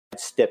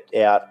Stepped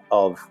out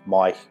of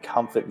my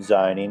comfort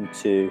zone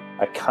into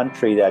a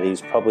country that is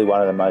probably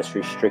one of the most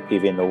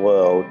restrictive in the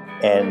world.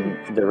 And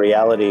the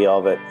reality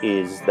of it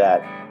is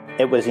that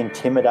it was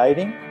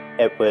intimidating,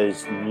 it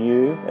was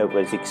new, it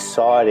was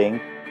exciting,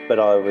 but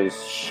I was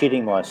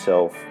shitting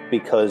myself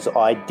because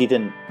I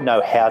didn't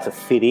know how to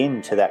fit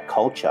into that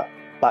culture.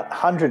 But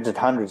hundreds and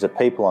hundreds of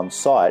people on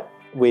site,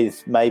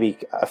 with maybe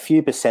a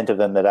few % of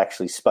them that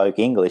actually spoke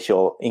English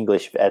or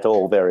English at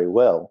all very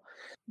well.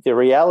 The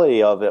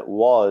reality of it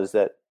was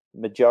that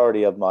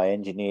majority of my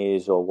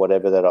engineers or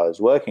whatever that I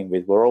was working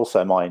with were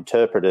also my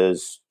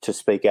interpreters to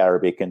speak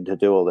Arabic and to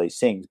do all these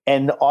things.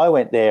 And I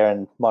went there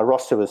and my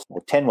roster was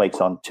 10 weeks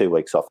on, 2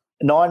 weeks off.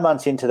 9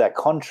 months into that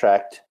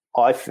contract,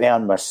 I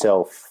found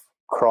myself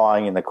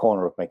crying in the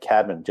corner of my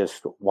cabin,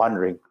 just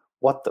wondering,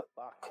 what the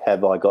fuck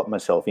have I got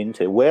myself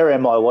into? Where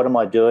am I? What am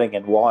I doing?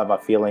 And why am I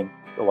feeling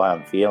the way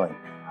I'm feeling?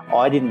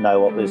 I didn't know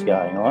what was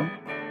going on.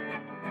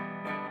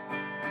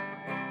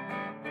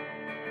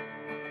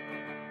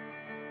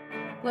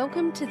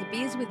 Welcome to the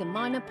Beers with a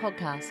Miner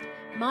podcast.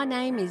 My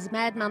name is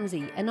Mad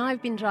Mumzie and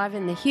I've been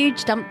driving the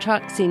huge dump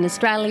trucks in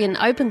Australian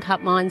open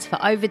cut mines for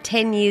over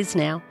 10 years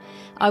now.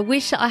 I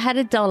wish I had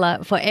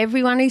 $1 for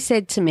everyone who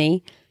said to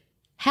me,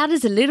 "How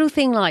does a little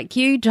thing like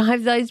you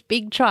drive those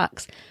big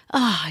trucks?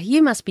 Oh,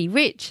 you must be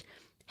rich.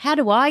 How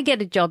do I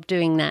get a job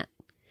doing that?"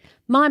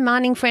 My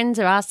mining friends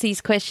are asked these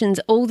questions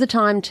all the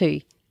time too.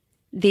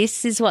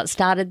 This is what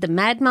started the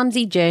Mad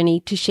Mumzie journey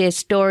to share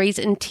stories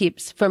and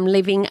tips from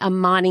living a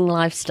mining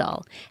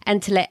lifestyle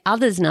and to let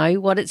others know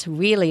what it's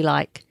really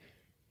like.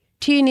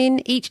 Tune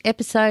in each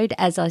episode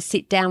as I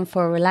sit down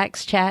for a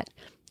relaxed chat,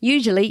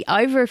 usually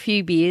over a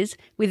few beers,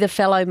 with a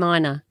fellow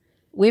miner.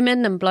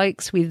 Women and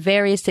blokes with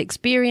various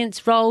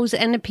experience, roles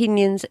and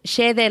opinions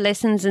share their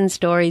lessons and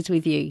stories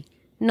with you.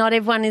 Not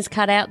everyone is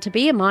cut out to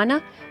be a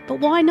miner, but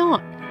why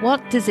not?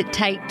 What does it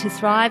take to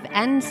thrive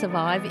and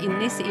survive in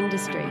this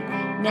industry?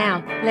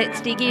 Now,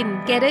 let's dig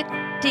in. Get it?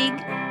 Dig?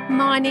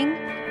 Mining?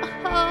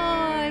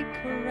 Oh,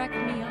 crack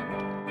me up.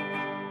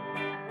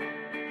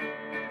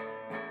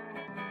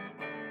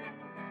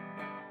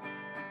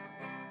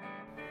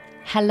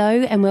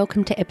 Hello and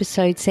welcome to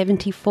episode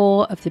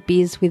 74 of the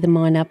Beers with a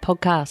Miner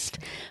podcast.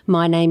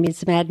 My name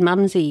is Mad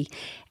Mumzie.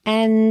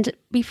 And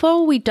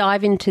before we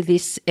dive into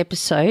this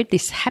episode,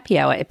 this happy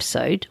hour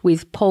episode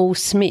with Paul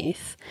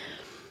Smith,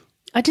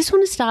 I just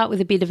want to start with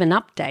a bit of an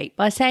update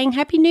by saying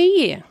Happy New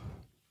Year.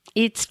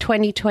 It's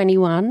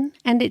 2021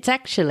 and it's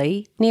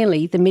actually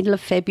nearly the middle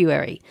of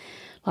February.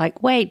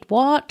 Like, wait,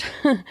 what?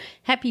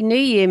 Happy New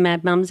Year,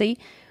 Mad Mumzie.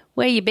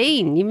 Where you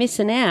been? You're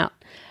missing out.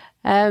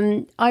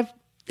 I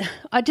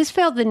just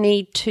felt the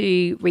need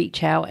to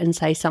reach out and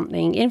say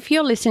something. If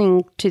you're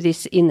listening to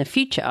this in the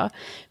future,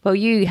 well,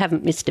 you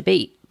haven't missed a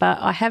beat. But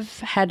I have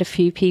had a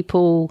few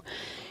people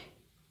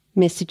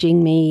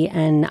messaging me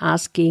and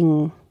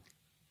asking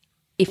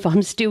if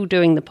I'm still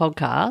doing the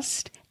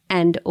podcast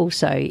and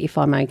also if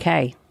I'm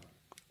okay.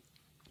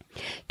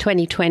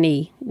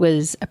 2020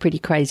 was a pretty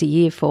crazy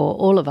year for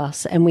all of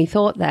us, and we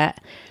thought that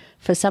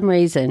for some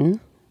reason,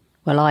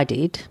 well, I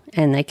did,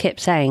 and they kept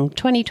saying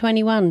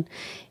 2021,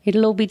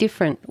 it'll all be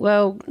different.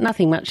 Well,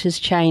 nothing much has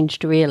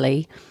changed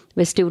really.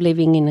 We're still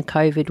living in a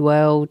COVID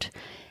world,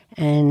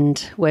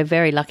 and we're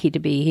very lucky to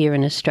be here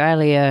in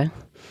Australia,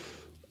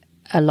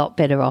 a lot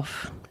better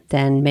off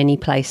than many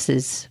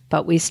places,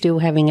 but we're still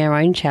having our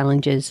own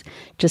challenges.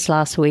 Just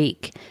last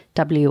week,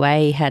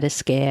 WA had a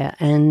scare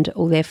and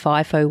all their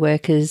Fifo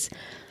workers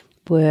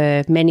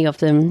were, many of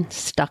them,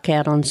 stuck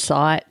out on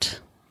site.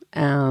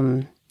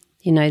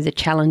 The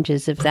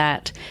challenges of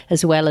that,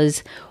 as well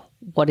as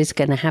what is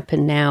going to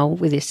happen now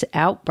with this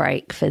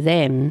outbreak for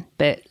them.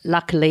 But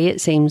luckily,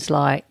 it seems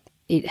like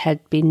it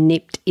had been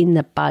nipped in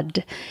the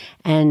bud,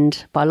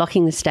 and by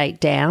locking the state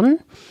down,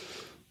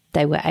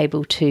 they were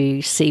able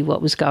to see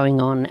what was going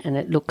on, and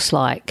it looks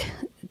like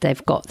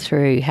they've got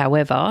through.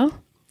 However,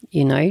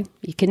 you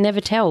can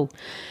never tell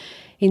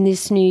in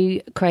this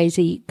new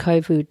crazy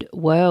COVID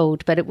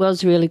world, but it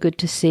was really good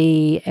to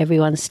see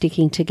everyone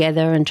sticking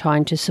together and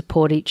trying to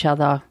support each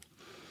other,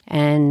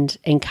 and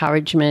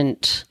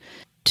encouragement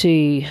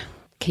to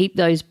keep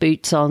those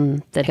boots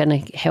on that are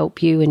going to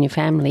help you and your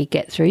family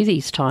get through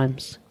these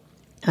times.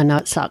 I know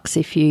it sucks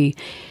if you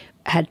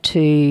had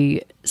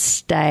to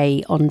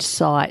stay on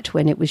site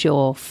when it was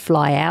your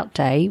fly out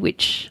day,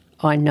 which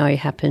I know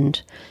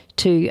happened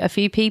to a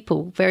few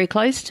people very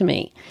close to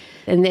me.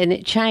 And then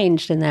it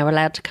changed and they were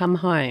allowed to come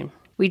home.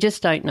 We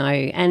just don't know.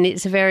 And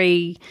it's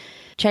very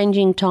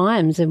changing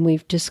times, and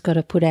we've just got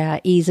to put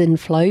our ease and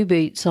flow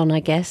boots on, I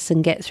guess,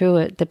 and get through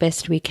it the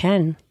best we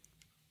can.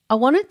 I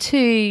wanted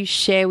to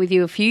share with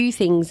you a few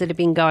things that have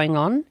been going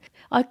on.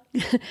 I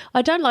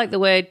don't like the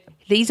word,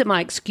 these are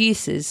my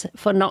excuses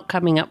for not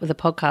coming up with a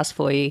podcast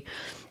for you,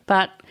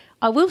 but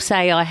I will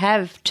say I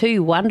have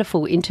 2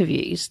 wonderful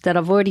interviews that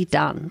I've already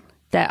done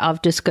that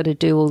I've just got to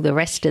do all the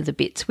rest of the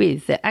bits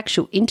with. The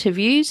actual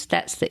interviews,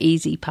 that's the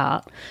easy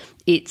part.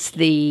 It's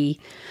the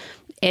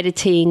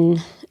editing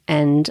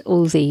and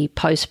all the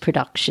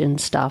post-production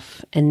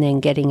stuff and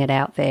then getting it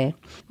out there,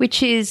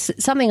 which is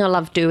something I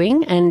love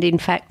doing. And in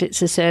fact,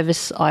 it's a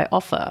service I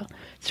offer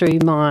through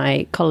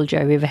my College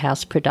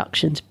Riverhouse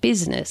Productions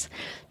business.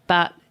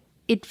 But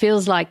it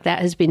feels like that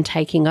has been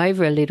taking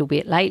over a little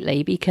bit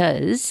lately,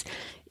 because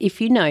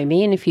if you know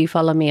me and if you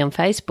follow me on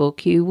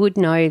Facebook, you would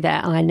know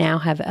that I now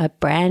have a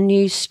brand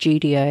new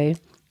studio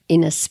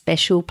in a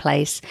special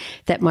place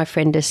that my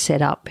friend has set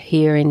up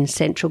here in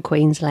central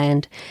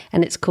Queensland,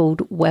 and it's called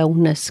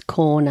Wellness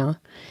Corner.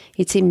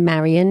 It's in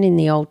Marion in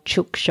the old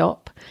Chook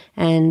shop,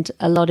 and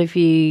a lot of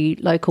you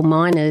local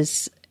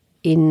miners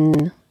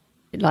in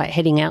like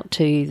heading out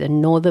to the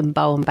northern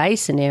Bowen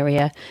Basin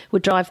area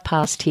would drive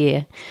past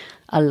here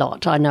a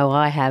lot. I know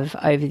I have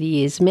over the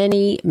years,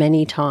 many,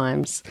 many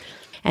times.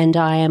 And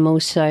I am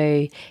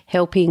also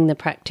helping the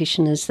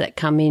practitioners that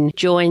come in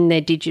join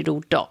their digital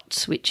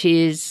dots, which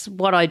is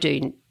what I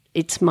do.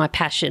 It's my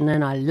passion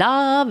and I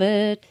love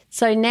it.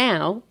 So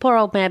now, poor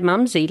old Mad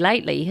Mumzie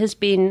lately has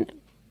been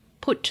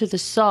put to the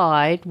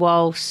side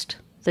whilst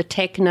the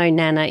techno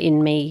nana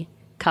in me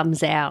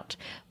comes out.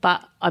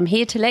 But I'm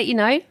here to let you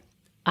know,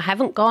 I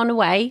haven't gone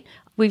away.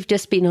 We've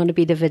just been on a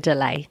bit of a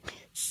delay.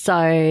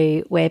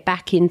 So we're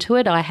back into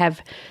it. I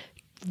have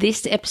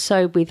this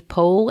episode with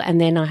Paul, and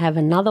then I have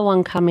another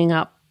one coming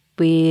up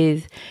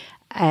with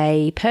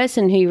a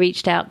person who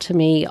reached out to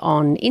me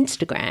on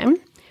Instagram,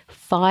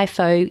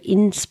 Fifo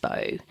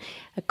Inspo,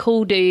 a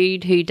cool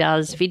dude who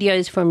does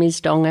videos from his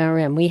donga,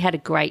 and we had a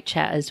great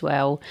chat as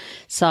well.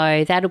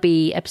 So that'll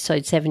be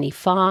episode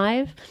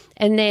 75.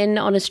 And then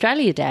on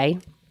Australia Day,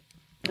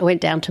 I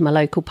went down to my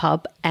local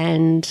pub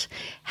and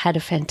had a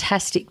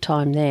fantastic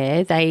time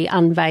there. They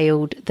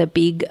unveiled the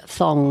big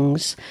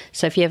thongs.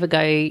 So if you ever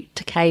go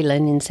to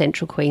Caelan in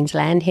central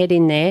Queensland, head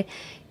in there,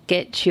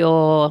 get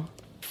your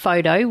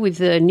photo with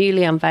the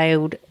newly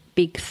unveiled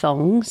big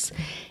thongs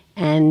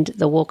and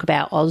the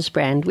Walkabout Oz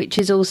brand, which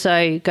is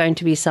also going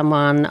to be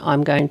someone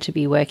I'm going to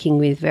be working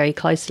with very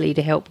closely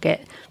to help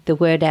get the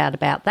word out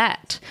about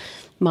that.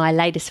 My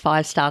latest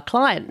 5-star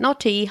client,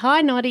 Notty.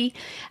 Hi, Notty.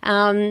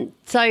 On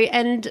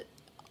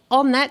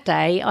that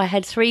day, I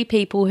had 3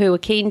 people who were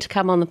keen to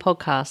come on the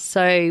podcast.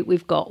 So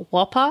we've got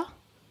Whopper,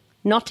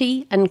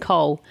 Notty and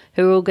Cole,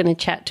 who are all going to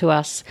chat to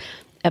us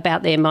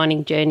about their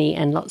mining journey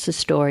and lots of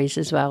stories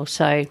as well.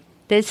 So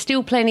there's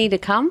still plenty to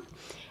come,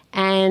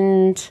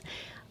 and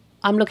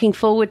I'm looking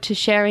forward to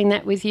sharing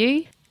that with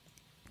you.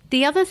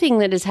 The other thing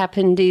that has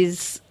happened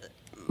is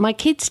my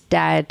kid's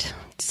dad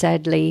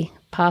sadly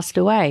passed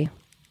away,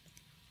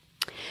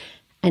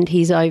 and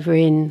he's over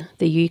in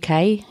the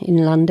UK, in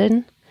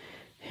London.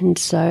 And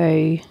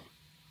so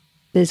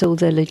there's all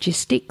the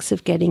logistics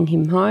of getting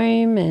him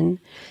home and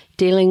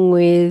dealing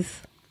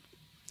with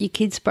your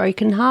kids'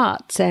 broken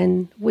hearts.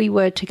 And we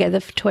were together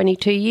for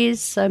 22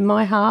 years, so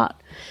my heart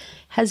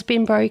has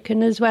been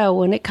broken as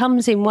well. And it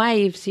comes in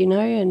waves, you know,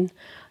 and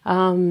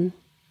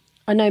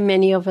I know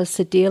many of us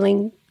are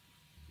dealing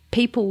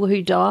people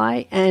who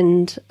die,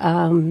 and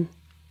our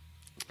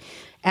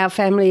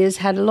family has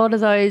had a lot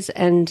of those,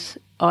 and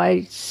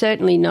I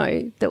certainly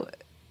know that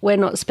we're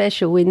not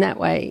special in that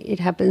way. It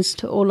happens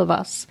to all of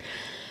us.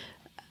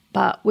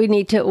 But we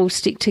need to all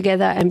stick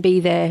together and be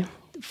there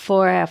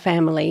for our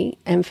family.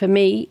 And for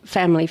me,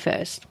 family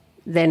first,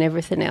 then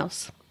everything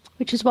else,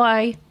 which is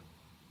why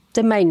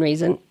the main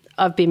reason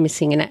I've been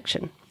missing in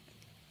action.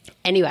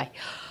 Anyway,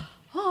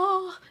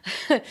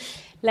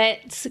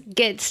 let's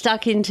get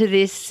stuck into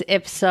this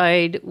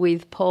episode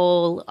with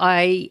Paul.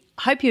 I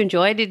hope you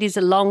enjoyed it. It is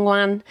a long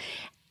one.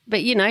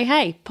 But, you know,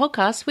 hey,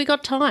 podcast, we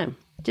got time.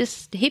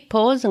 Just hit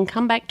pause and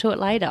come back to it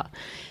later.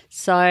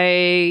 So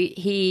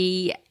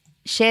he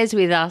shares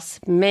with us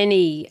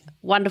many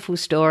wonderful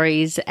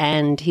stories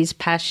and his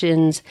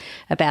passions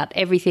about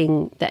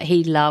everything that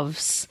he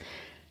loves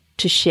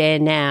to share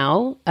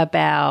now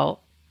about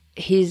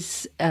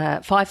his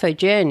FIFO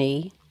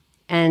journey.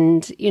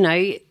 And, you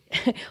know,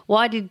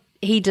 why did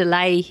he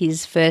delay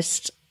his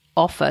first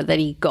offer that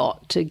he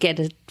got to get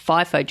a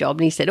FIFO job?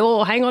 And he said,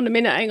 oh, hang on a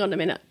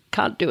minute.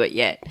 Can't do it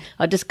yet.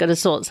 I just got to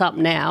sort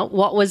something out.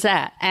 What was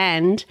that?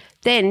 And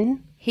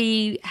then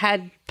he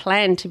had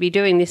planned to be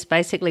doing this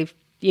basically,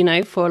 you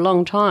know, for a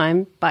long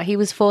time, but he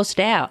was forced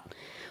out.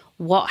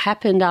 What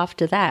happened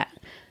after that?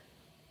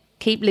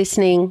 Keep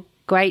listening.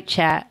 Great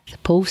chat.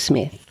 Paul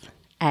Smith,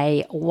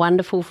 a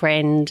wonderful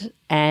friend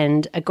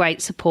and a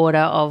great supporter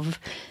of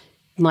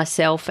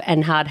myself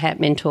and Hard Hat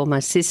Mentor,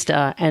 my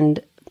sister,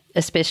 and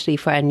especially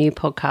for our new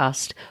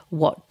podcast,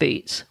 What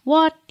Boots.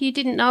 What? You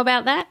didn't know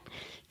about that?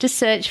 Just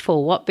search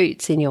for What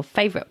Boots in your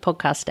favourite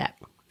podcast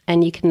app,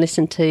 and you can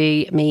listen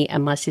to me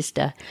and my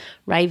sister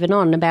raving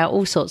on about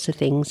all sorts of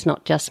things,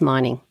 not just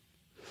mining.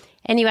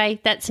 Anyway,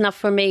 that's enough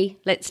from me.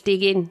 Let's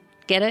dig in.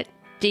 Get it?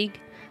 Dig.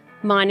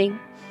 Mining.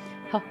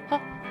 Ha, ha,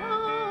 ha.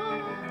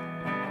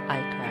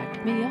 I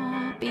crack me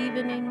up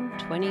even in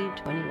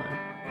 2021.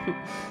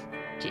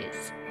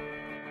 Cheers.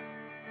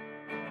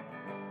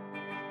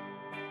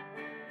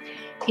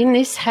 In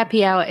this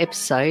happy hour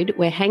episode,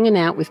 we're hanging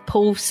out with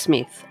Paul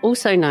Smith,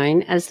 also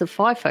known as the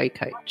FIFO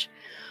coach.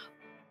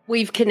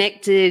 we've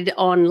connected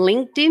on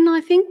LinkedIn, I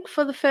think,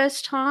 for the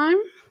first time.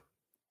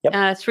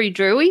 Yep. Through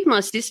Drewy, my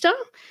sister,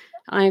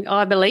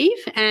 I believe.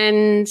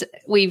 And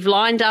we've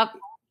lined up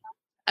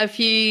a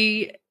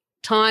few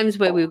times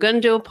where we were going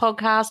to do a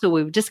podcast or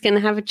we were just going to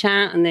have a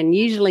chat, and then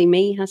usually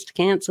me has to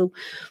cancel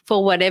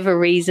for whatever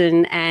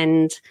reason.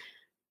 And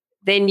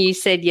then you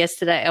said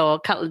yesterday or a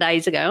couple of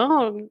days ago,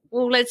 oh,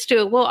 well, let's do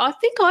it. Well, I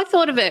think I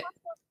thought of it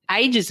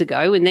ages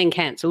ago and then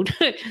cancelled.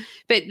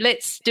 But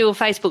let's do a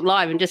Facebook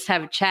Live and just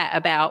have a chat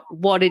about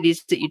what it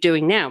is that you're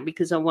doing now,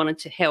 because I wanted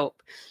to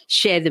help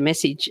share the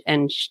message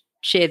and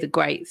share the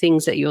great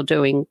things that you're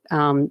doing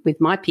with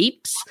my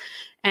peeps.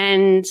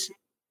 And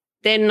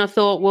then I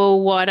thought,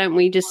 well, why don't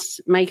we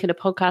just make it a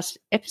podcast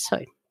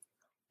episode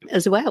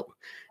as well,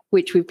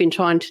 which we've been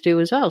trying to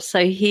do as well.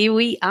 So here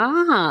we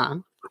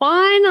are.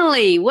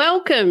 Finally,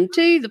 welcome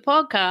to the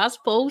podcast,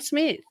 Paul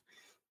Smith.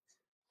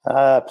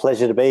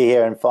 Pleasure to be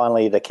here and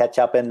finally to catch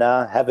up and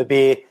have a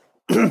beer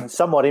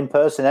somewhat in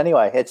person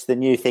anyway. It's the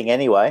new thing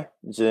anyway,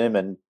 Zoom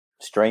and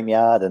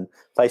StreamYard and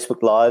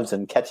Facebook Lives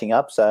and catching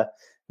up. So,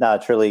 no,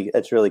 it's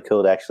really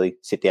cool to actually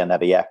sit down and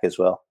have a yak as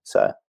well.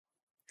 So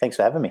thanks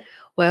for having me.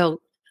 Well,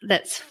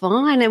 that's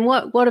fine. And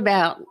what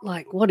about,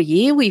 like, what a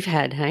year we've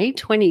had, hey?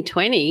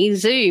 2020,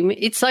 Zoom.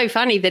 It's so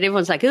funny that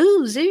everyone's like,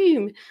 oh,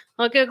 Zoom.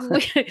 Like,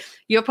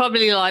 you're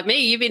probably like me.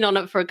 You've been on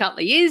it for a couple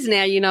of years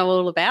now. You know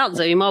all about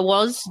Zoom. I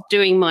was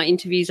doing my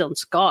interviews on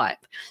Skype,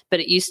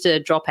 but it used to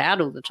drop out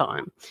all the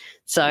time.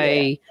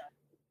 So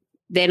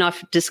then I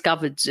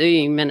discovered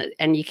Zoom,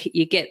 and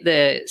you get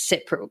the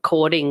separate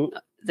recording,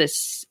 the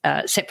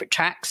separate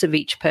tracks of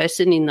each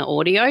person in the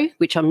audio,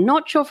 which I'm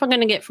not sure if I'm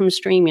going to get from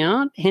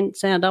StreamYard,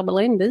 hence our double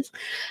enders.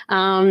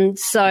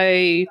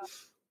 So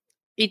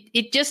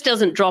it just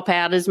doesn't drop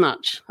out as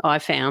much, I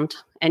found,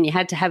 and you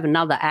had to have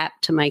another app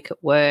to make it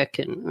work,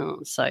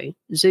 and so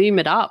Zoom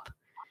it up.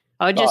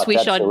 I just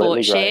wish I'd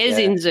bought shares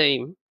in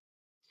Zoom.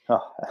 Oh,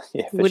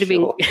 yeah, for would have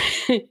sure.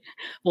 been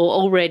well,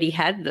 already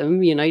had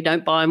them. You know,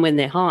 don't buy them when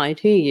they're high,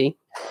 do you?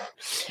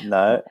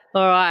 No.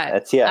 All right.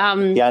 That's the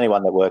only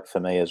one that worked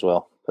for me as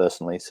well,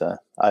 personally. So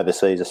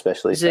overseas,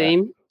 especially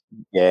Zoom.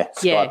 So,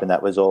 Skype, and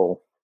that was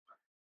all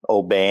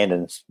banned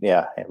and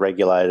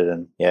regulated,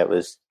 and it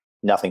was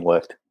nothing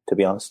worked, to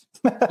be honest.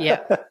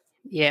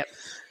 Yeah.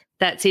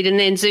 That's it. And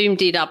then Zoom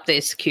did up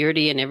their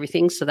security and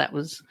everything, so that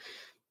was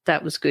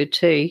good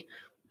too,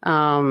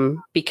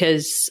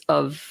 because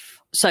of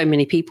so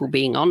many people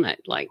being on it.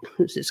 Like,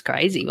 this is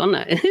crazy,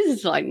 wasn't it? This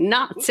is like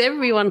nuts.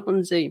 Everyone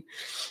on Zoom.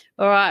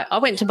 All right. I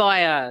went to buy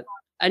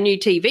a new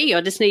TV.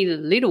 I just needed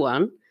a little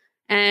one,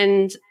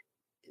 and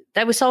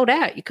they were sold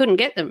out. You couldn't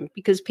get them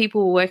because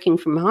people were working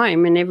from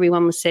home and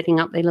everyone was setting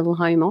up their little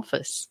home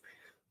office.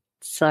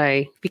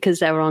 So, because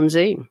they were on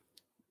Zoom.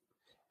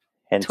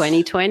 Hence,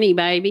 2020,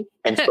 baby.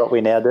 Hence what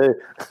we now do.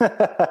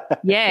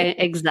 Yeah,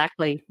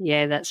 exactly.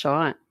 Yeah, that's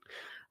right.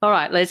 All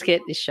right, let's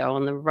get this show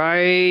on the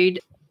road.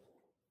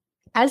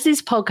 As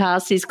this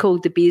podcast is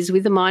called the Biz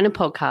with a Minor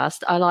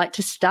podcast, I like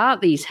to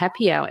start these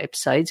happy hour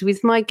episodes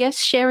with my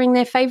guests sharing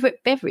their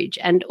favourite beverage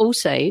and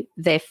also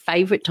their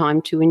favourite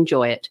time to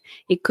enjoy it.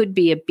 It could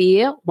be a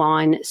beer,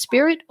 wine,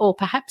 spirit, or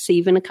perhaps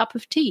even a cup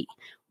of tea.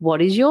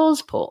 What is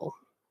yours, Paul?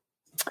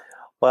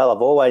 Well,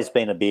 I've always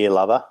been a beer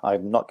lover.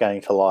 I'm not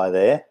going to lie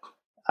there.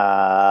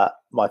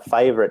 My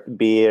favourite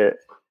beer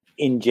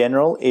in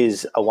general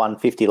is a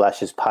 150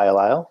 Lashes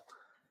Pale Ale.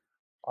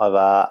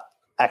 I've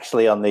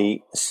actually on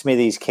the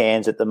Smithies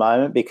cans at the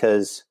moment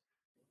because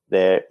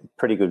they're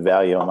pretty good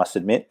value, I must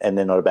admit, and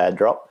they're not a bad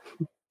drop.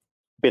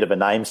 Bit of a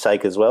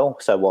namesake as well,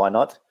 so why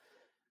not?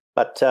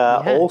 But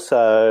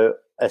also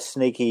a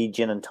sneaky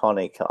gin and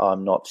tonic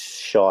I'm not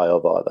shy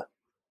of either.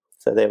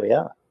 So there we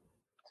are.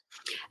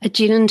 A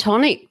gin and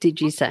tonic,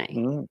 did you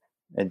say?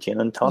 A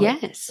gin and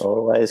tonic. Yes.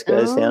 Always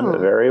goes down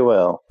very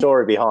well.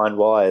 Story behind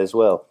why as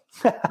well.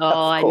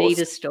 I need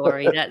a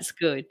story. That's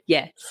good.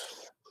 Yes.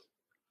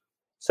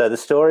 So the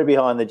story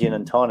behind the gin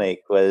and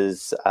tonic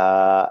was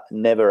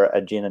never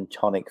a gin and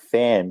tonic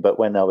fan, but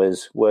when I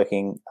was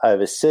working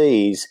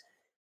overseas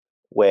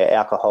where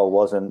alcohol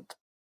wasn't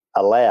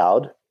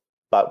allowed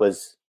but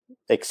was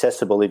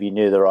accessible if you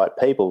knew the right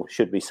people,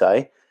 should we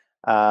say,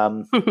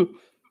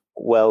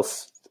 well,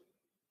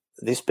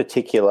 this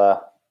particular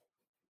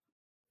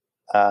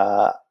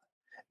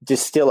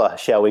distiller,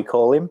 shall we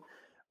call him,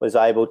 was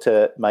able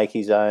to make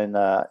his own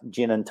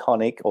gin and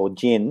tonic, or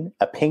gin,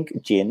 a pink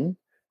gin,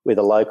 with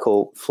a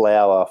local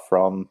flower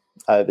from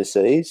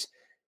overseas.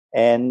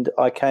 And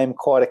I came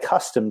quite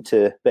accustomed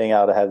to being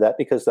able to have that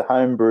because the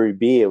homebrew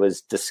beer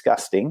was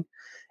disgusting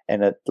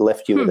and it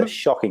left you with a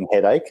shocking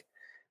headache.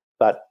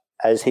 But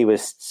as he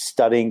was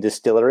studying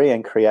distillery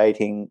and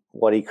creating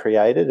what he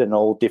created and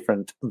all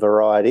different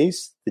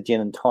varieties, the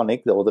gin and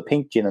tonic, or the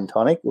pink gin and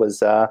tonic, was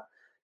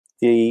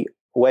the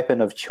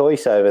weapon of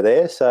choice over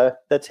there. So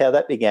that's how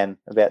that began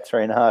about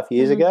 3.5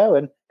 years ago.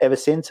 And ever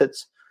since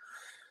it's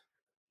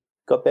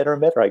got better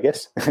and better, I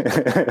guess.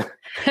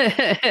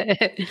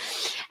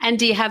 And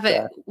do you have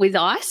it with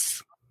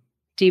ice?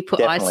 Do you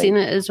put ice in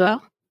it as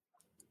well?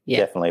 Yeah.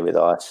 Definitely with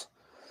ice.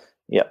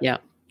 Yep. Yeah,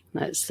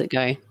 that's the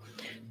go.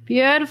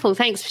 Beautiful.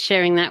 Thanks for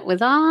sharing that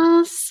with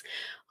us.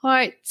 All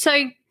right.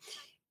 So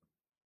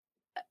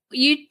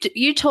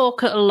you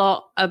talk a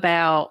lot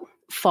about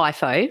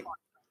Fifo,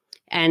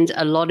 and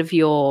a lot of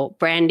your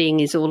branding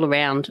is all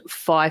around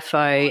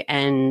Fifo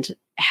and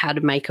how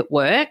to make it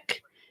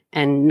work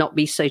and not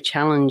be so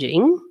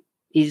challenging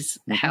is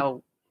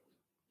how,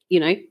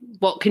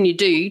 what can you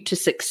do to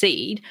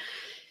succeed?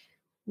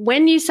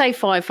 When you say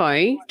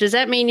Fifo, does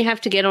that mean you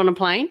have to get on a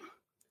plane?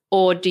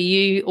 Or do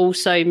you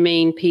also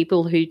mean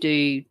people who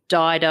do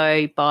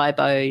Dido,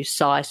 Bibo,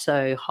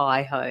 CISO,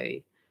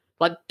 HiHo?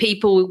 Like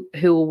people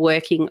who are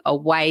working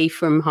away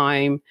from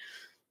home,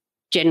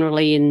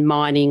 generally in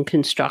mining,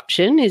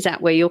 construction. Is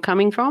that where you're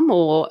coming from,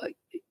 or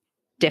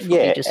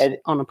definitely just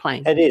on a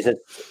plane? It is.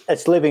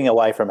 It's living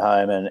away from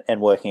home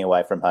and working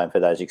away from home for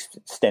those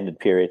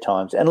extended period of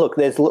times. And look,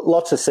 there's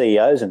lots of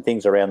CEOs and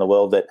things around the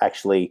world that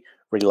actually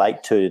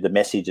relate to the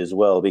message as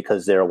well,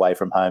 because they're away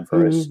from home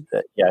for us,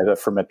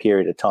 from a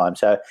period of time.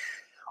 So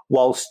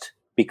whilst,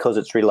 because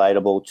it's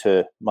relatable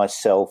to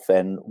myself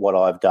and what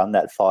I've done,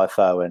 that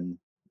FIFO and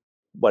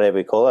whatever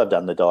we call it, I've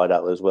done the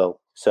Dido as well.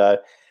 So,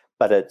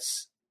 but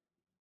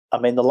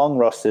the long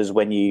rosters,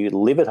 when you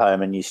live at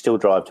home and you still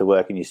drive to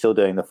work and you're still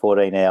doing the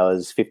 14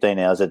 hours, 15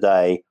 hours a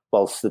day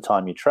whilst the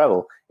time you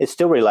travel, it's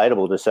still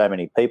relatable to so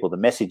many people. The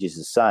message is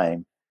the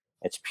same.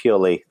 It's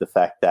purely the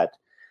fact that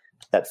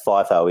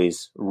FIFO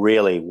is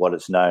really what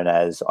it's known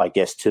as, I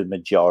guess, to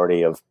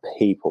majority of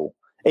people.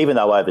 Even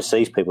though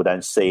overseas people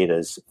don't see it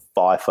as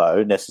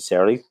FIFO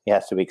necessarily, you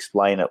have to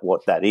explain it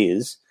what that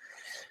is.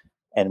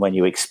 And when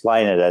you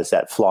explain it as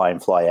that fly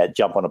in, fly out,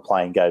 jump on a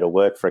plane, go to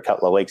work for a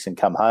couple of weeks and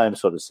come home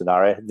sort of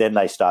scenario, then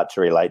they start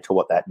to relate to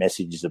what that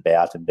message is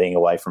about and being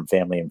away from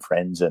family and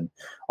friends and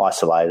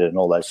isolated and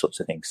all those sorts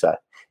of things. So,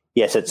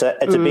 yes, it's a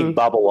big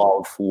bubble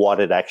of what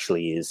it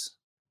actually is.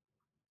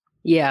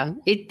 Yeah,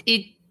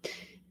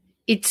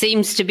 it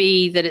seems to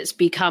be that it's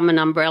become an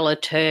umbrella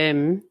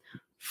term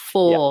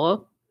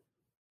for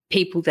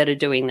people that are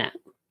doing that.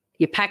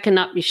 You're packing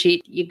up your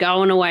shit, you're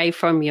going away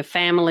from your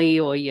family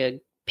or your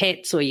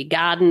pets or your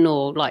garden,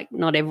 or like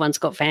not everyone's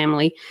got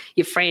family,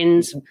 your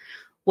friends,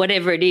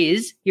 whatever it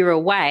is, you're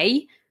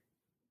away,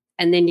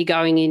 and then you're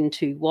going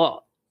into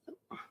what?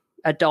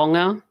 A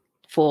donga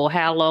for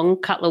how long?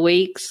 Couple of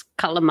weeks,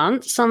 couple of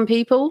months, some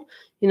people,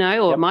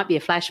 or it might be a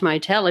flash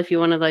motel if you're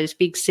one of those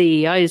big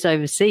CEOs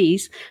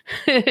overseas.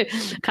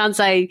 Can't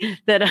say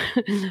that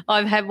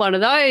I've had one of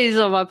those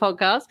on my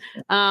podcast.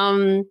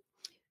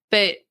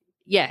 But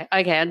yeah,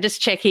 okay, I'm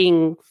just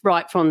checking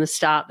right from the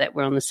start that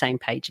we're on the same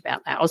page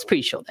about that. I was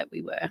pretty sure that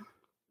we were.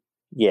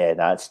 Yeah,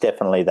 no, it's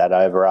definitely that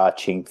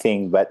overarching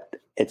thing, but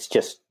it's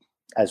just,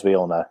 as we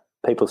all know,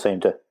 people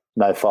seem to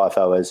know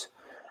FIFO as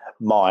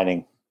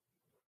mining.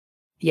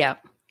 Yeah.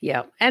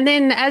 Yeah. And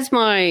then as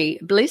my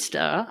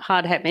blister,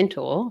 hard hat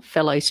mentor,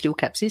 fellow steel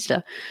cap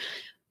sister,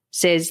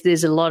 says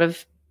there's a lot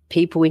of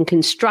people in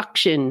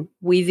construction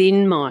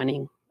within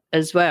mining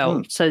as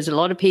well. So there's a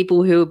lot of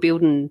people who are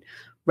building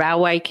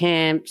railway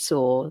camps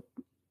or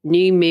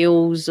new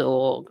mills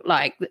or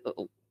like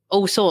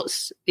all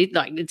sorts.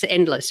 It's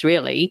endless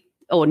really,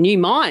 or new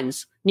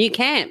mines, new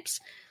camps.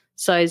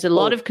 So there's a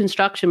lot of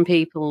construction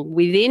people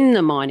within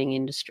the mining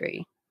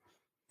industry.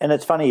 And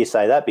it's funny you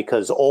say that,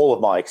 because all of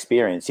my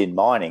experience in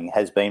mining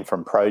has been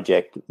from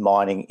project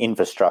mining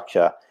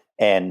infrastructure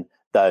and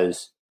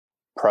those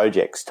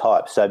projects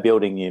types. So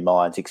building new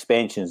mines,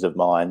 expansions of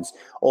mines,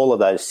 all of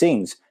those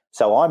things.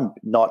 So I'm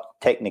not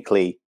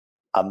technically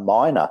a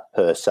miner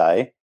per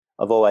se.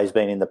 I've always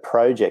been in the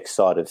project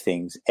side of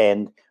things.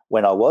 And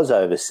when I was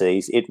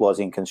overseas, it was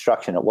in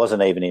construction. It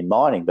wasn't even in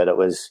mining, but it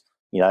was,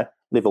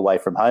 live away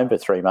from home for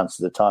 3 months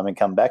at a time and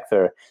come back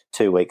for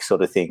 2 weeks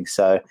sort of thing.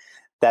 So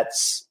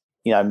that's,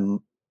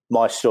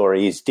 my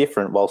story is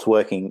different whilst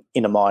working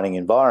in a mining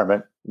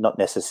environment, not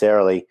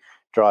necessarily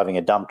driving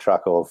a dump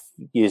truck or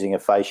using a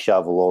face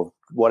shovel or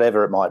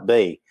whatever it might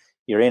be.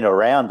 You're in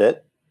around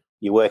it,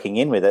 you're working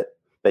in with it,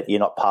 but you're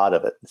not part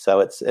of it. So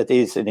it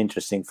is an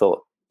interesting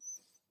thought.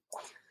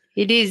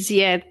 It is,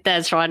 yeah,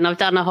 that's right. And I've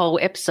done a whole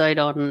episode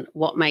on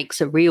what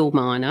makes a real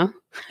miner.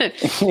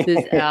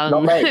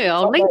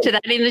 I'll link to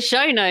that in the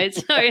show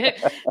notes. So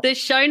the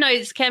show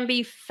notes can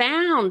be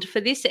found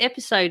for this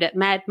episode at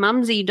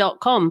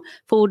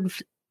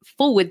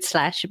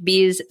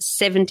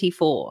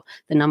madmumzie.com/beers74,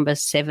 the number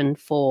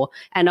 74.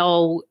 And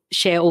I'll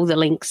share all the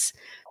links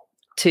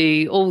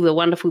to all the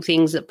wonderful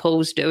things that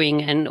Paul's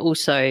doing, and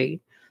also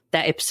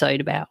that episode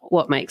about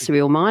what makes a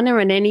real miner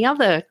and any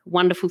other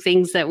wonderful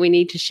things that we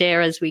need to share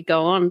as we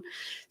go on.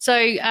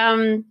 So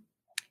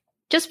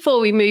just before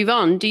we move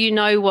on, do you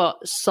know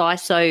what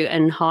CISO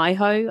and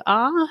HiHo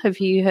are? Have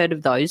you heard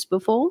of those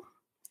before?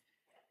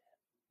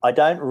 I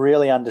don't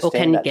really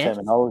understand that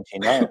terminology,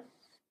 no.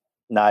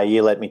 No,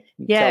 you let me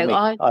tell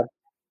me.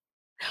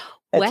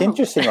 It's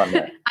interesting on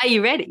that. Are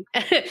you ready?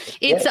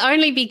 It's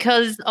only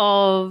because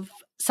of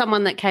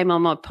someone that came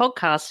on my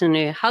podcast, and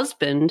her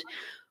husband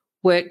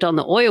worked on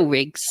the oil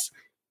rigs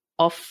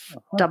off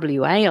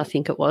WA, I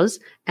think it was,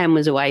 and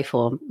was away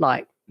for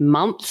like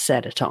months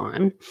at a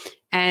time.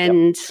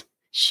 And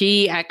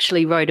She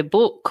actually wrote a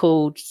book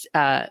called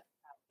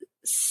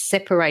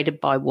Separated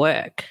by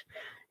Work.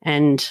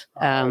 And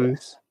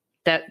Yes.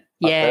 that,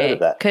 I've heard of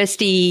that.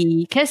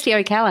 Kirsty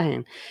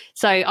O'Callaghan.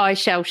 So I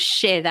shall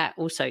share that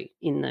also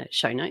in the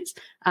show notes.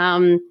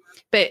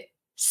 But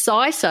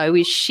CISO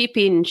is ship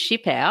in,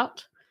 ship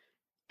out,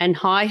 and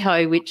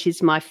hi-ho, which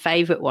is my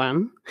favourite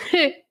one,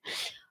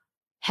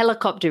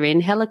 helicopter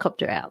in,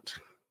 helicopter out.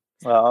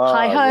 Oh,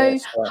 Hi-ho,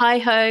 yes.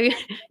 hi-ho,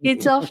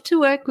 it's off to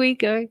work we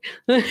go.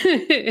 So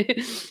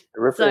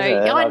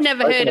I'd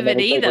never heard of it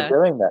either.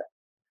 Doing that.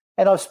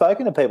 And I've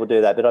spoken to people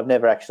do that, but I've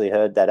never actually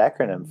heard that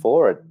acronym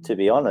for it, to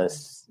be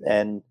honest.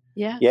 And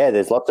yeah,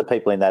 there's lots of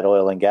people in that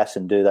oil and gas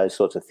and do those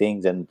sorts of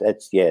things. And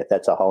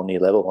that's a whole new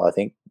level, I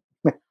think.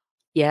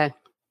 Yeah,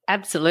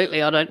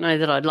 absolutely. I don't know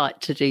that I'd like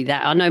to do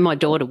that. I know my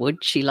daughter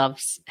would. She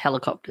loves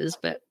helicopters,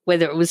 but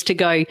whether it was to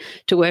go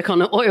to work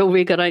on an oil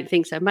rig, I don't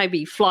think so.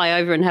 Maybe fly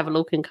over and have a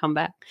look and come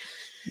back.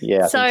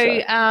 Yeah. So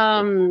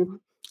I'm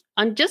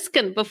just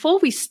going to, before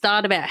we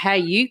start about how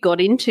you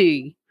got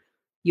into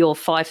your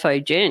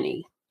FIFO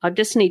journey, I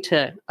just need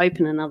to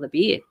open another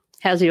beer.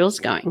 How's yours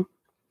going?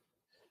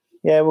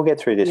 Yeah, we'll get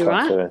through this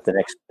one for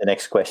the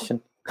next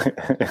question.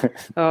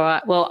 All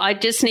right. Well, I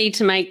just need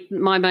to make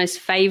my most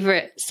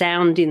favourite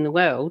sound in the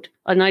world.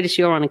 I notice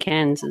you're on a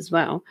cans as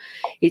well.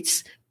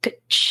 It's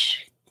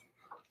ka-ch,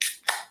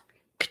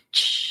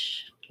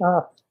 ka-ch.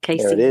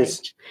 There it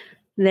is.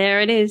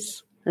 There it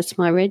is. That's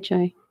my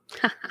rego.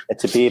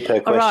 It's a beer per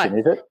question,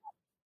 is it?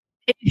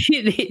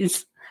 It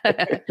is.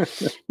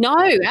 No,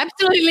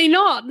 absolutely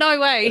not. No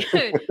way.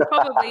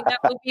 Probably that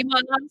will be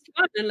my last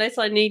one unless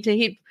I need to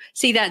hit.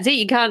 See, that's it.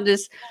 You can't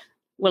just,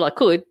 well, I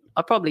could.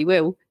 I probably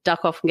will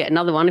duck off and get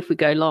another one if we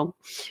go long.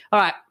 All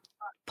right,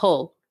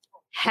 Paul,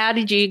 how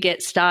did you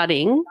get started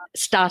in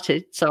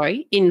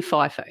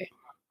FIFO?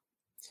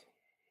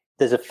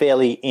 There's a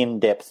fairly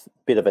in-depth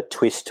bit of a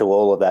twist to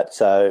all of that.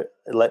 So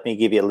let me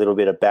give you a little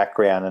bit of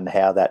background on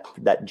how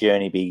that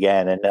journey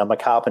began. And I'm a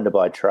carpenter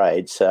by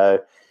trade,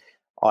 so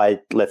I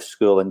left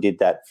school and did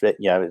that for,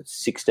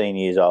 16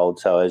 years old.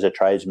 So I was a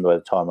tradesman by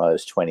the time I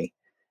was 20.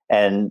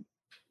 And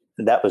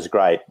that was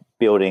great,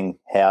 building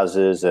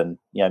houses and,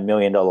 $1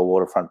 million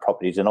waterfront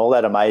properties and all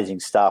that amazing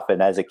stuff.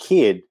 And as a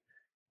kid,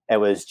 it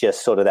was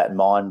just sort of that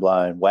mind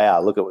blown,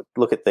 wow,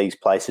 look at these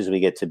places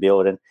we get to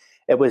build. And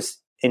it was,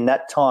 in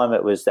that time,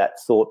 it was that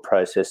thought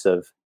process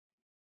of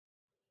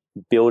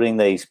building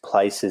these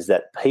places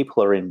that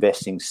people are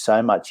investing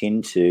so much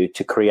into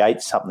to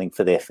create something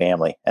for their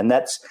family. And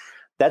that's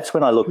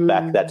when I look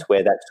back, that's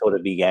where that sort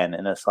of began.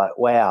 And it's like,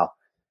 wow.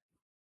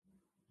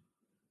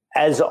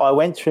 As I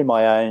went through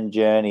my own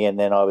journey, and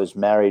then I was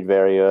married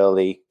very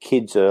early,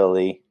 kids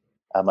early.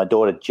 My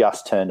daughter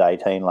just turned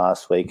 18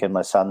 last week, and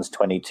my son's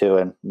 22,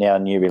 and now a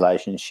new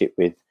relationship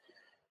with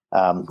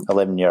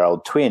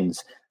 11-year-old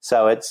twins.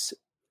 So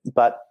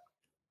but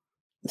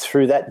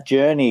through that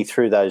journey,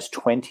 through those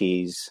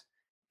 20s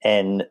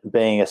and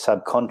being a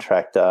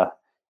subcontractor,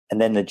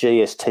 and then the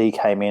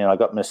GST came in and I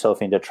got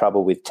myself into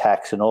trouble with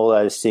tax and all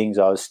those things.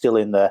 I was still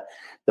in the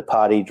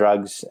party,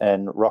 drugs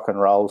and rock and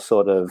roll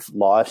sort of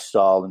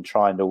lifestyle and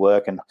trying to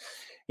work. And,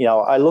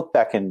 I look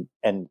back and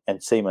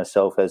see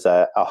myself as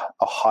a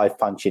high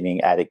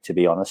functioning addict, to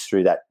be honest,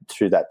 through that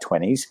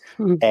 20s.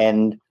 Mm.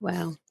 And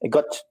wow, it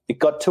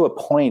got to a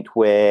point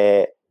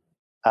where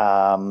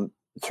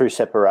through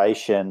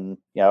separation,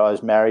 I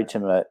was married to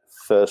my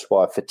first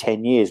wife for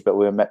 10 years, but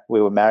we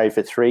were married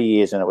for 3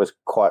 years and it was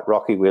quite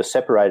rocky. We were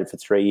separated for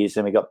 3 years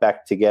and we got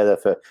back together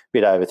for a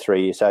bit over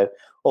 3 years. So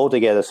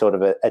altogether sort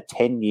of a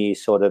 10-year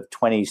sort of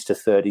 20s to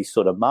 30s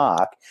sort of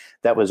mark.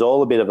 That was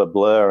all a bit of a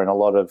blur and a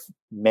lot of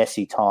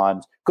messy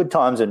times, good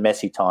times and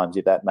messy times,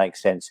 if that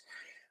makes sense.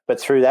 But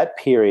through that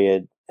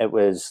period, it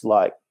was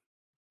like,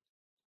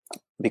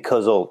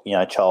 because all,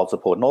 child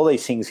support and all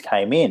these things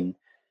came in,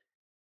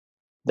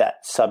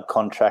 that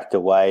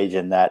subcontractor wage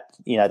and that,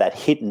 that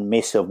hit and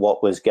miss of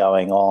what was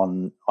going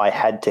on, I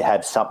had to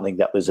have something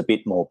that was a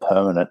bit more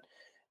permanent.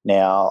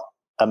 Now,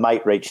 a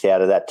mate reached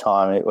out at that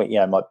time,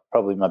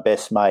 probably my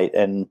best mate,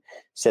 and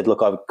said,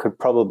 look, I could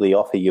probably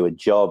offer you a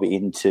job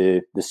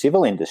into the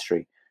civil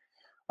industry.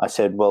 I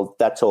said, well,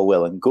 that's all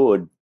well and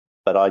good,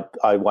 but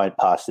I won't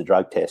pass the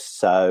drug test.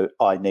 So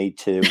I need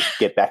to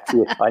get back to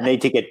you. I need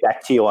to get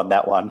back to you on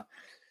that one.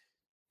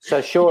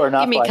 So sure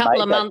enough, give me a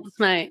couple of months,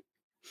 mate.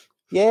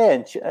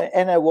 Yeah,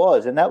 and it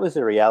was, and that was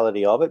the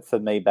reality of it for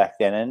me back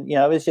then. And,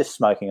 it was just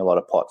smoking a lot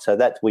of pot. So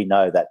we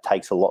know that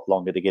takes a lot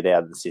longer to get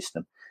out of the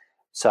system.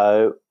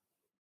 So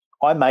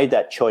I made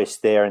that choice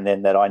there and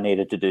then that I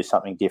needed to do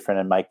something different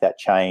and make that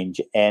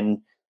change. And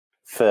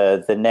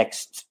for the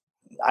next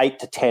 8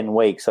 to 10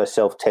 weeks, I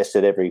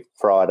self-tested every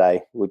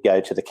Friday. We'd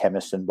go to the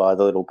chemist and buy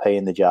the little pea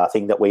in the jar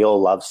thing that we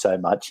all love so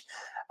much.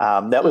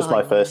 That was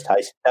my first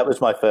taste. That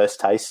was my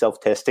first taste,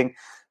 self-testing.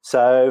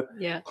 So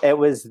it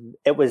was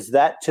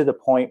that to the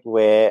point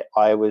where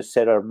I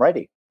said, I'm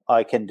ready.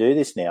 I can do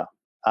this now,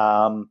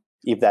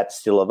 if that's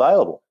still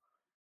available.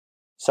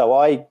 So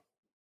I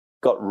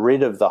got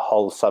rid of the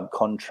whole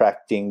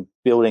subcontracting,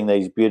 building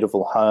these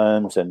beautiful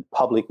homes and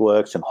public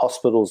works and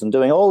hospitals and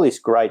doing all this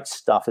great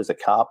stuff as a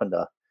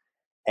carpenter,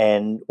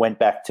 and went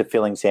back to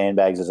filling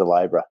sandbags as a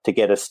labourer to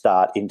get a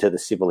start into the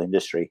civil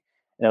industry.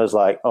 And it was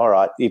like, all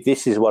right, if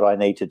this is what I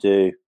need to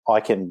do, I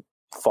can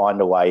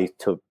find a way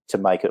to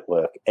make it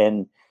work.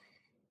 And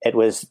it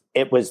was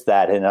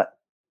that. And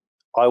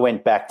I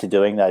went back to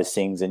doing those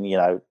things, and,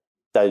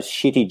 those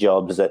shitty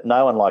jobs that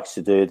no one likes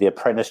to do, the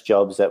apprentice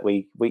jobs that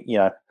we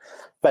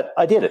but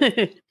I did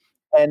it.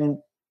 And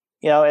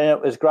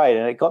it was great.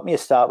 And it got me a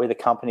start with a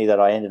company that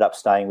I ended up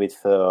staying with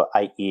for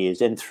 8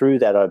 years. And through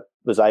that, I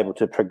was able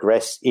to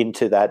progress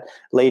into that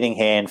leading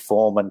hand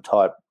foreman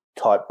type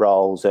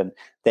roles, and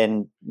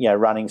then,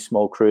 running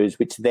small crews,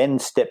 which then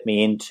stepped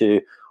me into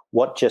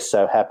what just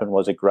so happened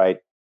was a great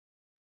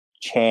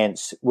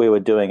chance. We were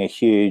doing a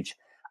huge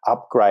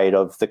upgrade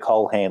of the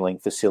coal handling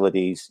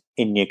facilities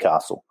in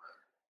Newcastle.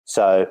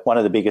 So one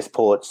of the biggest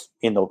ports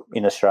in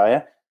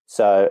Australia.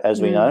 So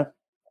as we know,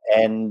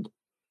 and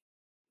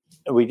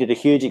we did a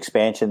huge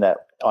expansion that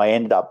I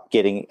ended up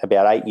getting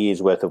about 8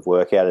 years worth of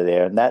work out of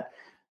there. And that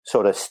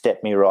sort of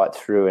stepped me right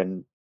through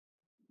and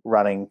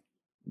running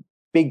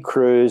big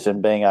crews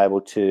and being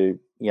able to,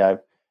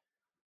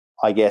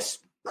 I guess,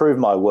 prove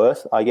my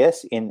worth,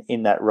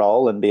 in that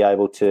role, and be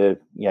able to,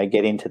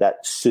 get into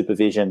that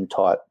supervision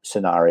type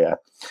scenario.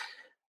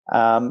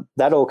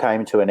 That all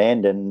came to an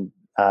end, and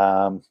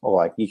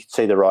you could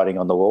see the writing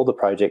on the wall. The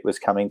project was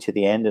coming to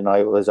the end, and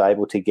I was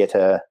able to get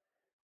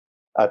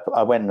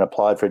I went and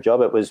applied for a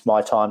job. It was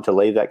my time to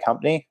leave that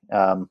company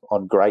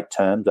on great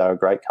terms. They were a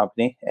great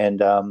company, and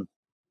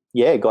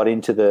got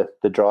into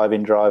the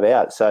drive-in,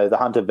 drive-out. So the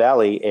Hunter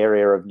Valley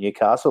area of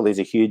Newcastle is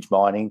a huge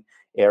mining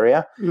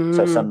area.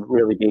 So some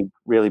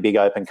really big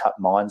open-cut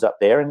mines up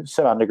there, and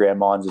some underground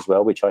mines as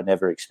well, which I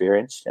never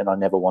experienced and I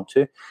never want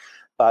to.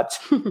 But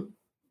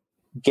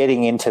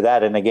getting into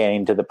that, and again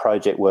into the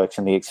project works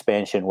and the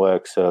expansion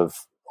works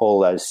of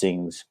all those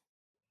things.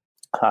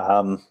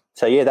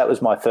 That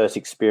was my first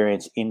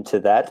experience into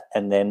that,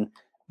 and then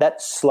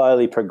that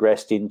slowly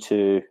progressed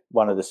into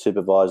one of the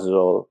supervisors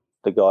or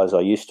the guys I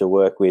used to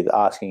work with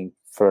asking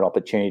for an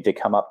opportunity to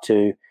come up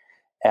to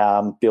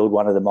build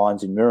one of the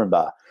mines in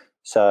Moranbah.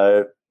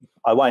 So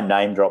I won't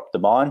name drop the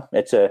mine.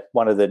 It's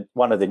one of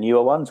the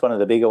newer ones, one of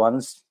the bigger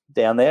ones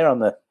down there on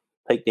the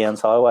Peak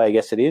Downs Highway, I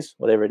guess it is,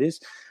 whatever it is.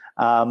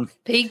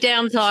 Peak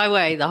Downs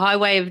Highway, the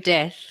highway of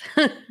death.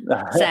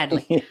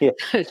 Sadly,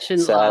 it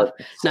shouldn't laugh.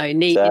 No, it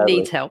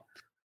needs help.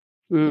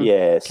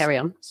 Yes. Carry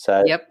on.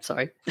 So,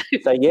 sorry.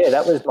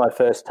 That was my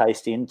first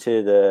taste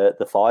into the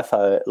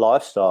Fifo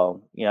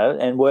lifestyle,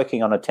 and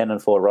working on a 10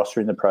 and 4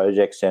 roster in the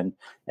projects and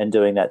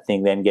doing that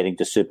thing, then getting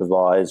to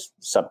supervise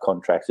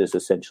subcontractors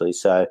essentially.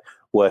 So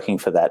working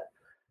for that,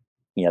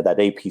 that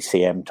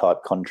EPCM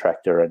type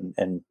contractor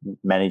and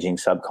managing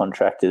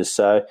subcontractors.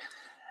 So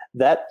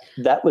that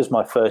was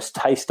my first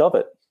taste of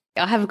it.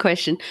 I have a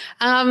question.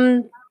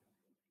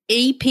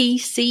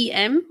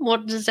 EPCM,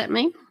 what does that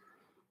mean?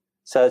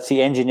 So it's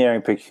the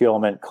engineering,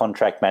 procurement,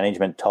 contract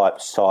management type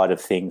side of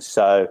things.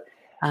 So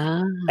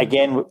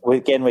again,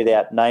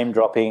 without name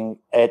dropping,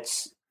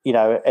 it's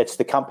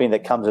the company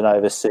that comes and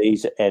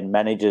oversees and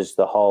manages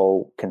the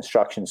whole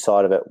construction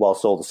side of it,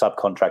 whilst all the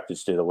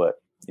subcontractors do the work,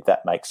 if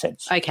that makes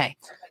sense. Okay.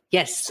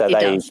 Yes, so it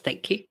does.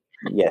 Thank you.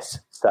 Yes.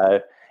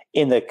 So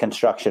in the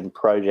construction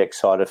project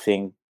side of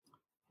thing,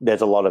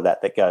 there's a lot of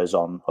that goes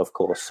on, of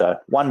course. So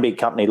one big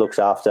company looks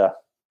after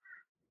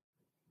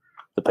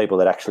the people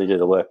that actually do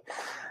the work.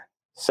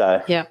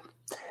 So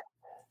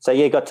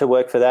got to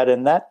work for that,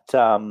 and that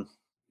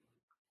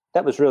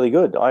was really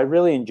good. I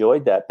really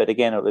enjoyed that, but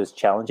again, it was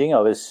challenging.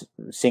 I was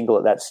single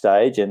at that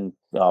stage, and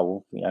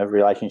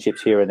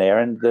relationships here and there,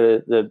 and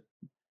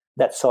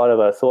that side of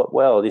it, I thought,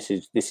 well, this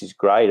is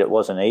great. It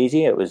wasn't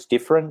easy. It was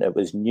different. It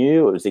was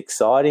new. It was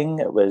exciting.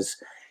 It was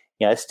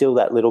still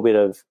that little bit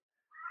of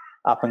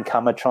up and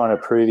comer trying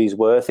to prove his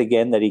worth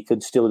again, that he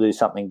could still do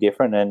something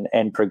different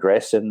and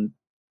progress. And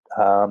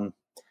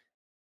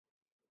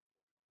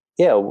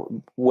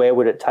where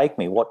would it take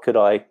me? What could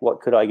I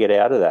get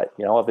out of that?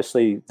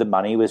 Obviously the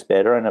money was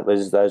better, and it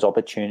was those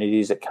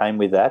opportunities that came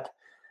with that.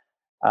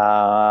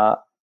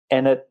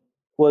 And it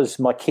was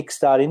my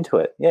kickstart into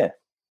it. Yeah.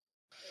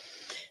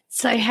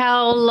 So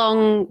how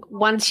long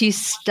once you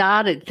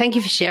started? Thank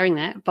you for sharing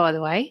that, by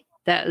the way.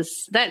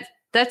 That's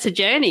a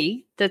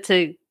journey. That's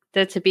a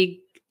big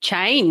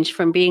change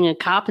from being a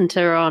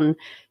carpenter on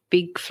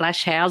big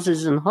flash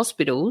houses and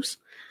hospitals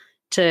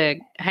to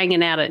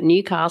hanging out at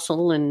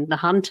Newcastle and the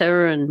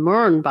Hunter and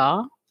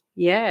Moranbah.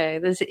 Yeah,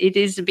 it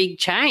is a big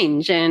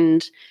change,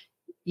 and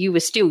you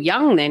were still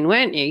young then,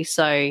 weren't you?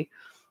 So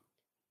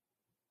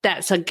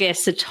that's, I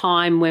guess, a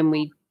time when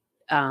we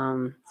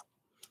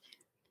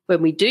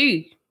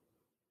do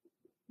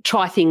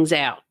try things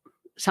out.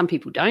 Some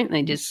people don't.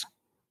 They just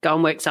go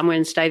and work somewhere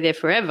and stay there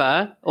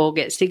forever, or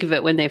get sick of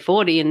it when they're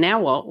 40 and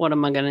now what? What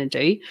am I going to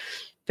do?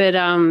 But,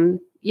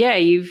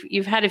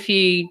 you've had a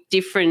few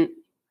different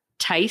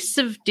tastes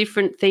of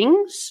different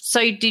things.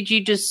 So did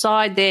you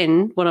decide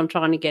then, what I'm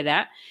trying to get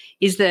at,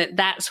 Is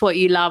that's what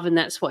you love and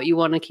that's what you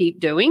want to keep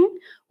doing?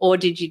 Or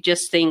did you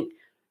just think,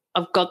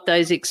 I've got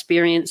those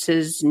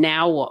experiences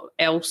now, what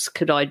else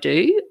could I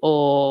do?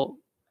 Or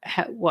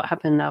what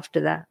happened after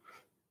that?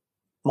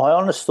 My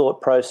honest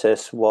thought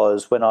process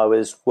was when I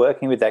was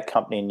working with that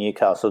company in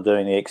Newcastle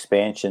doing the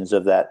expansions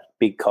of that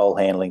big coal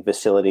handling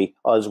facility,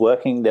 I was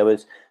working, there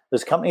was a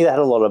company that had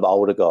a lot of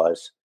older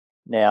guys.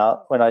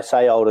 Now, when I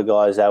say older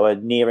guys, they were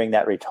nearing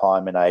that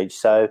retirement age.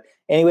 So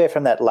anywhere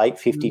from that late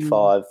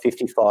 55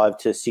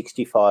 to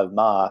 65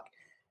 mark,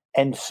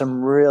 and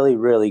some really,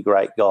 really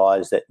great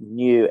guys that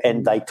knew,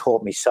 and they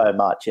taught me so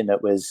much. And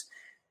it was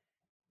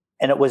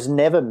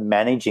never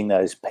managing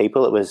those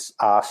people. It was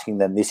asking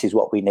them, this is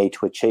what we need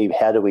to achieve.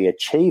 How do we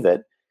achieve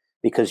it?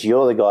 Because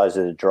you're the guys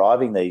that are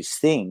driving these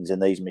things and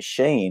these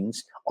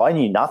machines. I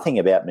knew nothing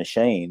about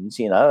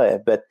machines,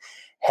 but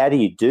how do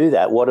you do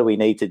that? What do we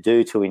need to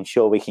do to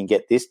ensure we can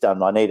get this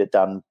done? I need it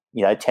done,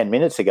 10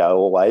 minutes ago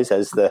always,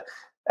 as the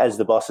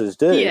bosses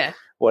do,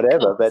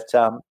 whatever. But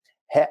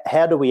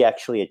how do we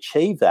actually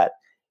achieve that?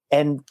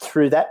 And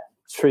through that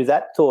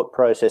thought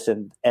process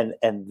and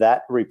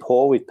that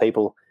rapport with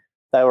people,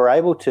 they were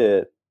able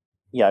to,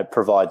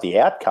 provide the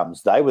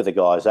outcomes. They were the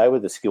guys, they were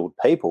the skilled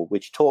people,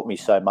 which taught me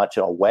so much.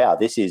 Oh, wow,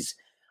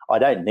 I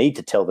don't need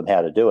to tell them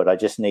how to do it. I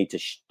just need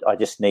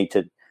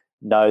to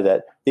know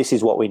that this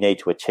is what we need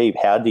to achieve.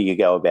 How do you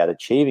go about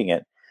achieving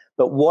it?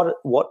 But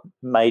what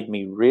made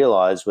me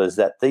realize was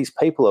that these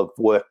people have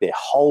worked their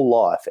whole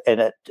life,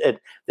 and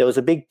there was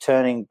a big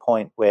turning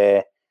point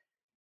where,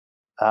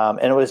 and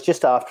it was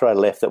just after I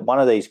left, that one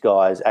of these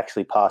guys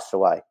actually passed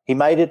away. He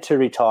made it to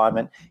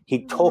retirement.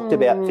 He talked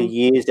about for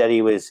years that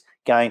he was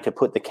going to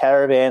put the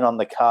caravan on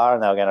the car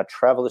and they were going to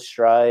travel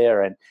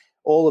Australia and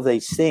all of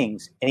these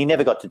things, and he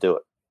never got to do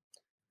it.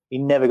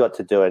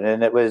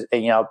 And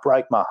it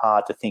broke my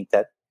heart to think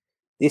that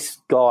this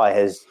guy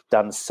has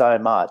done so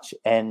much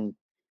and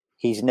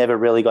he's never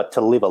really got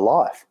to live a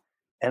life.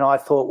 And I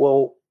thought,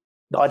 well,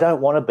 I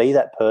don't want to be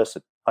that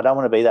person.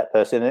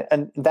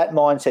 And that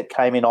mindset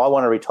came in. I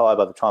want to retire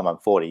by the time I'm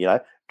 40,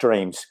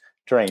 dreams.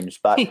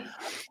 But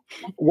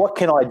what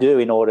can I do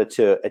in order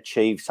to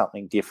achieve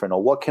something different?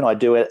 Or what can I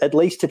do at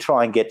least to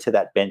try and get to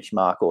that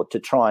benchmark, or to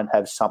try and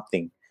have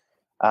something,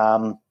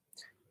 or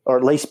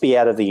at least be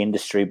out of the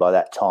industry by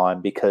that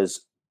time,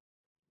 because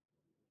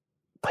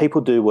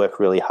people do work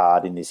really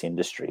hard in this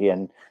industry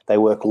and they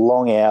work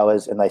long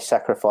hours and they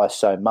sacrifice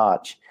so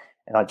much.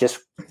 And I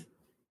just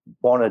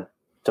wanted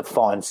to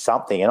find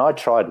something, and I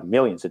tried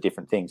millions of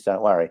different things,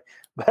 don't worry.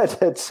 But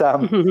it's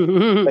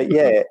but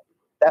yeah,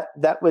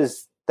 that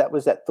was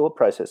that thought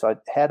process.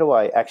 How do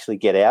I actually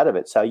get out of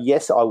it? So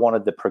yes, I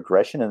wanted the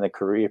progression and the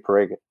career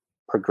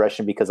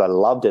progression because I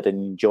loved it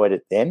and enjoyed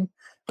it then,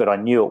 but I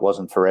knew it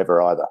wasn't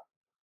forever either.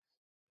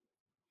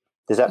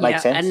 Does that make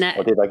sense?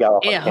 Or did I go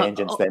off on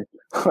tangents then?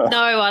 No,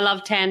 I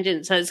love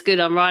tangents. So it's good.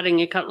 I'm writing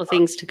a couple of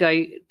things to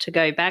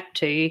go back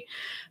to.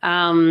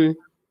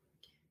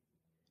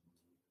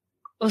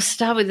 We'll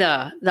start with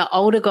the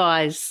older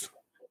guys,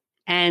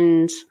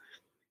 and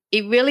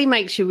it really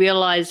makes you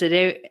realize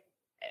that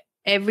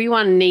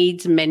everyone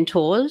needs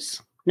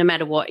mentors, no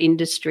matter what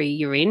industry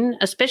you're in,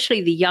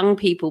 especially the young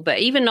people, but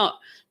even not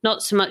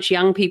so much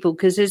young people,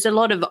 because there's a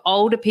lot of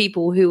older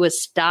people who are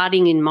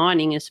starting in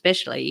mining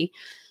especially.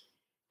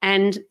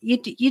 And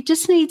you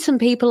just need some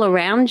people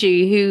around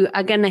you who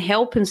are going to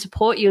help and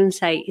support you and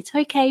say, it's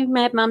okay,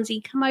 Mad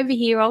Mumzie, come over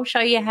here. I'll show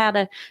you how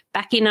to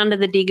back in under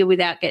the digger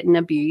without getting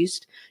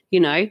abused,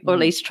 or at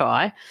least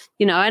try,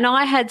 And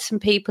I had some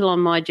people on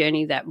my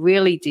journey that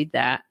really did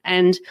that.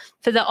 And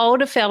for the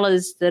older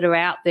fellas that are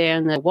out there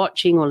and they're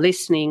watching or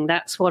listening,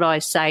 that's what I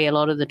say a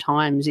lot of the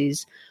times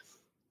is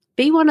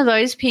be one of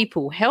those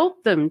people.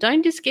 Help them.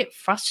 Don't just get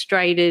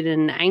frustrated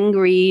and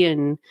angry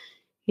and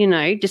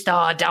just,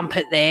 dump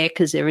it there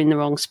because they're in the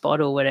wrong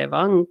spot or whatever.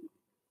 And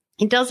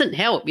it doesn't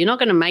help. You're not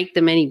going to make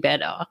them any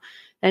better.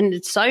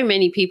 And so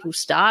many people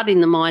start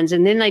in the mines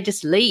and then they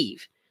just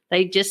leave.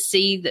 They just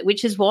see that,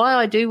 which is why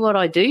I do what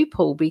I do,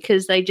 Paul,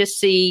 because they just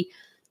see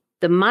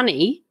the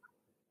money,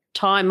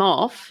 time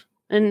off,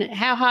 and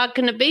how hard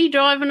can it be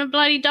driving a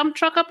bloody dump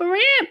truck up a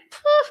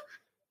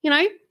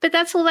ramp? But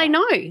that's all they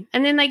know.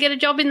 And then they get a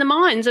job in the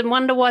mines and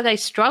wonder why they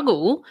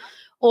struggle,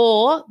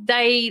 or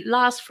they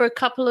last for a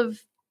couple of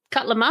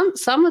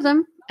months, some of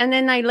them, and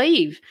then they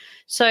leave.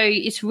 So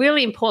it's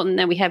really important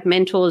that we have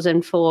mentors,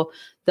 and for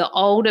the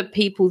older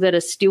people that are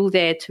still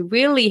there to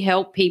really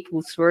help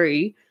people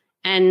through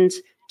and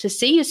to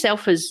see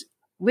yourself as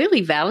really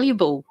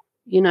valuable.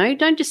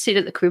 Don't just sit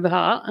at the crib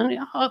heart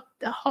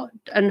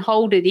and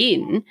hold it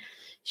in.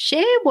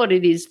 Share what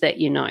it is that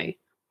you know.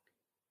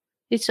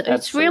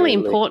 It's really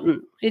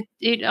important. And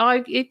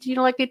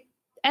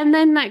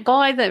then that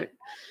guy that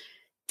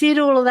did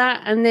all of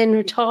that and then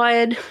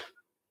retired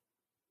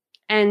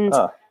and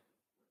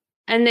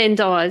then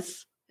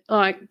dies.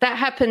 Like that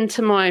happened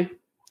to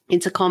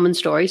it's a common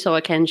story, so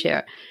I can share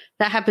it.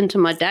 That happened to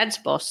my dad's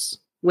boss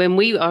I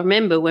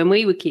remember when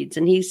we were kids,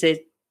 and he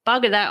said,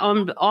 bugger that,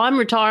 I'm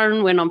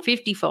retiring when I'm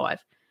 55.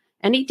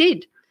 And he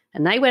did.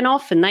 And they went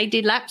off and they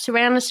did laps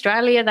around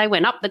Australia. They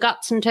went up the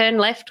guts and turned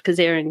left because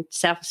they're in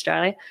South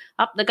Australia,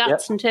 up the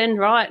guts and turned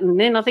right. And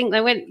then I think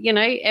they went,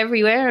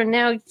 everywhere, and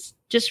now he's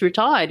just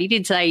retired. He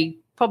did say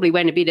probably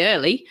went a bit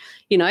early,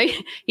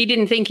 He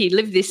didn't think he'd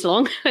live this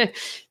long.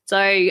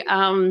 So,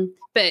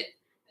 but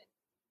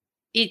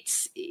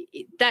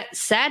that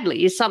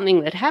sadly is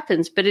something that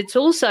happens, but it's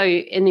also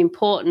an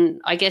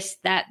important, I guess,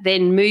 that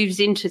then moves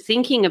into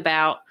thinking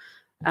about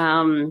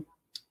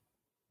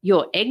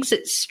your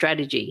exit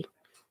strategy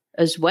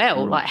as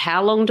well. Like,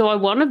 how long do I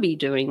want to be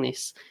doing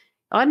this?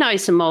 I know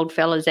some old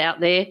fellas out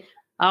there,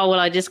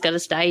 I just got to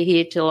stay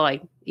here till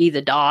I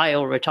either die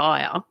or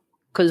retire,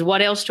 because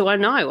what else do I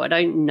know? I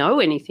don't know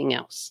anything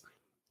else,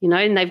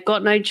 and they've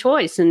got no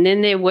choice. And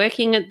then they're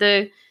working at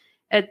the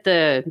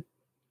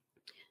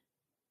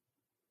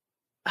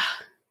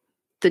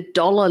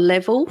dollar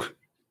level. Do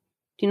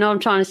you know what I'm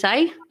trying to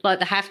say? Like,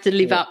 they have to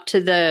live up to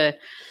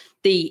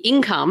the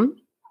income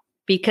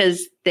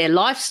because their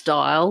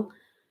lifestyle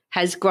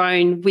has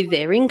grown with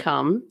their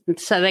income. And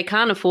so they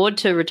can't afford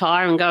to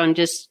retire and go and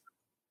just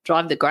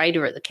drive the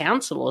grader at the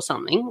council or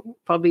something.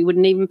 Probably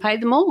wouldn't even pay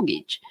the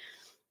mortgage.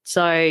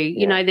 So,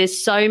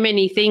 there's so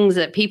many things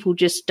that people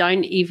just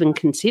don't even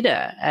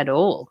consider at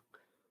all.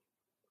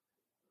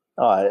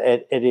 Oh,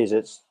 it is.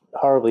 It's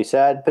horribly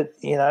sad, but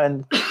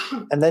and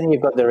then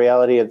you've got the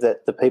reality of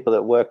that the people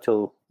that work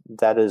till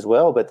that as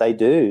well, but they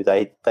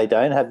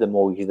don't have the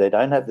mortgage, they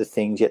don't have the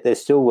things, yet they're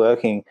still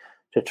working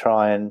to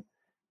try and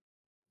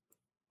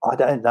I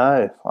don't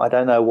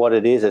know what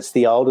it is. It's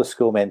the older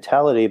school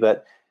mentality,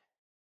 but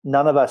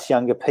none of us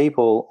younger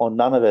people, or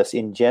none of us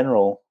in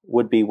general,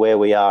 would be where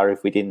we are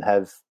if we didn't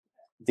have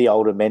the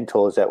older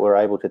mentors that were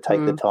able to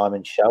take the time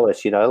and show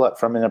us, like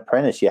from an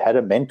apprentice, you had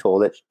a mentor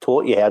that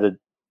taught you how to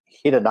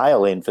hit a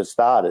nail in, for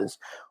starters,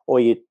 or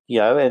and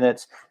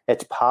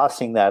it's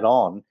passing that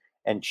on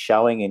and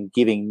showing and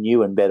giving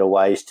new and better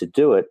ways to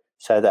do it,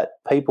 so that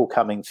people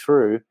coming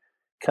through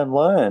can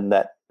learn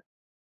that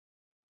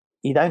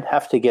you don't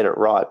have to get it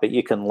right, but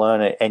you can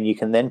learn it, and you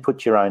can then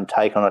put your own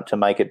take on it to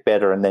make it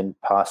better, and then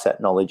pass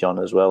that knowledge on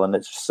as well. And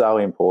it's so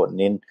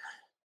important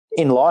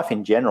in life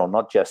in general,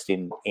 not just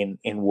in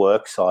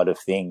work side of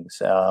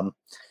things.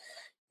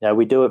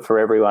 We do it for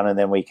everyone, and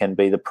then we can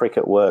be the prick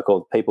at work,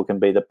 or people can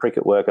be the prick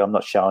at work. I'm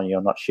not showing you,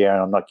 I'm not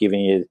sharing, I'm not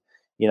giving you,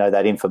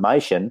 that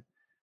information.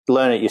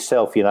 Learn it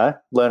yourself,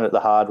 learn it the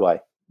hard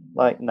way.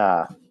 Like,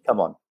 nah, come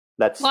on.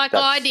 That's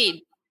I did.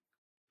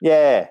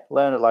 Yeah,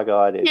 learn it like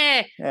I did.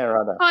 Yeah. Yeah,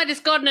 right. I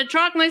just got in a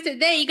truck and they said,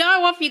 there you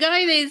go, off you go.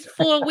 There's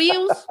 4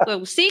 wheels,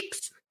 well,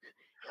 6.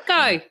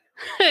 Go.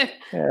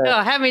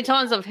 Oh, how many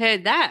times I've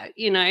heard that,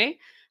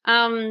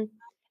 And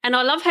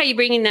I love how you're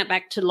bringing that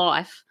back to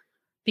life,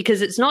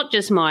 because it's not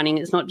just mining,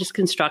 it's not just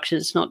construction,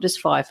 it's not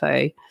just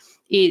FIFO.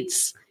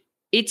 It's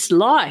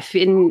life.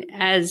 And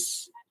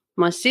as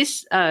my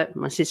sister,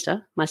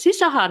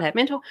 hard hat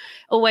mentor,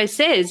 always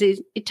says,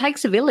 it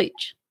takes a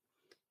village.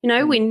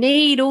 We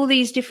need all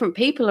these different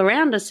people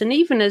around us. And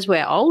even as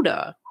we're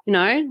older,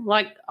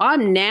 like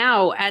I'm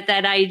now at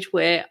that age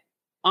where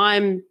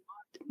I'm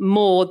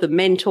more the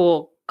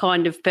mentor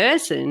kind of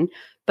person,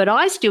 but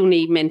I still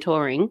need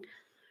mentoring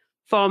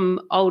from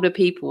older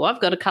people.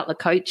 I've got a couple of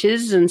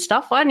coaches and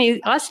stuff.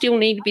 I still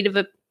need a bit of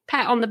a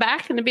pat on the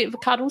back and a bit of a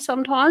cuddle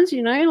sometimes,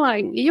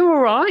 like, you're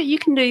all right, you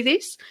can do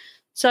this.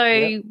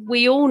 So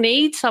we all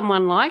need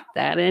someone like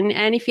that.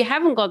 And if you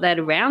haven't got that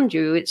around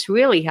you, it's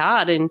really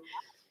hard.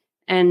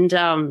 And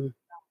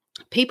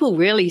people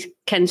really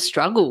can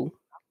struggle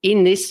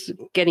in this,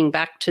 getting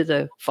back to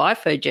the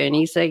FIFO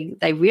journeys.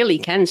 They really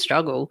can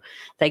struggle.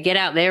 They get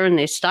out there and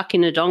they're stuck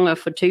in a donga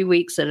for 2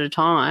 weeks at a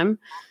time.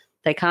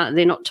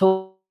 They're not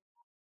talking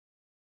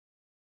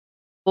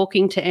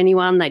to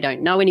anyone. They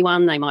don't know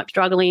anyone. They might be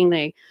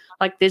struggling.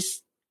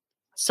 There's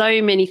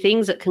so many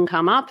things that can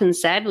come up. And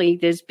sadly,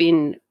 there's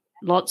been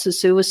lots of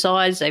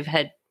suicides. They've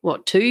had,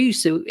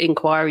 2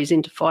 inquiries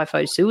into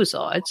FIFO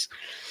suicides.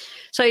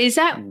 So is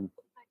that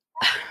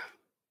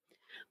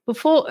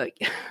before?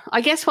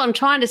 I guess what I'm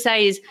trying to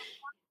say is,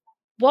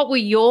 what were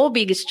your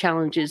biggest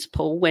challenges,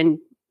 Paul, when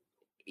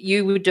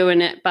you were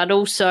doing it, but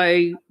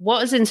also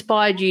what has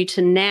inspired you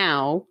to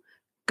now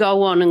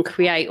go on and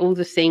create all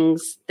the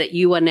things that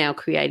you are now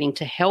creating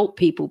to help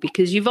people?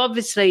 Because you've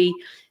obviously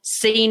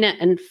seen it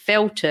and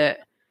felt it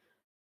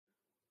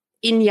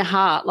in your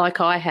heart like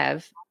I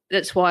have.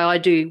 That's why I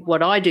do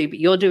what I do, but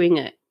you're doing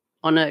it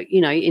on a,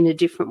 in a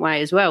different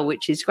way as well,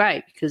 which is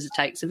great because it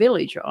takes a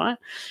village, right?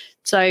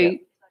 So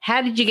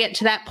how did you get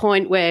to that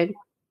point where,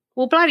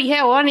 well, bloody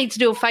hell, I need to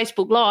do a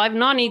Facebook Live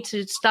and I need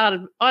to start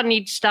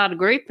a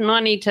group and I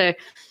need to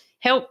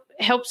help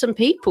some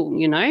people,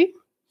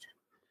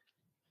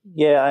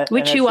 Yeah.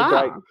 Which you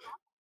are.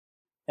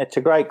 It's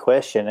a great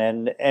question.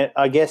 And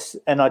I guess,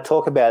 and I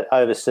talk about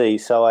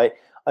overseas. So I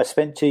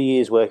spent 2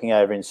 years working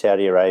over in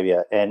Saudi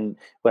Arabia. And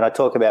when I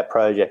talk about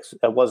projects,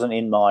 it wasn't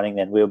in mining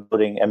then. We were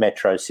putting a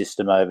metro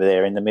system over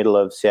there in the middle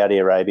of Saudi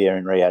Arabia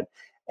in Riyadh.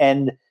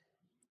 And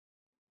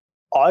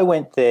I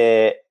went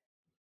there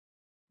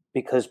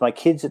because my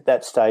kids at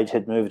that stage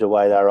had moved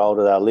away. They were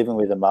older. They were living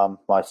with a mum.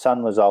 My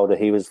son was older.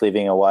 He was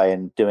living away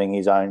and doing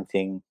his own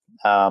thing.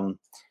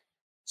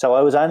 So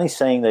I was only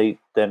seeing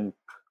them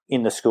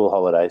in the school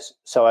holidays.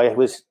 So I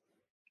was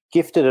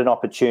gifted an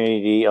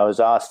opportunity. I was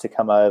asked to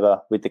come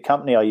over with the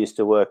company I used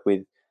to work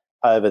with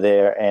over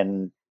there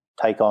and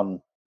take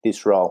on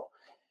this role.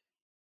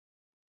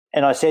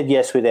 And I said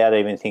yes without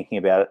even thinking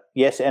about it.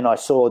 Yes, and I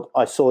saw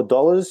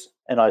dollars,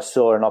 and I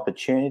saw an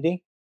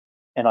opportunity,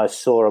 and I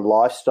saw a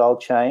lifestyle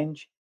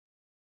change,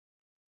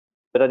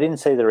 but I didn't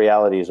see the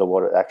realities of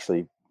what it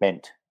actually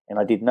meant. And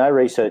I did no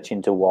research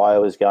into why I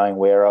was going,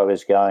 where I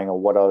was going, or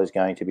what I was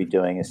going to be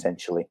doing,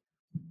 essentially.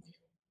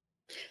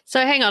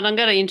 So hang on, I'm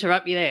going to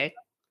interrupt you there.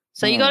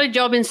 So you got a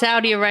job in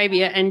Saudi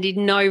Arabia and did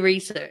no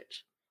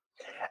research?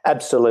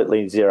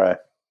 Absolutely zero.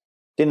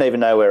 Didn't even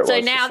know where it was. So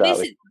now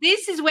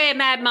this is where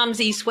Mad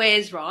Mumzie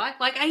swears, right?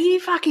 Like, are you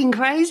fucking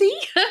crazy?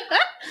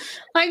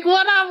 Like,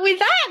 what up with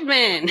that,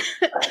 man?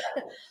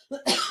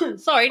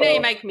 Sorry, now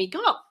you're making me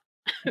cough.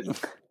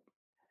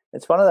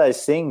 It's one of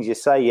those things, you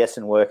say yes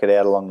and work it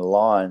out along the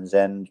lines,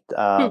 and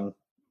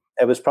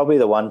it was probably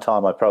the one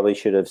time I probably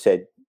should have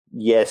said,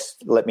 yes,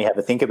 let me have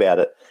a think about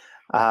it.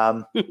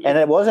 And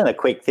it wasn't a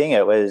quick thing.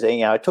 It was,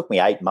 it took me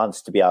 8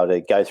 months to be able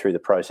to go through the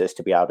process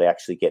to be able to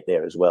actually get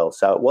there as well.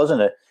 So it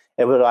wasn't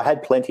I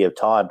had plenty of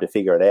time to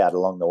figure it out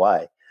along the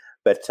way.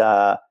 But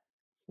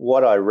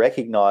what I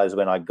recognized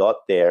when I got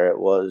there, it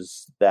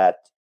was that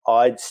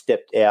I'd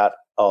stepped out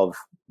of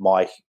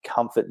my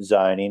comfort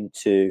zone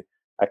into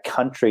a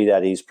country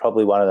that is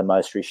probably one of the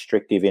most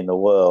restrictive in the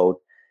world.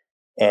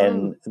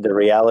 And the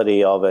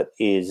reality of it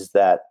is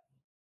that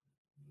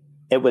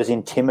it was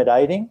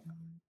intimidating.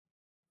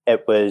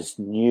 It was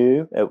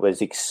new. It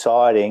was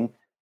exciting.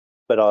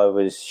 But I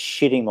was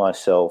shitting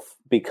myself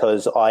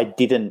because I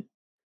didn't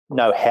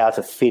know how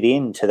to fit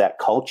into that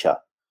culture.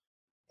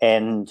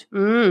 And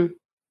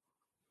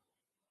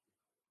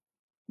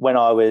when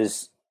I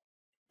was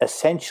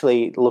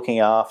essentially looking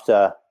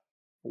after,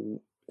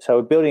 so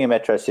we're building a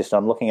metro system,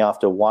 I'm looking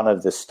after one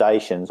of the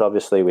stations,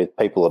 obviously with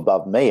people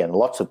above me and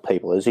lots of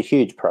people. It was a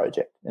huge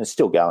project and it's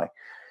still going.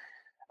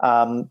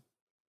 But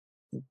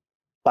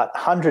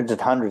hundreds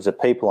and hundreds of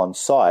people on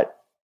site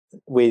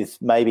with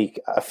maybe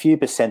a few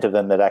 % of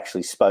them that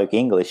actually spoke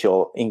English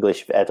or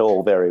English at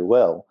all very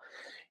well.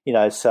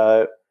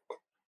 So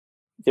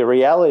the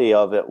reality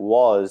of it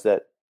was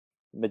that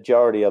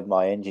majority of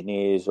my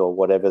engineers or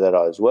whatever that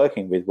I was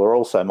working with were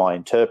also my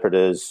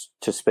interpreters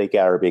to speak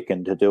Arabic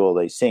and to do all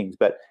these things.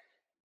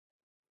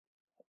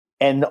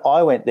 And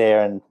I went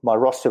there and my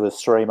roster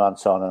was 3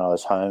 months on and I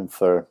was home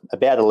for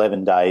about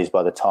 11 days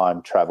by the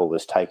time travel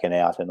was taken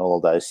out and all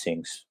of those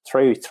things.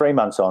 3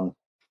 months on,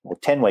 or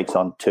 10 weeks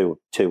on, 2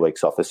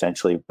 weeks off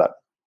essentially, but,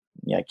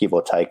 give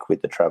or take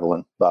with the travel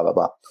and blah, blah,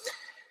 blah.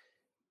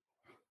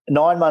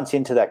 9 months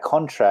into that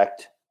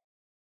contract,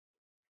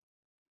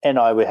 and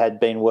I had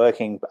been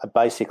working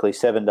basically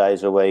 7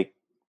 days a week,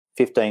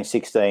 15,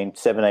 16,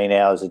 17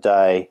 hours a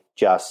day,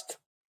 just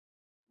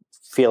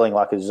feeling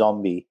like a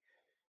zombie.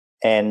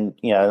 And,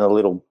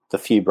 the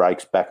few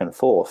breaks back and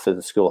forth for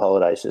the school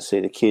holidays to see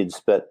the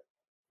kids. But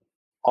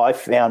I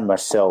found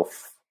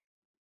myself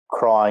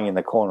crying in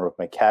the corner of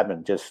my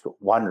cabin, just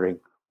wondering,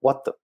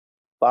 what the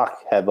fuck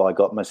have I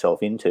got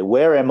myself into?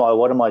 Where am I?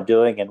 What am I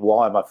doing? And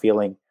why am I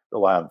feeling the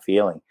way I'm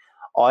feeling?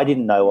 I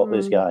didn't know what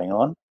was going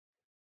on.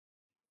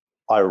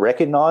 I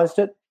recognized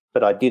it,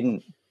 but I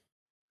didn't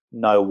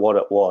know what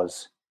it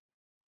was.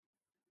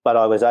 But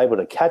I was able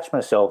to catch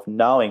myself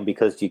knowing,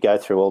 because you go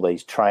through all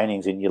these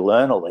trainings and you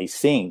learn all these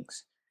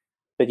things,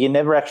 but you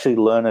never actually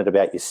learn it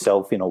about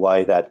yourself in a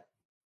way that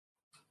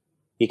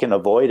you can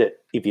avoid it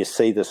if you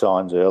see the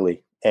signs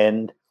early.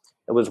 And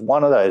it was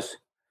one of those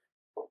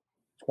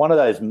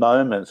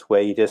moments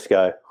where you just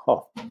go,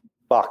 oh,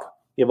 fuck,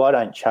 if I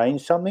don't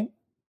change something,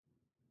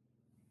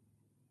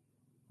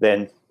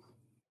 then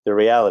the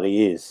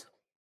reality is,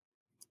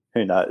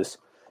 who knows?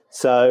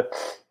 So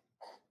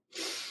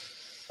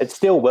it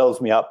still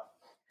wells me up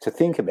to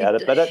think about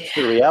it, but that's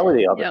the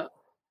reality of it.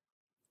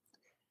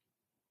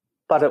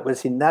 But it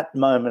was in that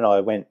moment I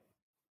went,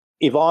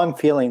 if I'm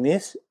feeling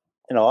this,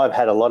 I've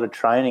had a lot of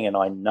training and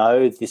I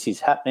know this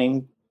is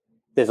happening,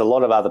 there's a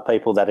lot of other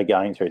people that are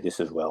going through this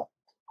as well.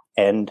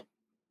 And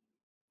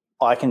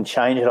I can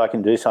change it, I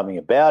can do something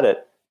about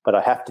it, but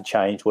I have to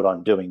change what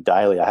I'm doing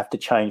daily. I have to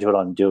change what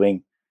I'm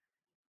doing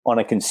on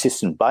a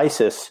consistent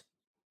basis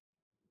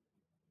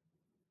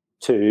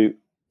to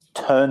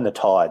turn the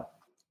tide.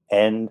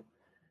 And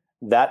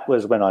that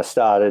was when I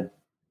started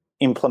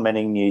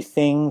implementing new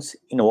things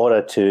in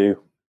order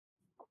to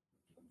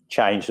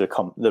change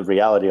the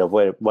reality of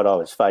what I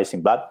was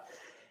facing. And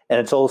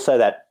it's also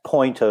that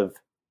point of,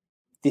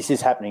 this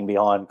is happening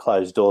behind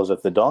closed doors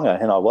of the donga,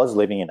 and I was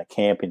living in a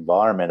camp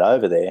environment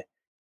over there.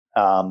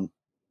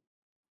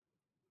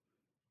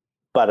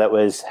 But it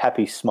was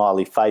happy,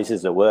 smiley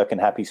faces at work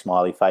and happy,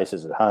 smiley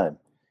faces at home.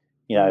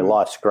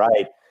 Life's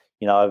great.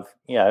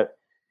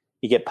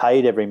 You get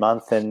paid every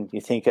month and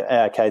you think,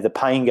 okay, the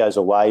pain goes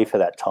away for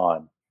that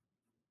time.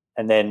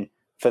 And then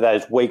for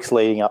those weeks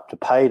leading up to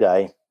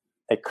payday,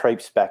 it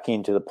creeps back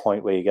into the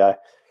point where you go,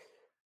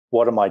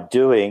 what am I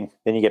doing?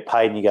 Then you get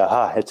paid and you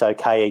go, it's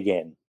okay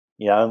again.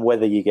 And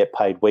whether you get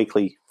paid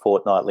weekly,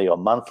 fortnightly or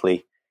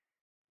monthly,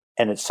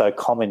 and it's so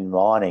common in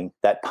mining,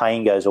 that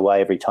pain goes away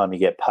every time you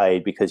get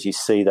paid because you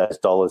see those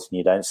dollars and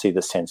you don't see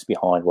the sense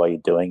behind why you're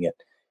doing it.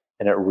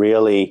 And it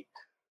really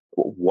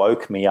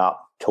woke me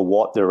up to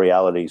what the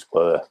realities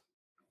were.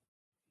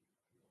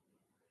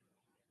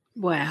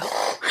 Wow.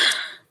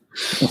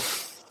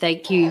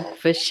 Thank you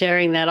for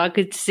sharing that. I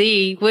could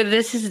see,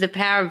 this is the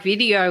power of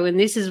video, and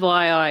this is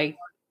why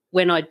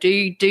when I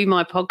do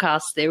my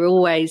podcasts, they're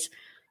always,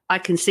 I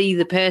can see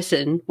the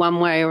person one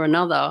way or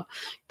another.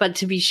 But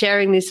to be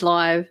sharing this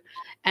live,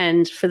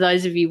 and for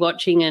those of you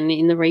watching and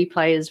in the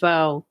replay as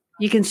well,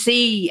 you can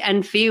see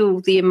and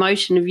feel the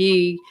emotion of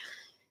you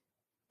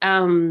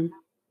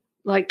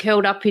like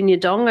curled up in your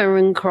donga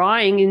and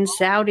crying in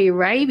Saudi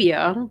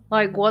Arabia.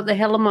 Like, what the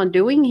hell am I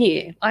doing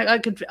here? I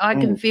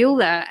can feel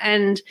that.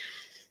 And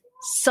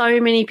so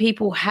many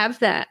people have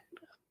that.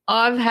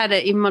 I've had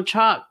it in my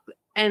truck,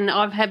 and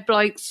I've had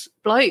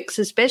blokes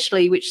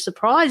especially, which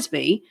surprised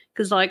me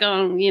because, like,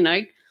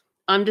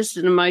 I'm just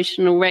an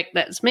emotional wreck.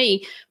 That's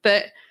me.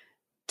 But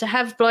to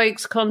have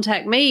blokes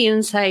contact me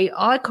and say,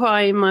 I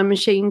cry in my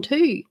machine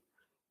too.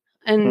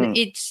 And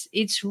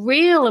it's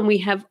real, and we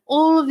have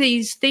all of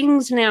these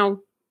things now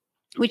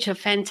which are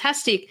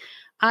fantastic.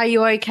 Are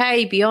You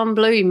Okay? Beyond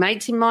Blue,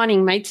 Mates in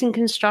Mining, Mates in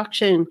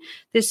Construction.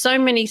 There's so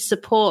many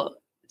support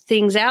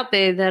things out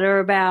there that are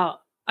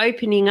about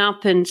opening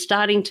up and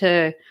starting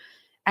to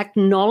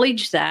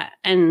acknowledge that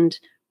and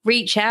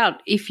reach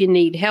out if you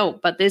need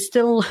help. But there's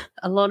still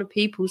a lot of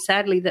people,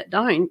 sadly, that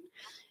don't.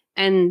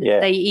 And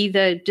they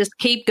either just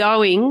keep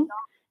going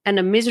and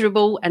are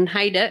miserable and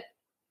hate it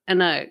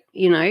and are,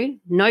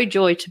 no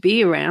joy to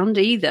be around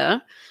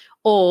either,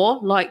 or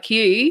like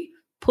you,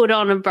 put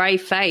on a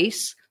brave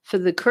face for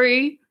the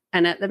crew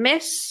and at the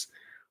mess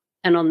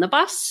and on the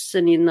bus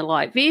and in the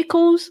light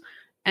vehicles,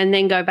 and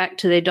then go back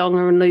to their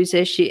donga and lose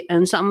their shit.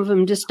 And some of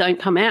them just don't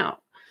come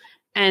out.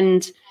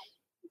 And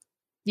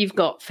you've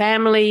got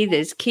family,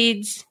 there's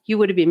kids. You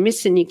would have been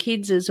missing your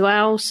kids as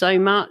well so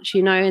much,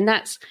 and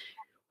that's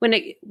when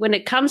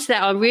it comes to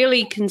that, I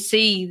really can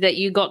see that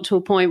you got to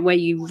a point where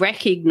you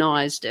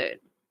recognized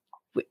it.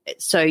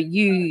 So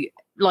you,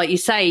 like you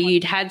say,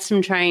 you'd had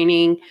some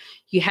training,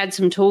 you had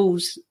some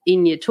tools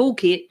in your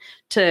toolkit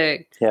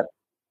to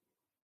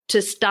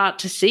start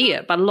to see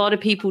it. But a lot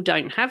of people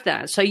don't have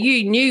that. So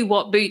you knew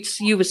what boots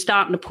you were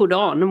starting to put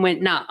on and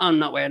went, nah, I'm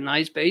not wearing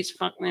those boots.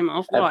 Fuck them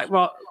off. Right.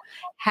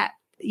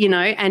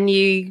 And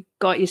you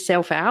got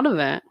yourself out of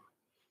it.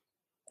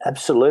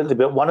 Absolutely.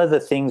 But one of the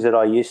things that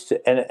I used to,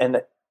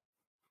 and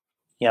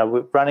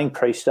we're running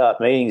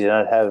pre-start meetings, and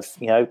I'd have,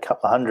 a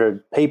couple of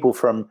hundred people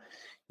from,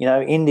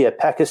 India,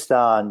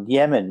 Pakistan,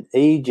 Yemen,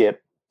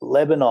 Egypt,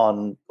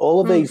 Lebanon, all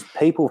of these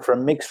people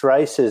from mixed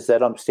races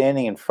that I'm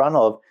standing in front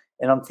of,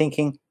 and I'm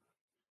thinking,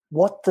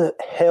 what the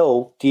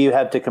hell do you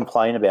have to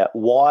complain about?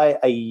 Why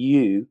are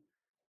you...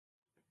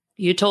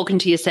 You're talking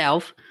to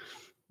yourself.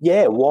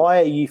 Yeah,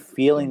 why are you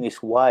feeling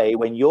this way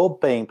when you're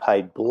being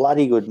paid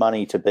bloody good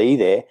money to be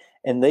there,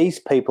 and these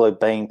people are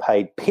being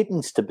paid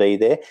pittance to be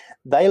there?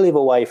 They live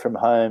away from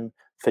home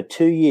for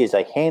 2 years.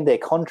 They hand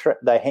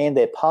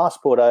their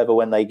passport over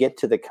when they get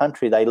to the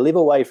country. They live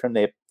away from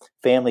their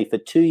family for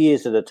 2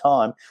 years at a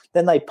time.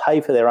 Then they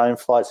pay for their own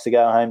flights to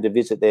go home to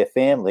visit their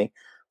family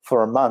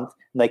for a month,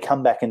 and they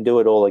come back and do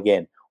it all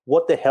again.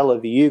 What the hell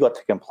have you got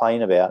to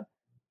complain about,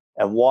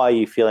 and why are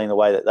you feeling the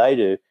way that they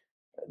do,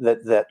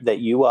 that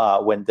you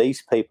are, when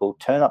these people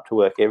turn up to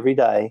work every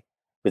day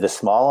with a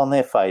smile on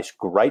their face,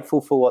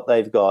 grateful for what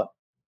they've got,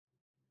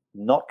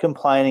 not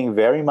complaining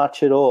very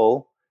much at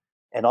all?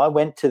 And I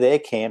went to their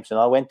camps and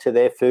I went to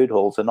their food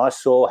halls and I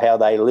saw how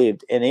they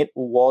lived, and it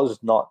was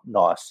not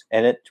nice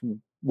and it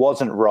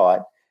wasn't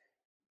right.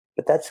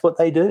 But that's what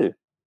they do.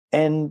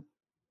 And,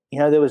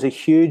 there was a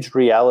huge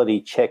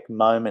reality check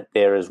moment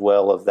there as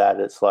well of that.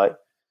 It's like,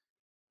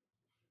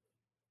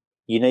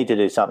 you need to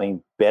do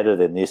something better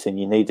than this, and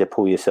you need to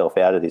pull yourself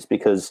out of this,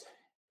 because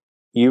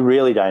you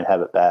really don't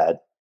have it bad.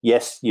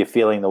 Yes, you're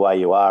feeling the way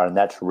you are, and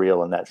that's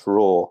real and that's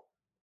raw,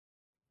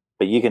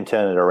 but you can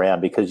turn it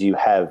around because you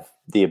have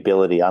the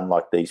ability,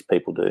 unlike these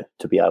people do,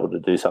 to be able to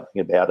do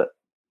something about it.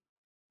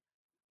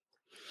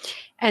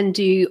 And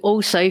do you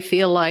also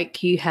feel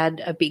like you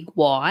had a big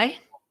why?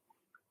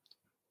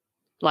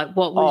 Like,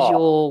 what was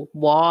your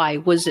why?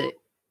 Was it,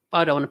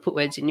 I don't want to put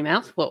words in your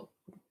mouth,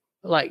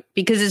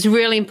 because it's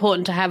really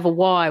important to have a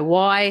why.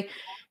 Why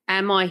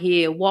am I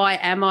here? Why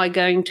am I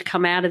going to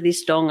come out of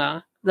this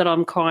donga that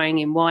I'm crying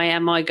in? Why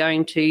am I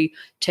going to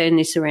turn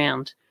this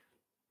around?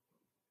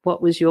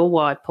 What was your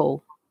why,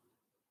 Paul?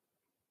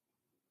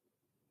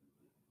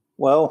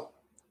 Well,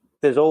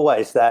 there's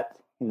always that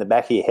in the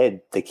back of your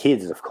head, the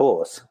kids, of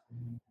course,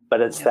 but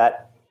it's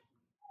that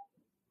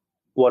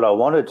what I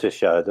wanted to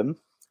show them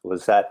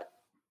was that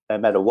no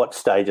matter what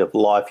stage of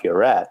life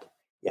you're at,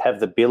 you have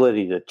the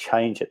ability to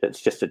change it. It's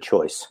just a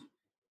choice.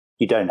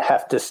 You don't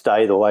have to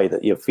stay the way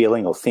that you're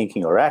feeling or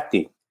thinking or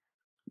acting.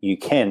 You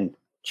can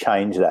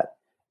change that.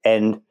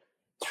 And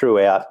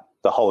throughout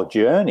the whole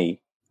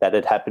journey, that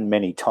had happened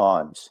many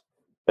times.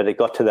 But it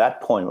got to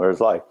that point where it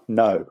was like,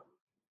 no.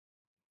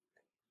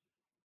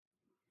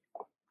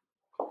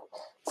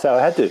 So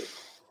I had to.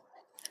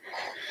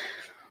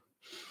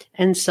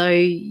 And so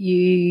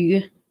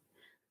did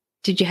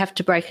you have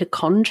to break a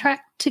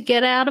contract to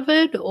get out of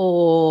it,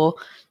 or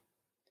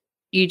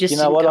you just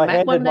didn't come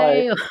back one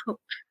day?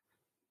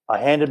 I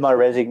handed my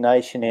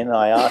resignation in and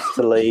I asked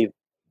to leave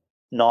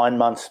 9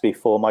 months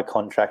before my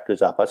contract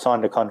was up. I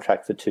signed a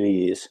contract for 2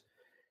 years.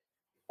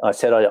 I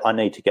said, I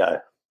need to go.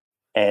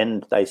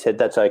 And they said,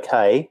 that's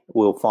okay,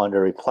 we'll find a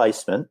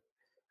replacement.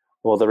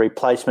 Well, the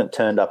replacement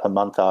turned up a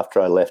month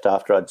after I left,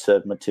 after I'd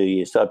served my 2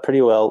 years. So I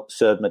pretty well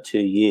served my 2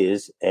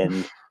 years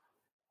and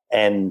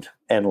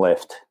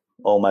left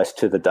almost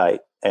to the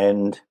date.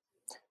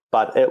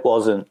 But it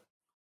wasn't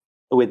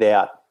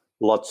without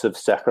lots of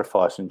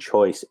sacrifice and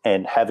choice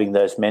and having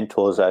those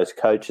mentors, those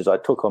coaches. I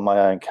took on my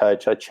own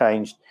coach. I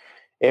changed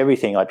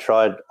everything. I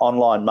tried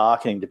online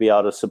marketing to be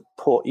able to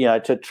support,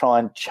 to try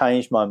and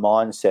change my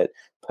mindset,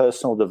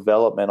 personal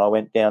development. I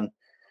went down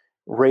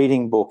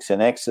reading books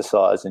and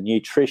exercise and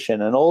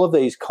nutrition and all of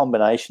these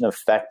combination of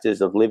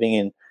factors of living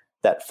in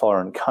that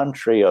foreign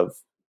country.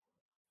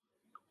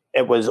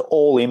 It was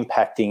all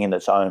impacting in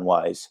its own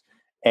ways.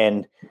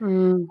 And,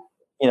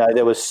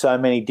 there was so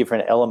many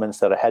different elements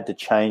that I had to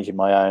change in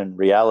my own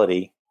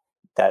reality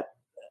that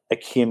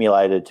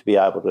accumulated to be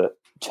able to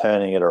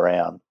turning it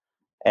around.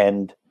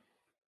 And,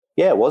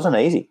 yeah, it wasn't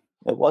easy.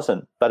 It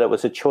wasn't. But it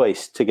was a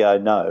choice to go,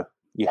 no,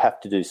 you have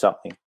to do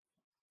something.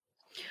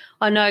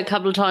 I know a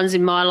couple of times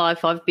in my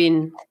life I've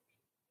been,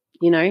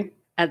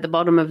 at the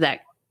bottom of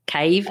that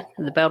cave, at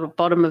the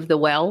bottom of the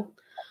well,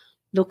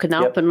 looking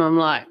up, and I'm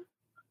like,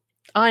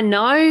 I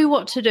know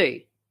what to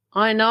do.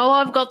 I know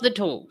I've got the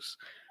tools.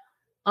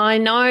 I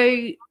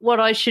know what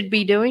I should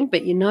be doing,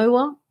 but you know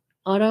what?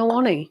 I don't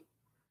want to.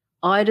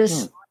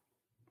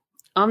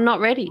 I'm not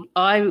ready.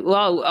 I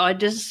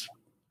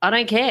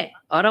don't care.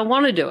 I don't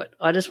want to do it.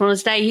 I just want to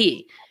stay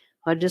here.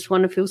 I just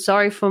want to feel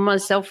sorry for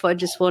myself. I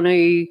just want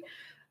to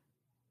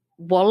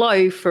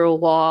wallow for a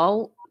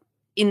while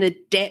in the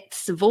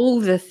depths of all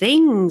the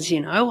things,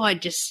 I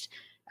just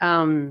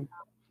and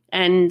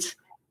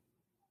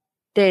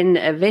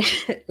then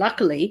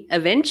luckily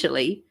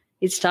eventually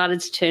it started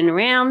to turn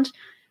around,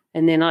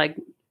 and then I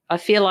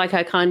feel like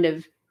I kind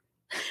of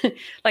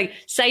like,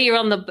 say you're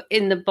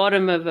in the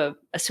bottom of a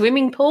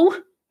swimming pool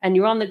and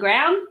you're on the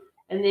ground,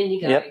 and then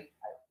you go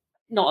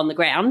not on the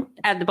ground,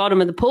 at the bottom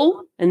of the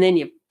pool, and then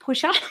you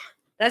push up.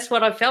 That's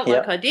what I felt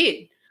like I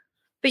did.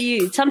 But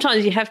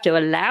sometimes you have to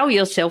allow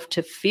yourself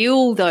to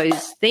feel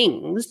those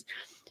things,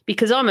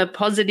 because I'm a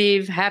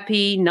positive,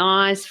 happy,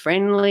 nice,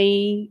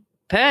 friendly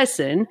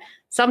person.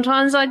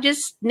 Sometimes I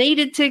just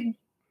needed to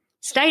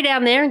stay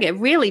down there and get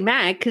really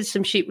mad because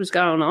some shit was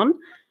going on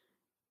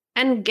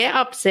and get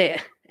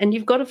upset. And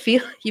you've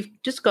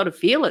just got to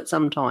feel it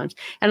sometimes.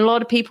 And a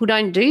lot of people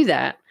don't do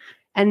that.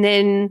 And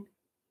then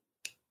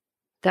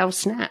they'll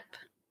snap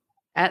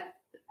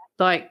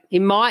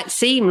it might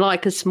seem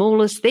like a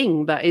smallest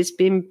thing, but it's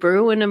been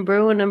brewing and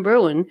brewing and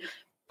brewing,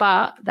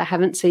 but they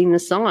haven't seen the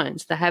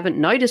signs. They haven't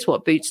noticed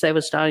what boots they were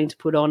starting to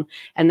put on,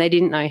 and they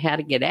didn't know how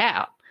to get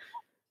out.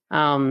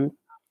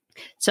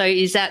 So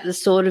is that the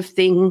sort of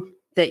thing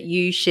that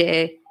you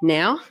share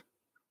now,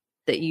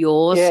 that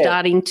you're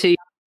starting to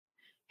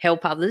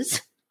help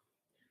others?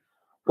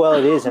 Well,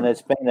 it is, and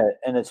it's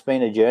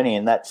been a journey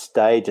in that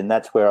stage, and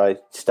that's where I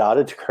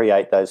started to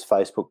create those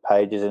Facebook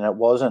pages, and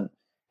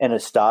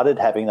it started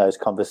having those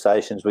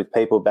conversations with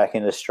people back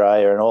in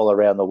Australia and all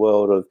around the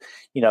world of,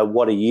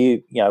 what are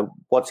you,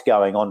 what's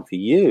going on for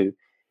you?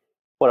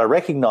 What I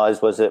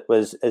recognized was it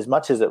was, as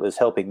much as it was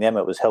helping them,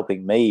 it was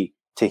helping me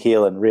to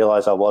heal and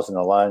realize I wasn't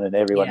alone, and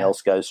everyone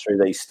else goes through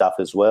these stuff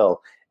as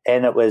well.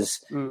 And it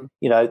was,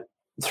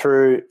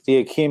 through the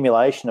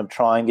accumulation of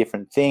trying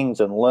different things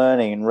and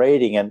learning and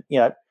reading and,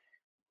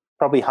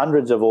 probably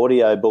hundreds of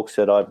audio books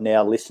that I've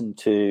now listened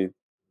to,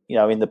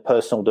 in the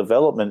personal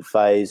development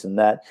phase, and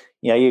that,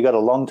 you've got a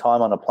long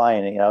time on a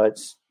plane,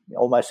 it's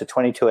almost a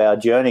 22-hour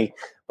journey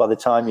by the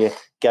time you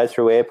go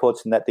through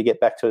airports and that to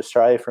get back to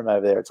Australia from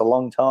over there. It's a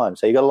long time.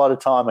 So you've got a lot of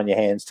time on your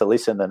hands to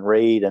listen and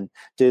read and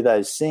do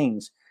those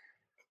things.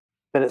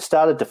 But it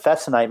started to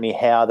fascinate me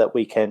how that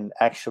we can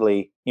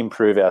actually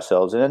improve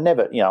ourselves. And it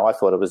never, I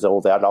thought it was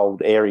all that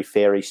old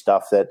airy-fairy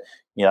stuff that,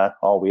 we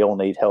all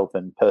need help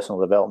and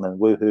personal development,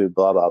 woohoo,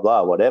 blah, blah,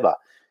 blah, whatever.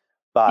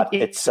 But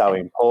it's so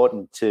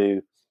important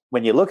to,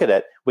 when you look at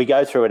it, we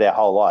go through it our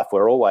whole life.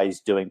 We're always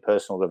doing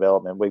personal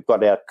development. We've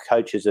got our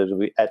coaches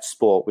at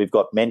sport. We've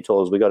got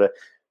mentors. We've got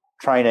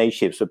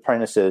traineeships,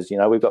 apprentices.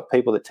 We've got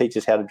people that teach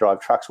us how to drive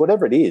trucks,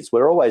 whatever it is.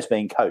 We're always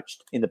being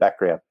coached in the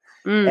background.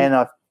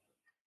 And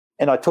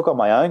I took on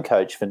my own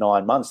coach for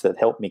 9 months that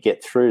helped me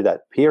get through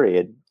that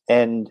period.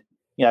 And,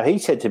 he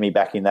said to me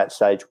back in that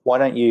stage, why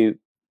don't you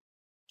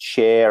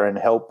share and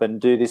help and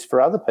do this for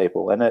other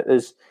people? And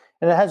it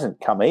hasn't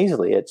come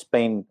easily. It's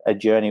been a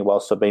journey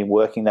whilst I've been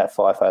working that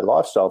FIFO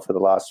lifestyle for the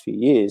last few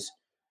years.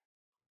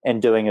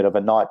 and doing it of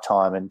a night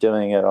time and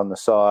doing it on the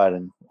side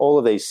and all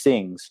of these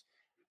things.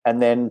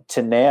 And then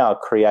to now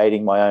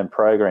creating my own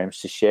programs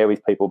to share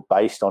with people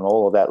based on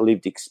all of that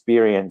lived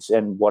experience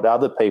and what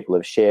other people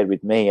have shared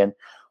with me. And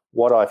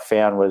what I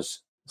found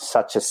was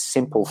such a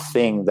simple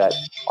thing that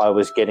I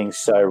was getting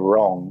so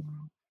wrong.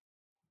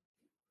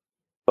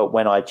 But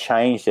when I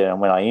changed it and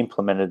when I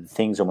implemented the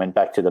things and went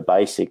back to the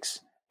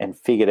basics and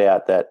figured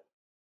out that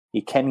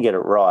you can get it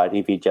right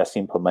if you just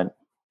implement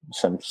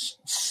some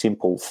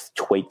simple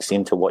tweaks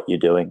into what you're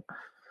doing.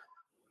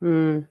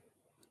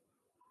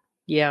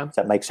 Yeah. Does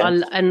that make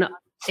sense? And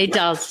it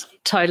does,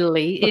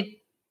 totally. It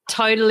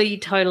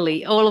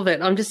totally, all of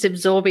it. I'm just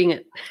absorbing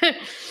it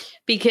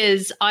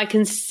because I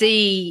can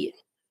see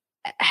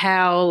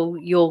how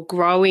you're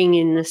growing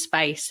in the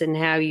space and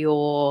how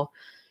you're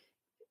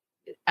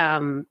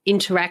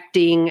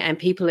interacting and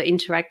people are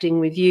interacting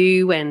with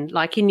you, and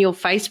like in your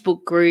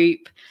Facebook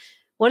group,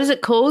 what is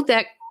it called?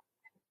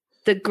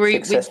 The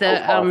group Successful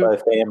with the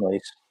Fifo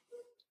families.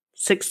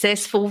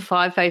 Successful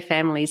Fifo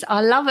families.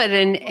 I love it.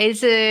 And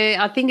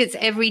I think it's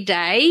every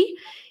day.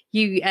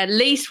 You at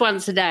least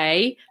once a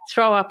day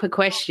throw up a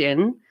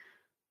question,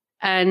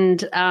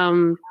 and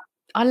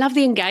I love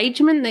the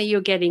engagement that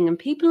you're getting, and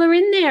people are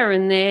in there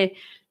and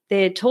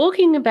they're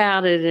talking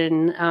about it.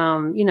 And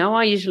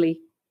I usually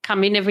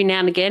come in every now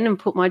and again and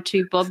put my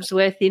 2 bobs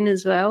worth in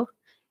as well.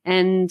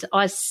 And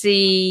I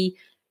see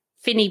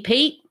Finny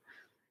Pete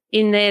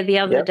in there the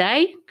other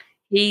day.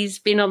 He's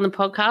been on the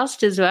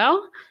podcast as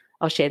well.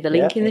 I'll share the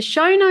link in the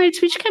show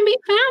notes, which can be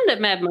found at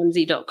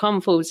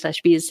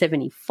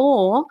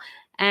madmumzie.com/beers74.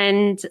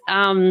 And,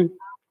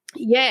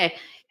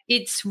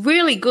 it's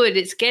really good.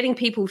 It's getting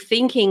people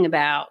thinking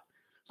about,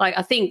 like,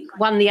 I think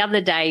one the other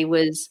day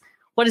was,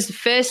 what is the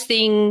first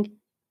thing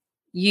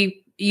you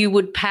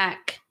would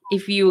pack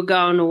if you were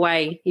going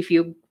away,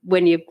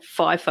 when you're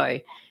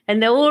FIFO?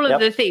 And they're all of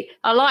the things.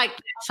 I like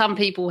some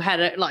people had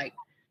it like,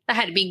 they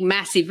had a big,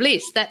 massive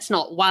list. That's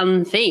not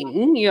one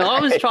thing. I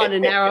was trying to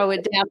narrow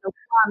it down to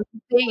one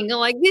thing. I'm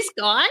like, this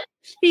guy,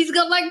 he's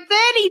got like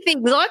 30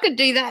 things. I could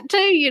do that too,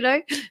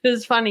 It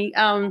was funny.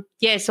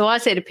 So I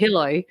said a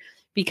pillow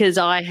because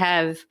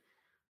I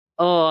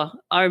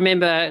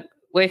remember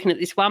working at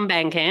this one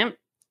band camp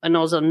and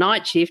I was on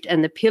night shift,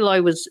 and the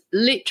pillow was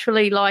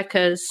literally like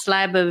a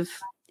slab of,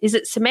 is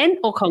it cement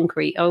or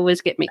concrete? I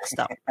always get mixed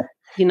up.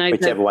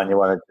 Whichever one you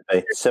want it to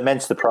be.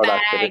 Cement's the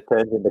product that it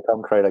turns into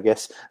concrete, I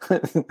guess.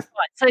 Right,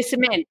 so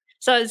cement.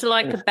 So it's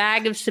like a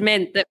bag of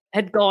cement that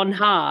had gone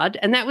hard,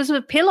 and that was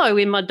a pillow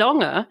in my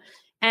donga,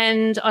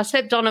 and I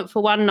slept on it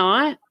for one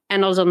night,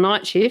 and I was on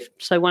night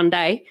shift, so one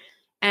day,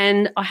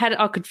 and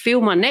I could feel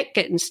my neck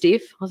getting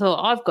stiff. I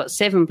thought, I've got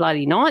 7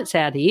 bloody nights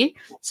out here.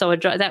 So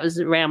that was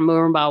around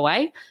Moranbah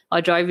way. I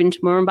drove into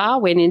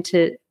Moranbah, went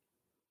into,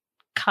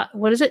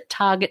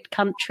 Target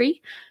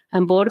Country,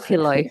 and bought a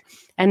pillow.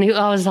 And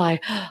I was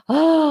like,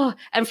 oh.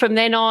 And from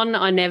then on,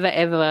 I never,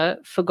 ever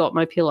forgot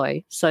my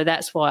pillow. So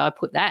that's why I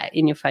put that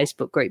in your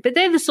Facebook group. But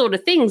they're the sort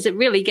of things that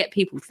really get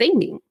people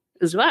thinking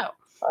as well.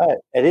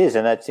 It is,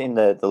 and that's in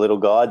the little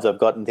guides I've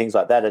got and things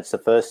like that. It's the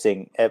first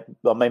thing. I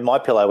mean, my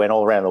pillow went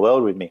all around the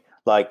world with me.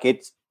 Like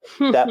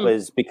that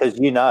was because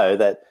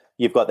that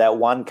you've got that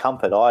one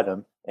comfort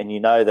item, and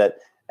that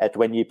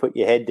when you put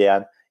your head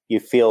down, you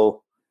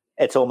feel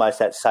it's almost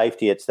that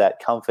safety. It's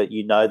that comfort.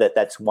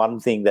 That's one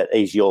thing that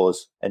is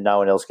yours and no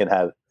one else can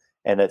have.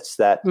 And it's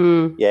that,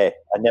 I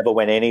never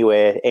went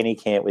anywhere, any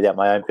camp without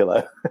my own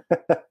pillow.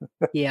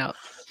 Yeah.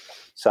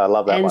 So I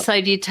love that one. And so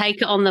do you take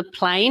it on the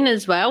plane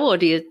as well, or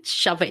do you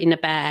shove it in a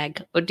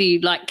bag, or do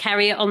you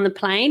carry it on the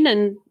plane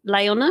and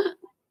lay on it?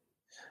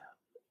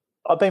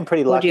 I've been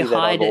pretty lucky that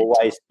I've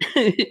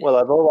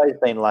always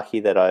been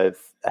lucky that I've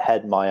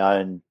had my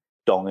own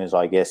dongas,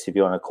 I guess, if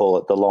you want to call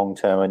it, the long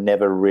term, and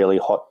never really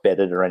hot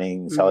bedded or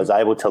anything. So I was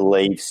able to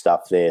leave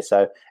stuff there.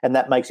 So, and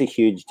that makes a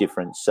huge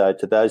difference. So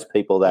to those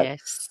people that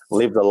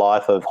live the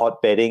life of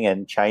hot bedding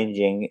and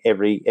changing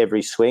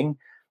every swing,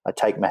 I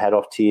take my hat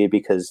off to you,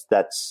 because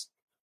that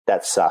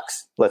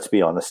sucks. Let's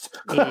be honest.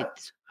 I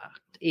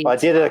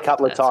did it a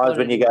couple of times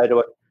when you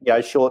go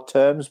to short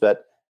terms,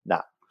 but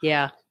nah.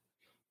 Yeah.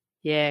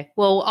 Yeah.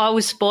 Well, I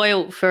was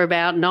spoiled for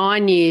about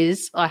 9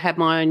 years. I had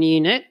my own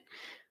unit.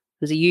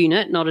 It was a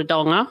unit, not a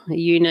donga, a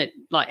unit,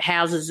 like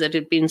houses that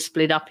had been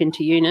split up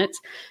into units.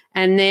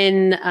 And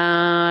then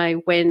I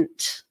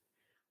went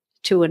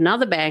to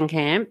another band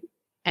camp,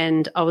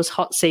 and I was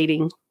hot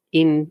seating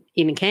in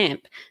a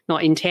camp,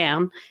 not in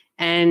town.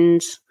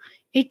 And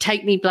it'd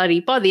take me by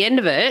the end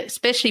of it,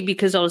 especially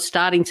because I was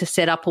starting to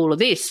set up all of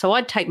this. So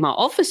I'd take my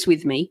office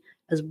with me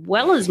as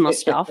well as my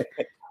stuff,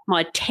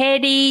 my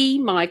teddy,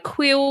 my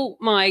quilt,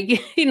 my,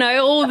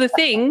 all the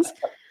things,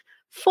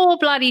 4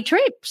 bloody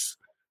trips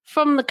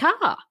from the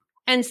car.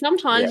 And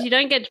sometimes you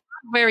don't get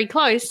very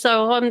close.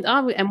 So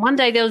and one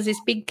day there was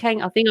this big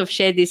I think I've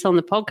shared this on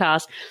the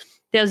podcast.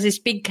 There was this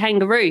big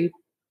kangaroo,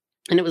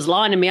 and it was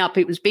lining me up.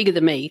 It was bigger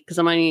than me because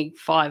I'm only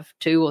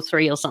 5'2" or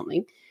 3 or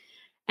something.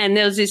 And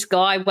there was this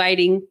guy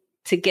waiting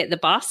to get the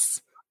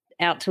bus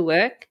out to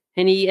work,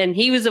 And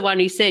he was the one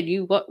who said,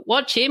 "You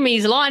watch him,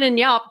 he's lining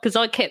you up," because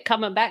I kept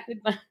coming back with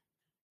my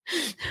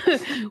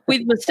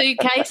with my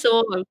suitcase,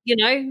 or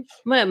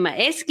my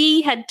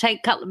esky, had to take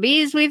a couple of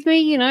beers with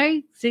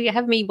me. So you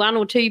have me 1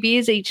 or 2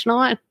 beers each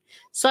night.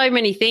 So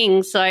many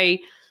things. So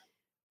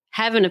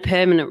having a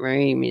permanent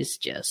room is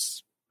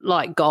just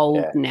like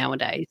gold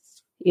nowadays.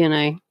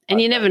 And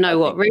you never know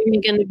what room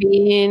you're going to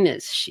be in.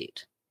 It's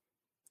shit.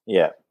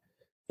 Yeah,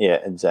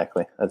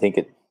 exactly. I think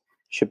it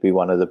should be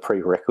one of the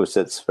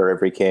prerequisites for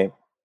every camp.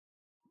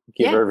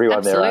 Give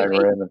everyone their own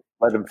room and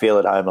let them feel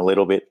at home a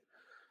little bit.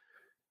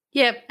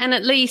 Yeah, and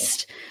at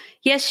least,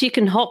 yes, you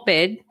can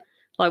hotbed.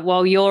 Like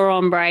while you're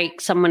on break,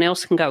 someone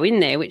else can go in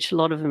there, which a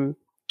lot of them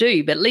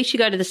do. But at least you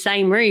go to the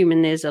same room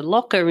and there's a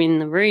locker in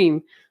the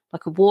room,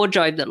 like a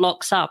wardrobe that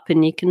locks up,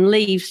 and you can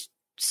leave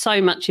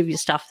so much of your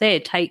stuff there,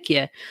 take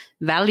your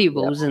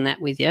valuables and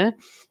that with you.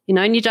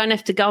 And you don't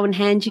have to go and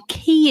hand your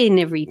key in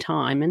every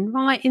time and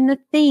write in the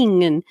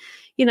thing. And,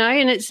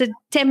 and it's a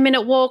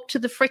 10-minute walk to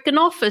the frickin'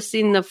 office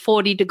in the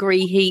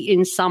 40-degree heat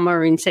in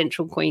summer in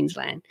central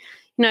Queensland.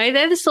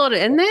 They're the sort of,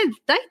 and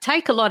they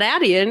take a lot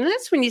out of you. And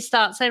that's when you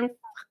start saying,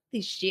 fuck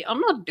this shit, I'm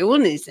not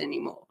doing this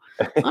anymore.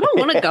 I don't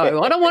want to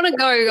go. I don't want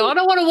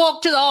to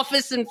walk to the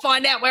office and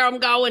find out where I'm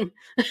going.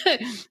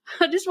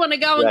 I just want to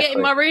go and get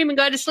in my room and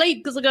go to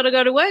sleep because I've got to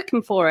go to work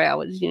in 4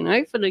 hours,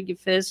 for your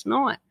first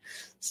night,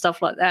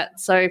 stuff like that.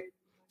 So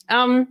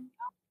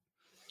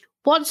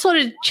what sort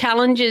of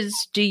challenges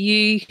do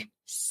you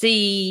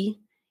see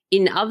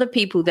in other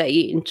people that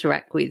you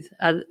interact with?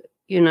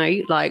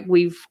 Like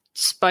we've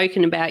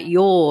spoken about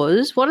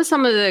yours. What are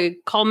some of the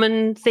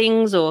common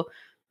things or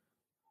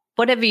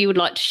whatever you would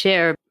like to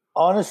share?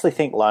 I honestly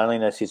think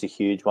loneliness is a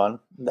huge one,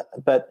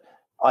 but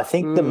I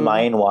think the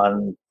main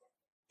one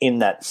in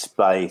that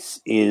space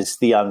is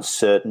the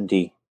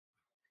uncertainty.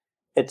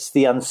 It's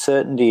the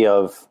uncertainty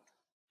of,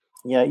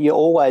 you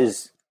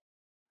always,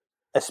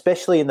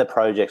 especially in the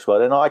projects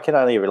world, and I can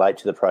only relate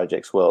to the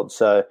projects world,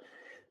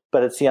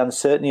 but it's the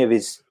uncertainty of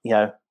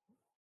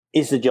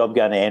is the job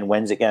going to end?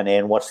 When's it going to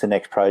end? What's the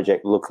next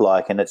project look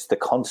like? And it's the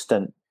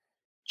constant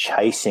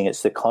chasing.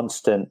 It's the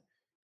constant,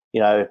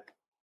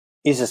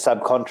 is a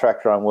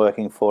subcontractor I'm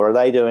working for, are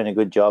they doing a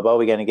good job? Are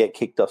we going to get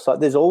kicked off? So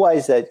there's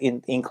always that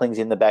inklings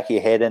in the back of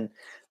your head, and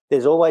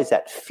there's always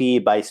that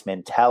fear-based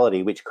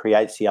mentality which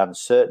creates the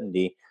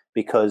uncertainty,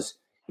 because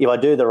if I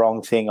do the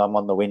wrong thing, I'm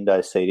on the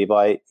window seat. If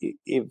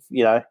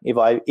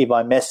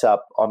I mess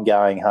up, I'm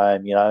going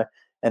home,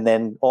 and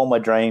then all my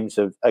dreams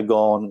are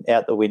gone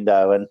out the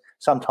window, and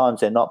sometimes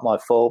they're not my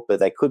fault, but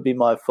they could be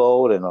my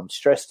fault, and I'm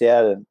stressed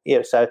out. And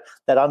so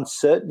that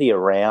uncertainty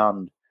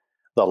around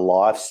the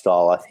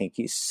lifestyle, I think,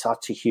 is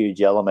such a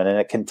huge element, and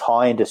it can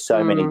tie into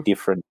so many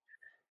different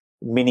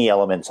mini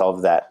elements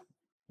of that.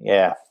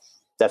 Yeah,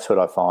 that's what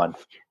I find,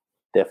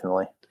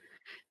 definitely.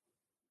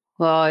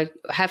 Well, I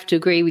have to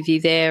agree with you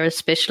there,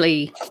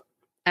 especially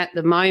at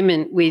the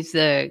moment with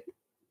the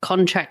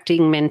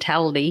contracting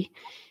mentality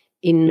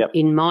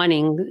in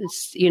mining.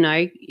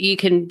 You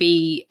can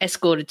be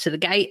escorted to the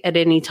gate at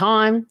any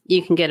time.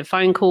 You can get a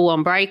phone call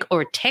on break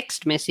or a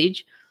text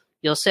message.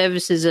 Your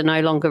services are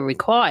no longer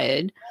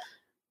required.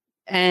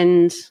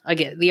 And I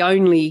get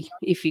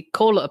if you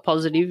call it a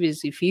positive,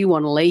 is if you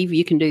want to leave,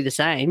 you can do the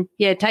same.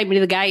 Yeah, take me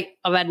to the gate.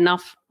 I've had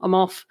enough. I'm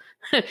off.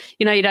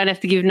 You don't have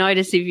to give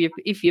notice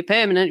if you're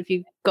permanent, if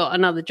you've got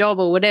another job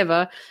or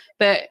whatever.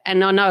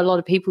 And I know a lot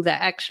of people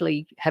that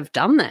actually have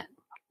done that.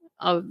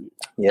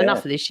 Enough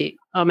of this shit.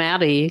 I'm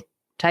out of here.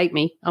 Take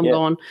me. I'm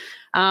gone.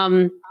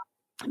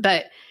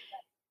 But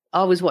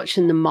I was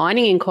watching the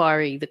mining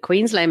inquiry, the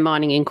Queensland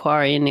mining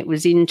inquiry, and it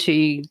was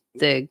into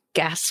the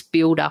gas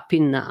build-up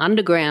in the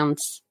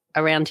undergrounds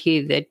around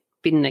here. There'd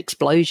been an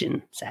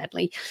explosion,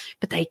 sadly.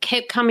 But they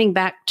kept coming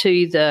back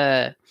to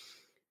the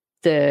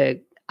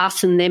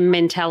us and them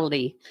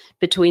mentality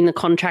between the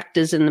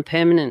contractors and the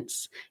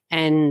permanents.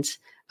 And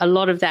a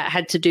lot of that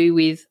had to do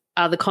with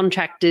other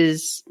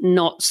contractors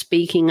not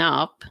speaking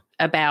up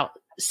about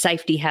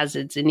safety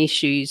hazards and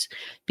issues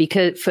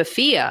for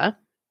fear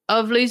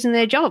of losing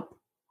their job.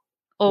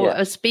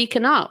 Or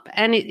speaking up,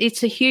 and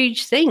it's a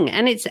huge thing,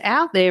 and it's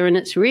out there and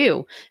it's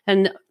real.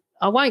 And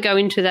I won't go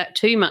into that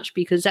too much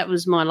because that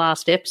was my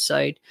last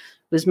episode,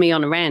 was me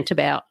on a rant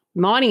about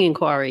mining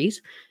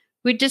inquiries.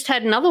 We'd just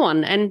had another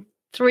one, and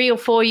 3 or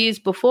 4 years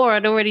before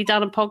I'd already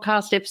done a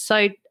podcast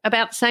episode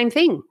about the same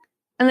thing,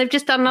 and they've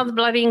just done another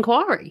bloody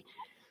inquiry.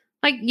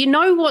 Like, you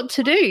know what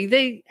to do.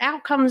 The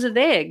outcomes are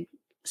there.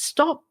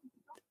 Stop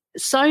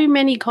so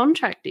many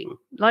contracting.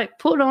 Like,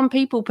 put on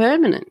people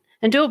permanent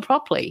and do it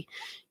properly.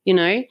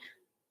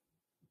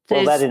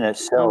 Well, that in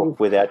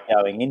itself, without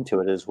going into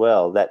it as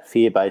well, that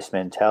fear-based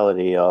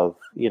mentality of,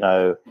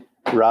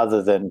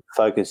 rather than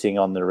focusing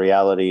on the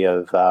reality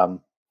of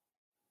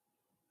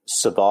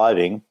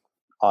surviving,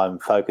 I'm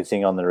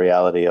focusing on the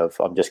reality of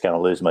I'm just going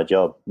to lose my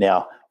job.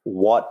 Now,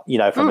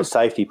 from a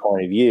safety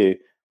point of view,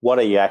 what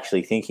are you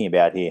actually thinking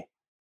about here?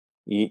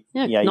 You're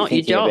thinking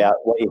your job. About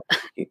what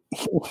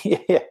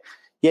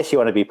yes, you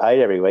want to be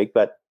paid every week,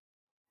 but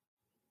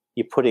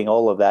you're putting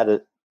all of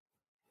that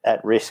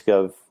at risk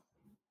of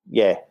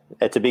yeah,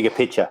 it's a bigger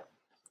picture.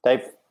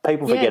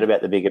 People forget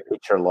about the bigger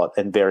picture a lot,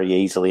 and very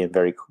easily and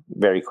very,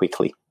 very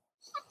quickly.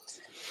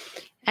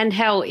 And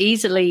how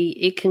easily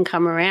it can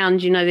come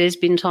around. You know, there's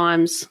been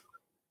times,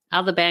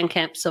 other band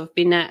camps I've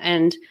been at,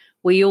 and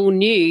we all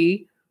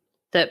knew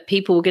that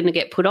people were going to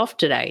get put off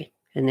today,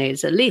 and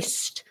there's a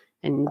list,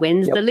 and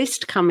when's the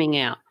list coming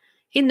out?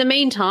 In the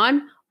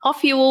meantime,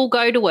 off you all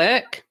go to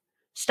work,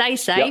 stay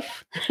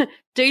safe,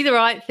 do the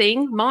right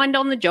thing, mind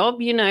on the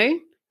job, you know,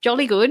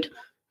 jolly good.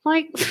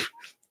 Like,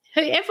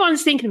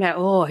 everyone's thinking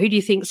about, who do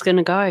you think's going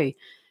to go?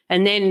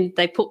 And then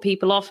they put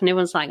people off and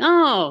everyone's like,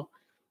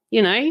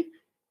 you know,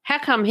 how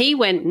come he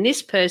went and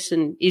this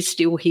person is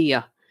still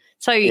here?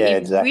 So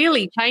it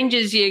really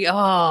changes you.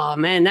 Oh,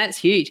 man, that's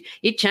huge.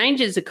 It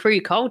changes the crew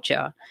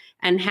culture,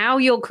 and how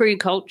your crew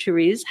culture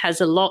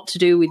has a lot to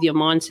do with your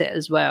mindset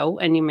as well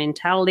and your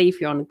mentality. If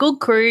you're on a good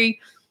crew,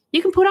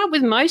 you can put up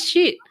with most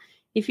shit.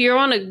 If you're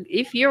on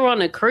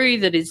a crew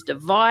that is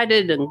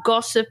divided and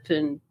gossip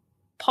and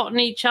potting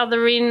each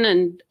other in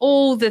and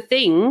all the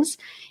things,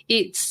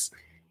 it's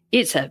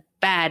a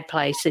bad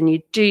place.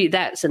 And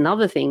that's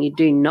another thing, you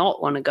do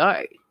not want to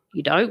go.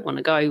 You don't want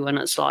to go when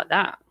it's like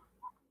that.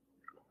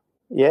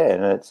 Yeah,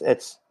 and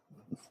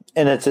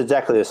it's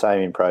exactly the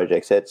same in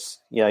projects. It's,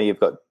 you know, you've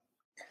got,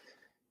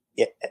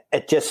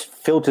 it just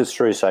filters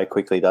through so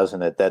quickly,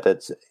 doesn't it? That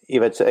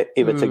if it's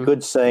a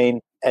good scene,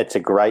 it's a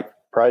great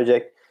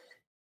project.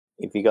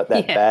 If you got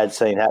that bad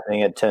scene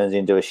happening, it turns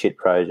into a shit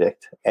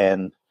project.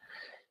 And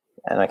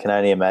I can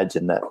only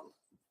imagine that,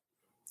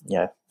 you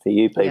know, for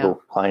you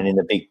people playing in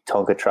the big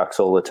Tonka trucks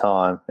all the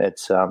time,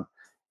 it's not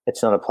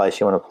a place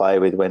you want to play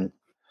with when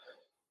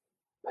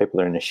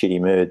people are in a shitty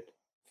mood.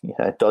 You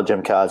know,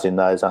 Dodgem cars in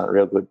those aren't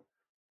real good.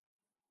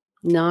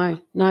 No,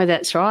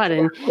 that's right.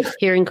 And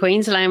here in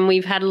Queensland,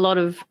 we've had a lot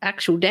of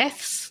actual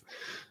deaths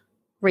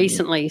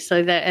recently. So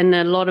and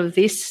a lot of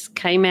this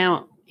came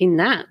out in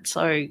that.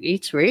 So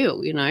it's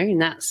real, you know, and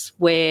that's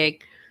where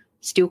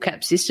Steel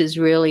Cap Sisters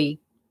really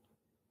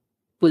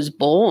was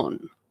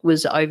born,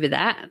 was over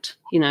that,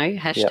 you know,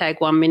 hashtag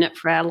 1 minute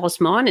for our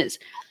lost miners.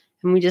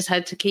 And we just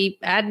had to keep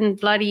adding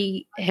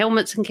bloody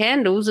helmets and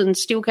candles and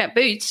steel cap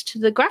boots to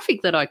the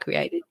graphic that I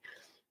created.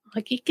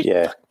 Like, you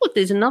can, look,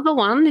 there's another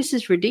one. This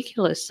is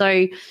ridiculous.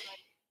 So,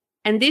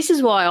 and this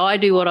is why I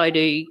do what I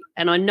do,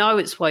 and I know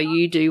it's why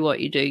you do what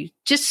you do,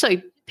 just so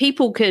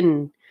people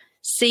can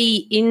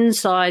see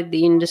inside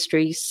the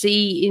industry,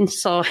 see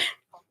inside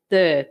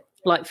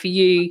like for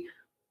you,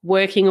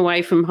 working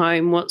away from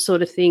home, what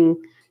sort of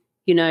thing,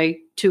 you know,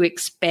 to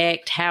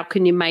expect, how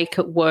can you make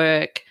it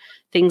work,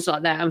 things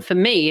like that. And for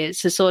me, I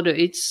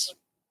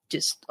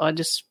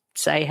just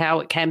say how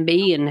it can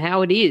be and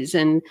how it is,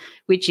 and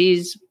which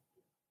is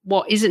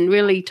what isn't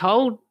really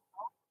told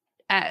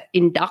at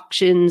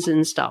inductions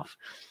and stuff.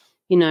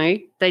 You know,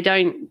 they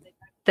don't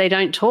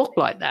talk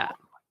like that.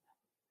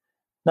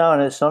 No,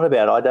 and it's not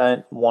about, I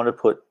don't want to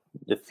put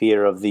the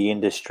fear of the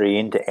industry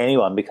into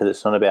anyone, because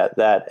it's not about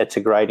that. It's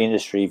a great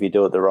industry if you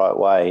do it the right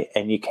way,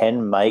 and you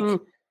can make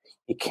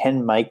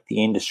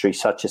the industry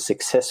such a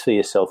success for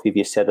yourself if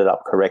you set it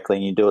up correctly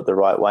and you do it the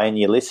right way, and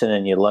you listen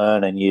and you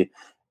learn and you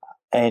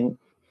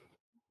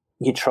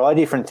try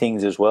different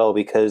things as well,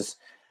 because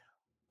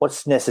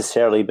what's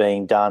necessarily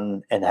being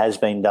done and has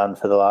been done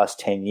for the last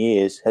 10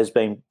 years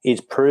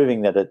is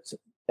proving that it's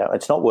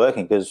not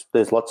working, because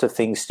there's lots of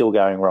things still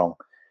going wrong.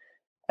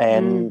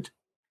 And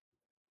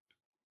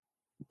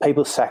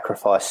people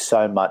sacrifice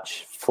so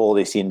much for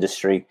this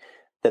industry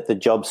that the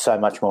job's so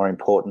much more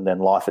important than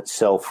life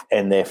itself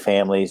and their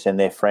families and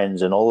their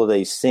friends and all of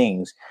these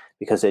things,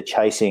 because they're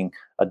chasing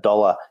a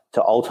dollar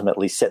to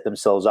ultimately set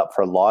themselves up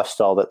for a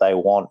lifestyle that they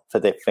want for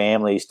their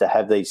families to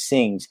have these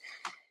things,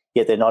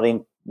 yet they're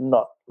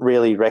not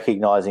really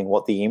recognizing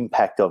what the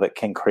impact of it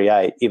can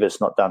create if it's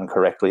not done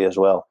correctly as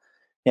well.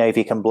 You know, if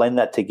you can blend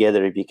that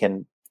together, if you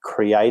can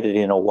create it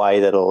in a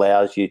way that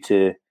allows you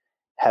to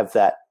have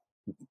that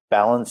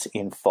balance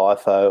in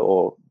FIFO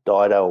or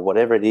Dido or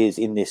whatever it is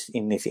in this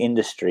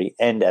industry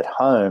and at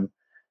home,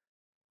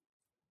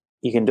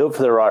 you can do it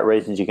for the right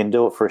reasons, you can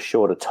do it for a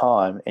shorter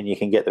time, and you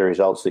can get the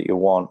results that you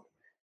want.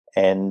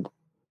 And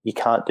you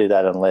can't do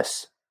that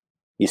unless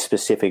you're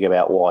specific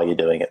about why you're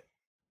doing it.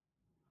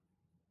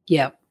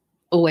 Yeah,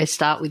 always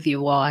start with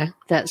your why.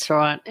 That's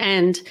right.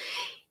 And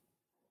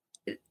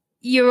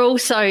you're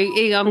also,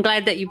 I'm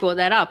glad that you brought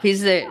that up,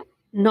 is that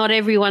not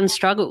everyone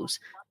struggles.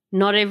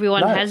 Not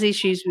everyone has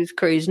issues with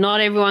crews. Not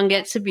everyone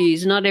gets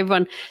abused. Not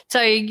everyone.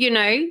 So, you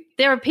know,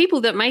 there are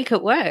people that make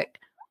it work,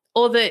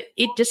 or that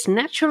it just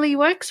naturally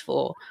works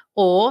for,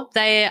 or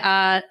they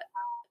are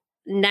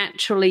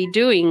naturally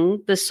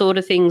doing the sort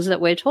of things that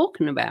we're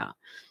talking about,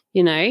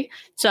 you know.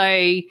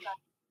 So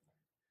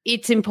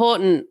it's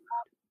important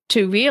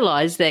to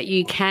realise that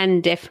you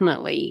can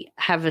definitely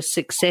have a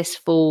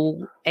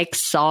successful,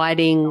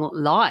 exciting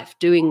life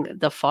doing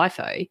the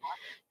FIFO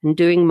and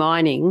doing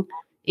mining.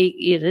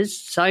 There's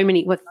so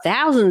many,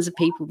 thousands of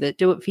people that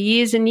do it for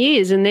years and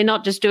years, and they're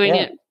not just doing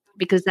it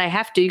because they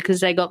have to,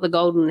 because they got the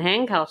golden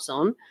handcuffs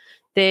on.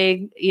 They're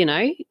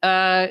doing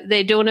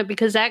it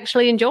because they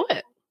actually enjoy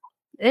it.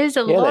 there's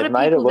a Yeah, lot they've of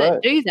made it people that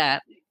work. do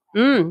that.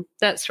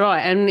 That's right.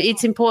 And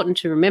it's important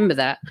to remember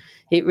that.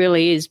 It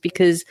really is,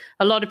 because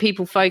a lot of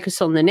people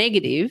focus on the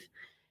negative,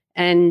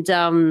 and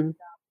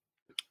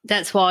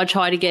that's why I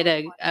try to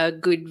get a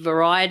good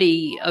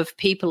variety of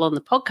people on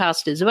the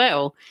podcast as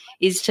well,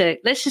 is to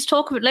let's just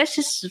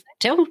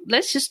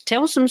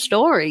tell some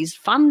stories,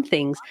 fun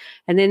things.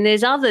 And then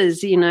there's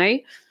others,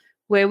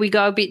 where we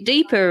go a bit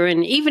deeper,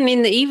 and even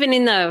in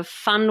the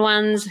fun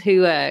ones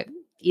who are,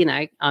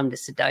 I'm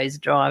just a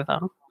dozer driver,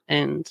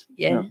 and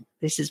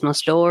this is my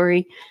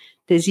story.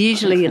 There's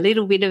usually a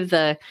little bit of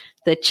the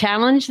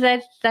challenge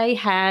that they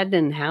had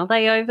and how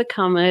they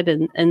overcome it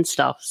and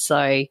stuff.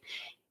 So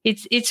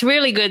it's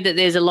really good that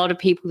there's a lot of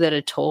people that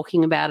are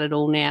talking about it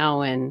all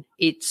now, and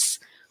it's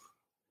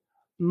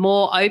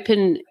more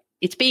open.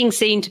 It's being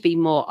seen to be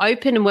more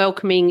open and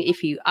welcoming.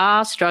 If you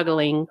are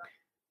struggling,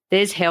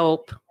 there's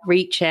help.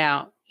 Reach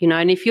out,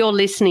 and if you're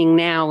listening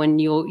now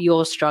and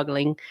you're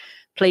struggling,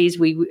 please,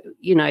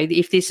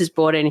 if this has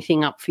brought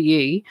anything up for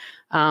you,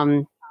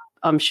 I'm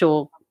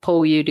sure,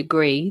 Paul, you'd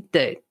agree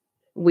that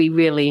we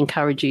really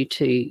encourage you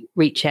to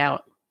reach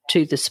out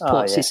to the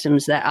support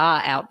systems that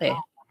are out there.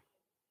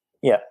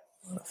 Yeah.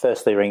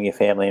 Firstly, ring your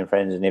family and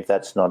friends, and if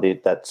that's not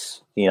it,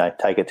 that's,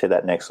 take it to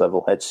that next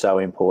level. It's so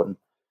important.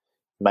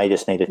 You may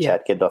just need a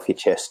chat, get it off your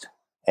chest.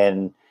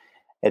 And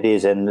it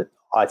is. And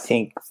I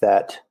think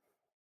that,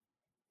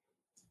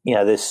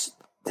 there's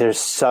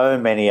so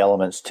many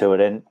elements to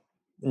it, and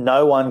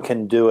no one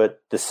can do it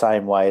the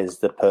same way as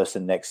the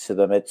person next to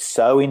them. It's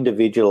so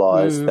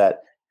individualized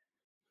that,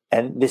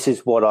 and this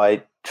is what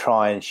I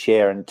try and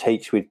share and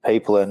teach with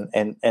people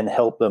and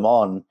help them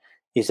on,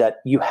 is that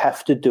you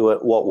have to do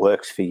it what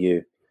works for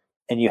you,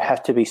 and you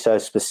have to be so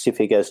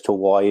specific as to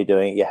why you're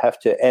doing it. You have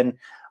to, and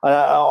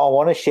I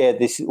want to share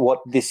what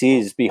this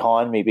is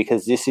behind me,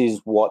 because this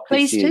is what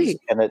Please this do. is,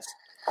 and it's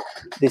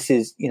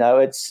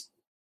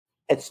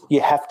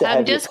you have to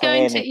have your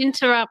plan.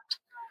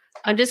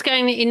 I'm just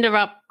going to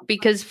interrupt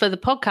because for the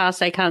podcast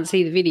they can't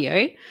see the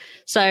video.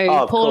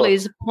 So Paul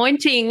is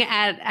pointing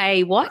at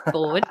a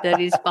whiteboard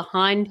that is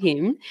behind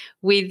him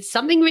with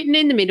something written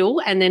in the middle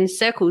and then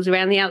circles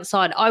around the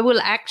outside. I will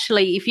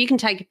actually, if you can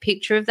take a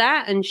picture of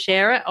that and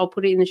share it, I'll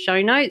put it in the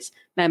show notes,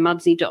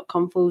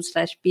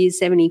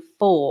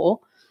 madmumzie.com/beer74.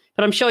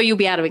 But I'm sure you'll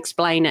be able to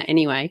explain it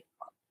anyway.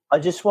 I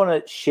just want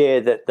to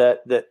share that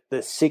the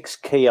 6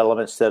 key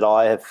elements that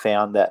I have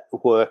found that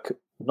work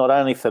not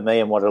only for me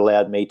and what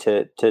allowed me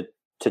to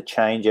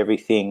change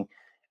everything.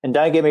 And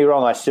don't get me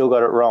wrong, I still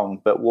got it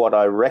wrong. But what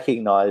I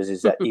recognize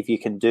is that if you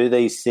can do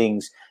these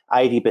things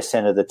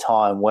 80% of the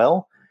time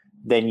well,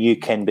 then you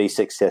can be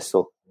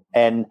successful.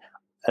 And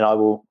I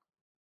will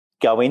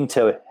go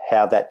into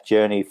how that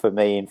journey for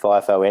me in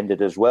Fifo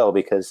ended as well,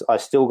 because I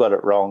still got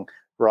it wrong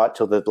right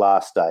till the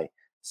last day.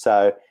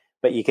 So,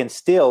 but you can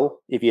still,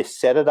 if you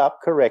set it up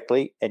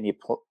correctly and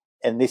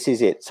and this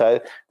is it. So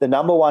the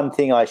number one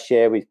thing I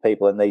share with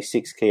people in these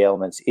 6 key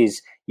elements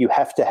is you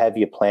have to have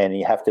your plan and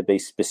you have to be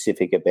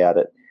specific about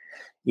it.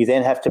 You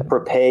then have to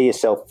prepare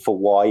yourself for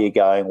why you're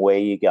going, where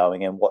you're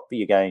going, and what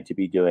you're going to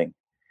be doing.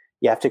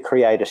 You have to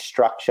create a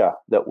structure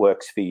that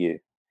works for you.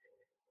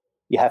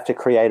 You have to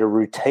create a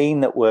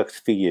routine that works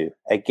for you.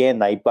 Again,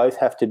 they both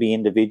have to be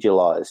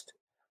individualized.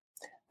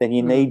 Then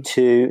you need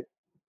to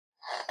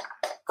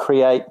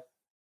create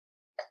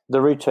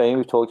the routine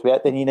we've talked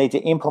about. Then you need to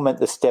implement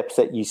the steps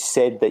that you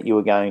said that you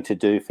were going to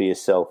do for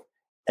yourself.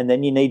 And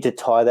then you need to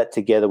tie that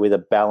together with a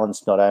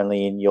balance, not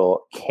only in your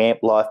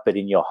camp life, but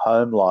in your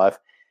home life.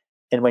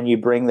 And when you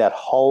bring that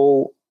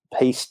whole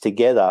piece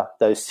together,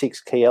 those 6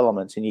 key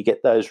elements, and you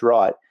get those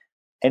right,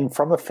 and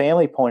from a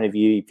family point of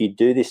view, if you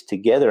do this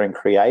together and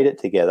create it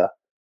together,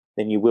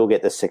 then you will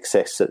get the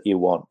success that you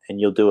want,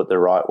 and you'll do it the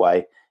right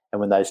way. And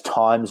when those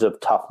times of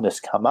toughness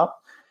come up,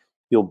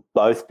 you'll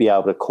both be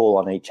able to call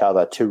on each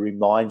other to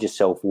remind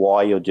yourself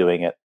why you're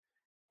doing it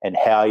and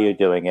how you're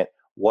doing it,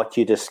 what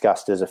you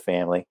discussed as a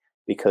family.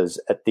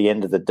 Because at the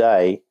end of the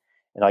day,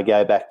 and I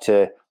go back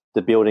to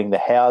the building the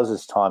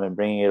houses time and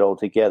bringing it all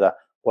together,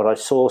 what I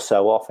saw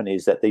so often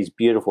is that these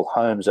beautiful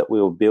homes that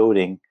we were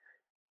building,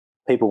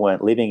 people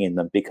weren't living in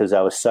them because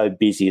they were so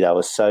busy. They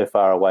were so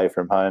far away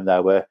from home. They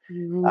were,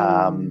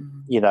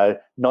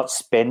 not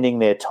spending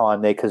their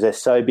time there because they're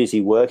so busy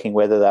working,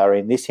 whether they're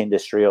in this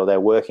industry or they're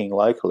working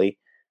locally.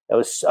 They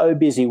were so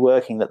busy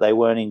working that they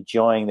weren't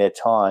enjoying their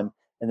time,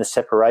 and the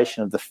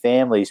separation of the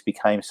families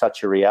became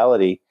such a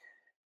reality.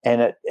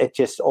 And it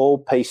just all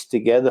pieced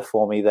together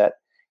for me that,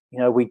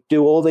 we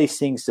do all these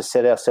things to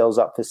set ourselves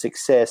up for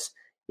success,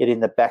 yet in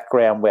the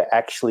background we're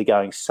actually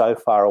going so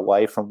far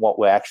away from what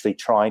we're actually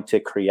trying to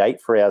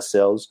create for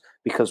ourselves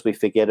because we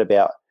forget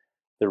about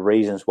the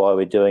reasons why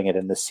we're doing it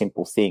and the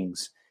simple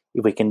things.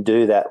 If we can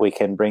do that, we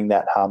can bring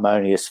that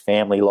harmonious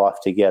family life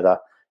together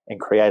and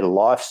create a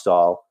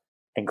lifestyle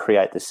and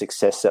create the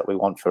success that we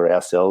want for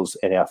ourselves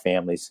and our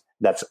families.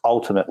 That's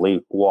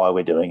ultimately why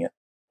we're doing it.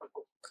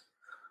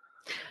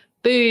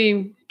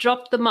 Boom,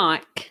 drop the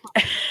mic.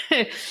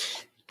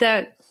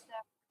 That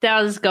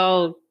was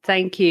gold.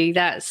 Thank you.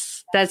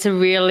 That's a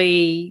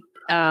really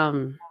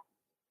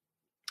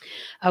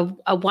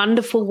a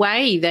wonderful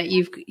way that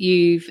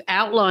you've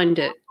outlined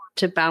it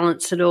to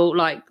balance it all.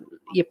 Like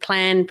you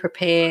plan,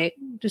 prepare,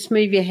 just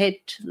move your head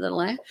to the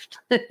left.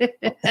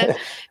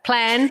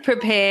 Plan,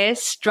 prepare,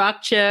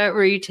 structure,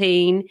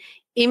 routine,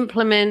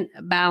 implement,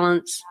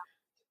 balance,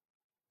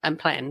 and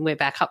plan. We're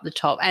back up the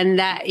top, and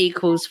that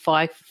equals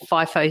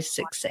FIFO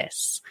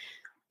success.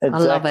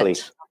 Exactly. I love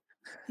it.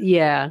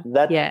 Yeah,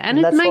 and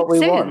it that's makes what we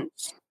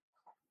sense.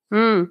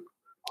 want.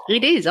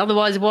 It is.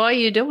 Otherwise, why are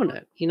you doing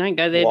it? You don't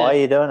go there why are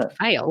you doing it?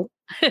 Fail.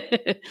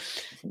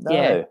 No,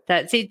 yeah,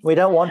 that's it. We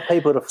don't want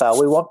people to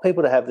fail. We want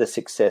people to have the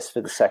success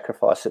for the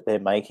sacrifice that they're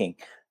making,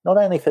 not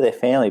only for their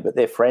family, but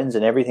their friends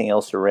and everything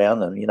else around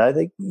them. You know,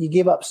 you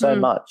give up so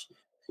much.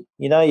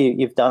 You know,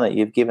 you've done it.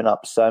 You've given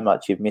up so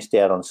much. You've missed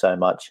out on so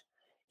much.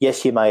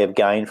 Yes, you may have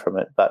gained from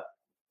it, but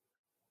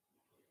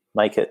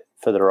make it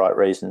for the right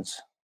reasons.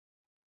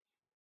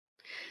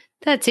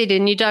 That's it.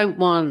 And you don't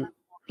want,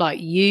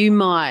 like, you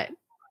might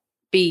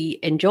be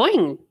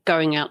enjoying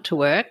going out to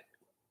work,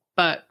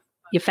 but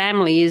your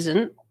family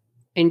isn't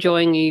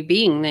enjoying you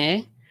being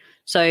there.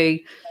 So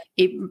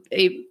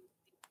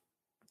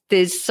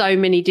there's so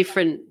many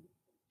different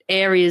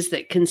areas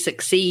that can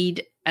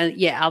succeed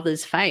and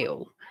others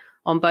fail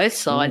on both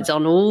sides,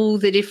 on all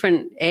the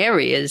different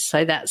areas.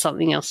 So that's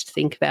something else to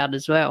think about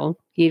as well.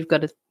 You've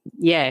got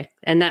to,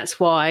 and that's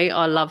why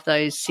I love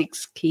those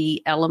 6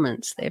 key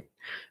elements. They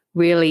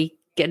really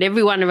get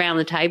everyone around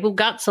the table,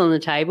 guts on the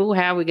table.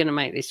 How are we going to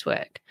make this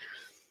work?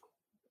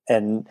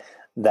 And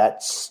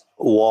that's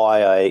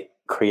why I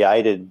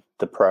created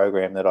the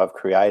program that I've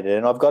created,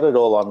 and I've got it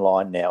all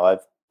online now.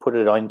 I've put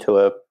it onto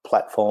a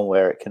platform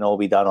where it can all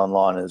be done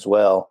online as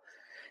well,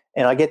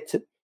 and I get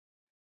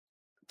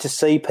to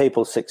see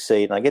people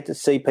succeed, and I get to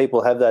see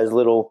people have those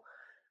little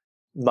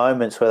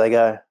moments where they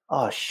go,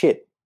 oh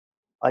shit,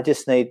 I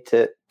just need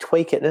to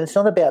tweak it. And it's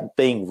not about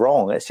being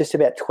wrong, it's just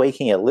about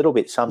tweaking it a little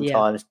bit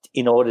sometimes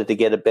in order to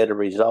get a better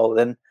result.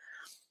 And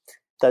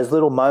those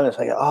little moments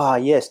I go, oh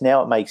yes,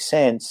 now it makes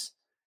sense.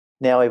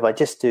 Now if I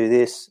just do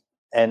this,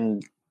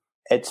 and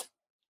it's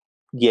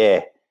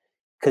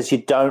because you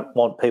don't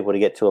want people to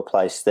get to a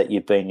place that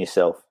you've been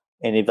yourself.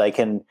 And if they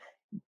can,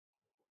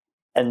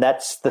 and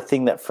that's the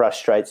thing that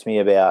frustrates me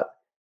about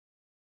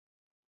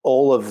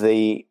all of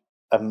the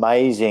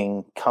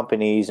amazing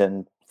companies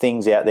and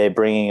things out there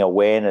bringing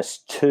awareness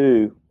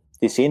to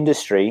this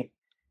industry,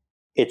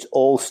 it's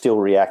all still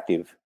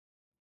reactive.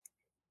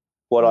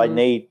 What I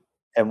need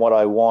and what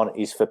I want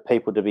is for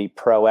people to be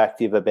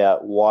proactive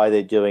about why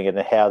they're doing it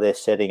and how they're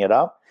setting it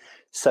up,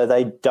 so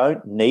they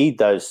don't need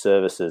those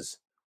services.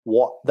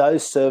 What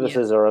those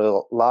services are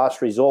a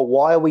last resort.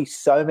 Why are we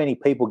so many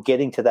people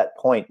getting to that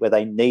point where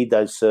they need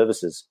those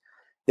services?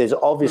 There's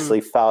obviously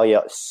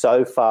failure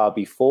so far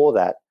before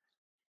that.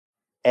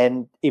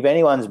 And if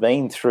anyone's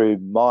been through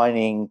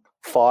mining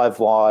 5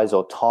 whys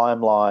or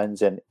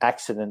timelines and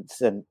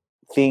accidents and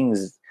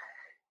things,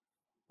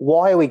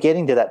 why are we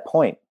getting to that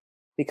point?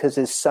 Because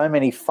there's so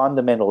many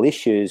fundamental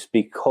issues,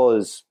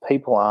 because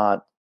people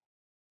aren't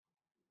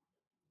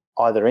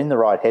either in the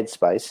right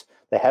headspace,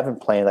 they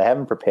haven't planned, they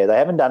haven't prepared, they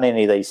haven't done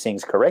any of these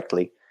things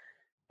correctly,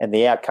 and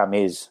the outcome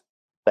is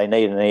they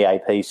need an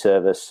EAP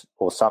service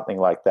or something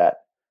like that.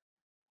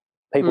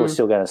 People are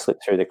still going to slip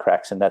through the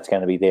cracks, and that's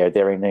going to be there.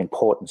 They're an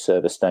important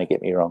service, don't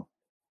get me wrong.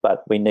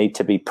 But we need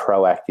to be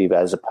proactive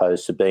as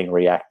opposed to being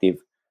reactive.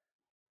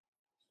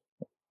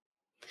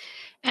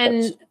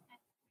 And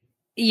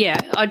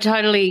I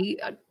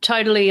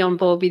totally on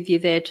board with you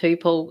there too,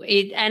 Paul.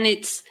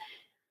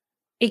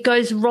 It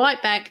goes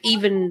right back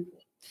even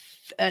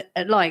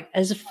like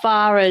as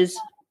far as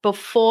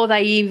before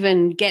they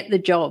even get the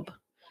job,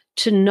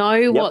 to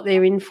know what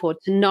they're in for,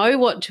 to know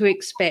what to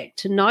expect,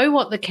 to know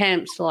what the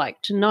camp's like,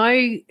 to know,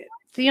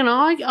 you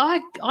know,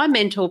 I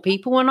mentor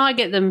people when I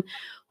get them,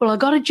 well, I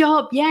got a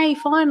job, yay,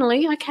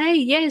 finally, okay,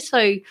 yeah.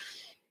 So,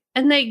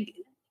 and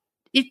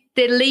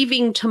they're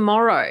leaving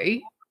tomorrow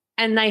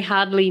and they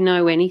hardly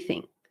know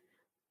anything.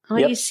 Are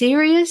you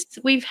serious?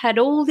 We've had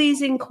all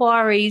these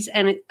inquiries,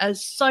 and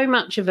so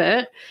much of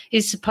it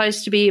is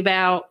supposed to be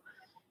about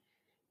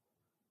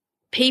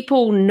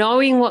people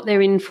knowing what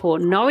they're in for,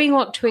 knowing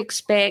what to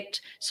expect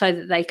so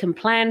that they can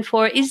plan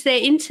for it. Is there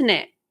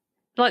internet?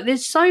 Like,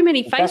 there's so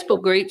many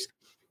Facebook groups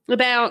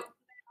about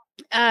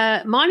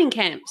mining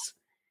camps,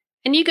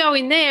 and you go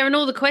in there and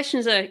all the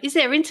questions are, is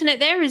there internet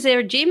there? Is there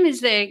a gym?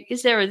 Is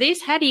there a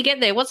this? How do you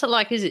get there? What's it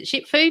like? Is it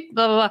shit food?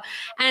 Blah, blah, blah.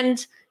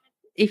 And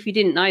if you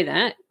didn't know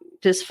that,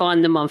 just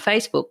find them on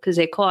Facebook, because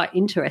they're quite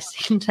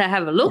interesting to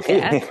have a look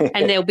at,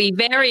 and there'll be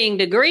varying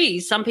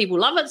degrees. Some people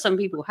love it, some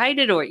people hate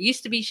it, or it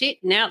used to be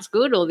shit, now it's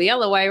good, or the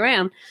other way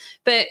around.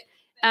 But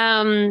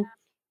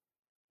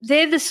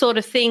they're the sort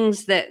of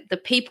things that the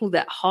people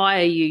that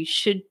hire you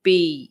should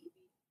be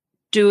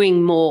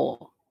doing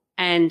more.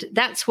 And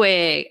that's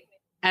where,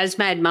 as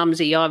Mad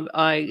Mumzie,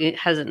 it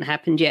hasn't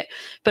happened yet,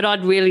 but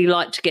I'd really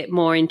like to get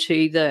more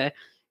into the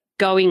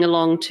going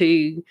along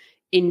to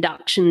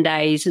induction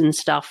days and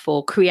stuff,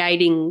 or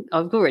creating.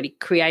 I've already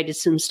created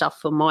some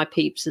stuff for my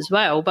peeps as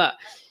well, but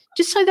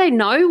just so they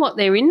know what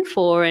they're in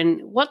for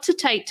and what to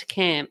take to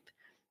camp.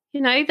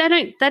 You know,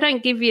 they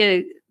don't give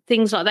you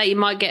things like that. You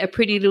might get a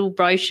pretty little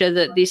brochure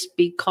that this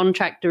big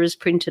contractor has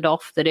printed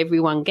off that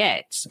everyone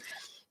gets,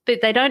 but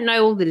they don't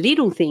know all the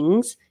little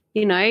things.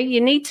 You know, you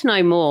need to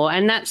know more,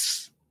 and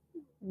that's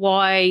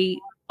why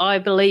I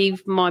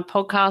believe my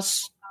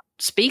podcast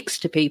speaks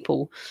to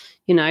people,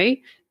 you know,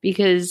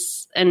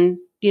 because, and,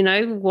 you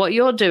know, what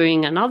you're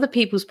doing and other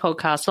people's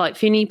podcasts, like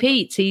Finny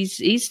Pete's,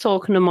 he's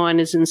talking to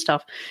miners and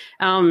stuff.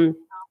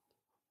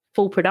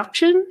 Full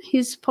Production,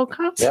 his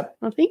podcast, yep.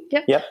 I think.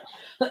 Yep.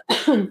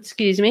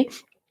 Excuse me.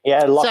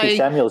 Yeah, Lockie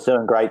Samuel's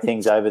doing great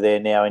things over there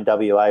now in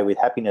WA with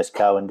Happiness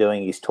Co. and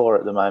doing his tour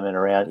at the moment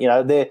around, you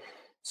know, there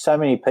so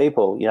many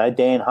people, you know,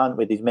 Dan Hunt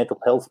with his mental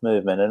health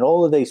movement, and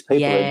all of these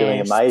people are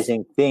doing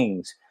amazing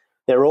things.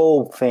 They're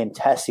all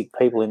fantastic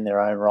people in their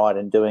own right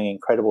and doing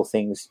incredible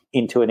things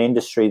into an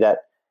industry that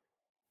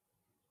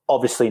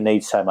obviously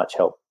needs so much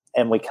help.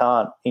 And we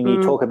can't, and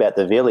you talk about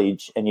the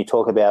village and you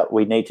talk about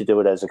we need to do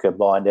it as a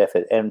combined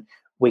effort, and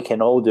we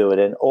can all do it.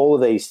 And all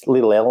of these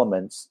little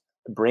elements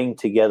bring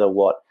together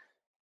what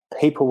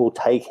people will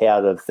take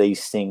out of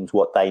these things,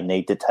 what they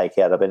need to take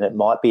out of it. And it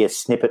might be a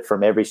snippet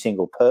from every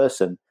single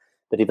person,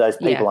 but if those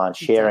people aren't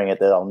sharing it,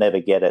 they'll never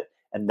get it.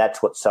 And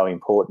that's what's so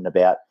important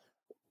about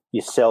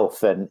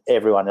yourself and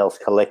everyone else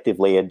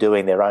collectively are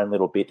doing their own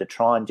little bit to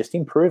try and just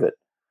improve it,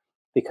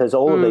 because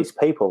all of these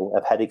people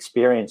have had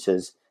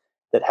experiences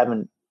that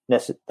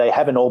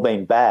haven't all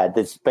been bad.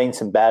 There's been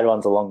some bad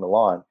ones along the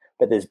line,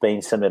 but there's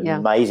been some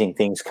amazing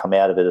things come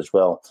out of it as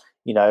well.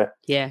 You know,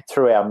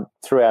 through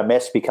our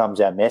mess becomes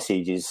our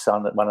message is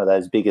one of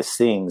those biggest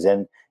things,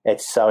 and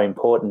it's so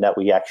important that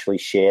we actually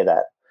share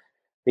that,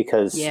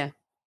 because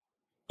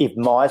if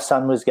my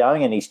son was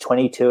going and he's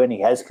 22 and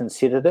he has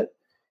considered it,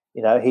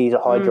 you know, he's a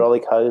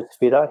hydraulic hose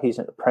fitter, he's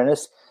an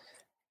apprentice.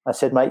 I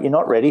said, mate, you're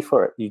not ready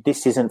for it.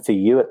 This isn't for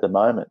you at the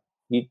moment.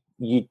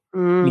 You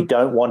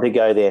don't want to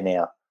go there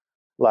now.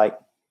 Like,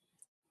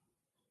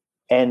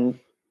 and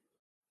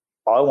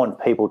I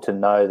want people to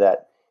know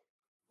that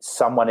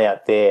someone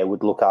out there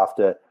would look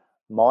after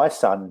my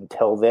son and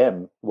tell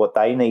them what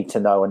they need to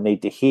know and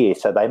need to hear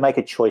so they make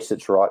a choice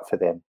that's right for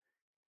them.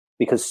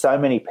 Because so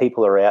many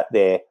people are out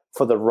there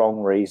for the wrong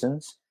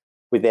reasons,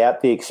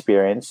 without the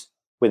experience,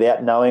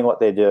 without knowing what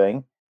they're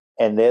doing,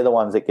 and they're the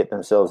ones that get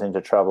themselves into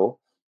trouble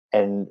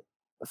and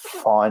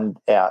find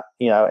out,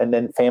 you know, and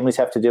then families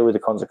have to deal with the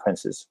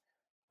consequences.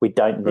 We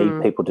don't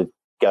need people to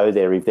go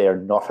there if they're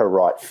not a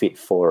right fit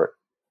for it.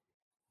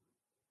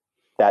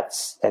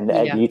 That's, and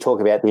you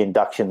talk about the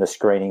induction, the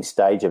screening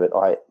stage of it.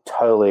 I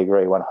totally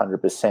agree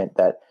 100%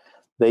 that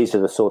these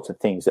are the sorts of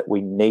things that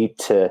we need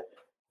to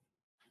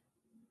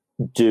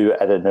do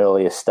at an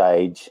earlier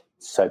stage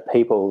so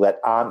people that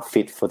aren't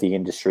fit for the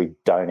industry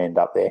don't end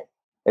up there.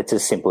 It's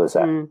as simple as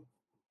that.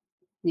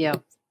 Yeah.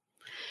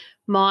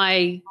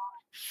 My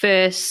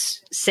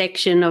first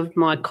section of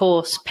my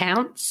course,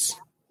 Pounce,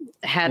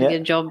 how to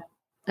get a job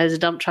as a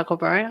dump truck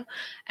operator,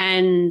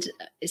 and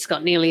it's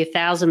got nearly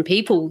 1,000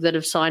 people that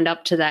have signed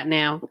up to that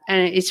now,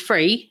 and it's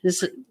free.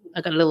 I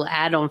got a little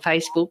ad on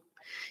Facebook,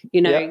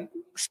 you know,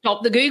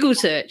 stop the Google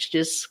search,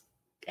 just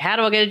how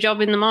do I get a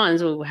job in the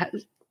mines? Well,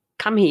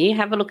 come here,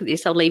 have a look at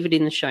this. I'll leave it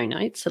in the show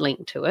notes, a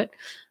link to it.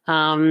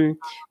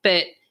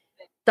 But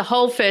the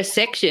whole first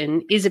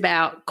section is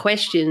about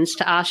questions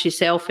to ask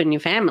yourself and your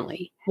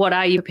family. What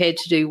are you prepared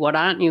to do? What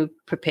aren't you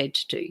prepared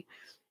to do?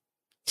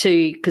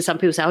 Because some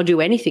people say, I'll do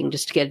anything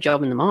just to get a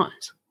job in the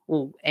mines.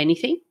 Well,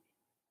 anything?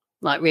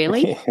 Like,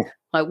 really?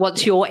 Like,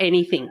 what's your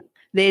anything?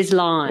 There's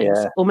lines.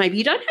 Yeah. Or maybe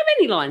you don't have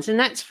any lines, and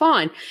that's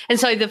fine. And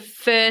so the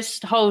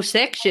first whole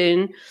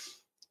section,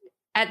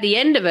 at the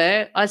end of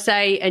it, I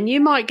say, and you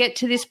might get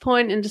to this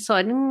point and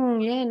decide, no,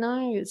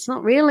 it's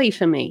not really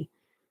for me.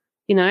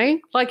 You know,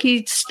 like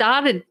you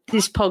started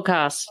this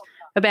podcast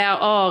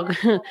about,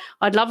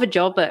 I'd love a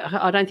job, but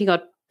I don't think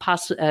I'd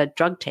pass a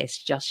drug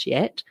test just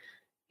yet.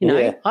 You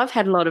know, I've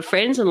had a lot of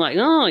friends and like,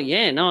 no,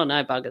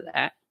 bugger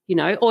that, you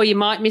know, or you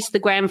might miss the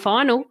grand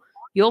final.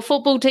 Your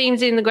football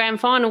team's in the grand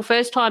final,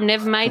 first time,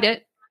 never made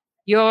it.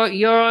 You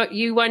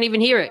won't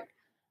even hear it.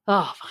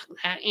 Oh, fuck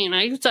that, you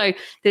know. So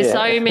there's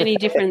so many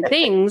different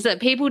things that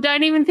people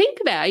don't even think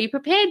about. Are you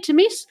prepared to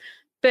miss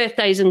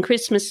birthdays and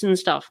Christmas and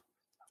stuff?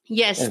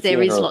 Yes, and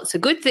there is lots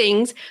of good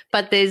things,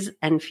 but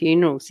and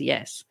funerals,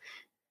 yes.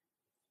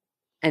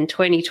 And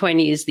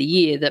 2020 is the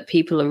year that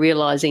people are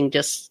realising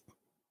just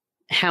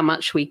how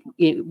much we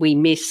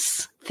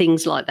miss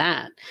things like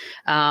that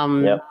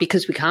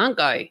because we can't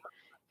go.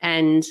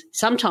 And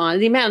sometimes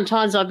the amount of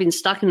times I've been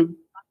stuck in a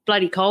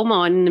bloody coal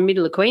mine in the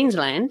middle of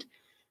Queensland,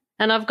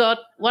 and I've got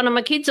one of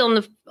my kids on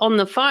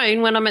the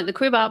phone when I'm at the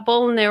crib up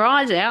bawling their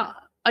eyes out.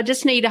 I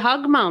just need a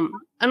hug, Mum,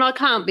 and I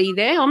can't be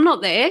there. I'm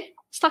not there.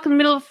 Stuck in the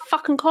middle of a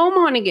fucking coal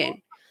mine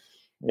again.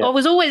 Yep. I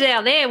was always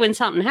out there when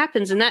something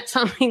happens, and that's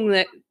something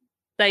that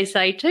they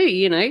say too,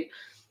 you know.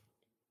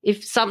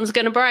 If something's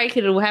going to break,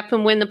 it'll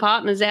happen when the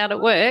partner's out at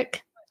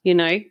work, you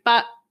know.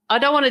 But I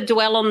don't want to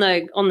dwell on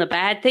the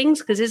bad things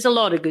because there's a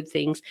lot of good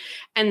things.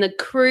 And the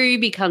crew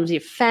becomes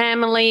your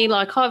family.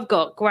 Like, I've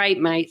got great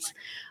mates.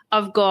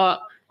 I've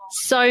got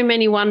so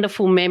many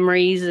wonderful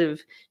memories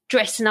of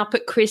dressing up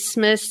at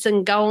Christmas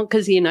and going,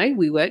 because, you know,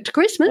 we worked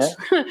Christmas,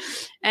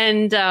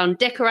 and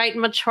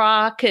decorating my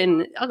truck.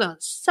 And I've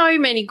got so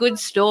many good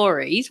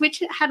stories,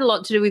 which had a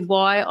lot to do with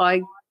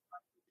why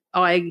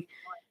I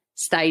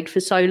stayed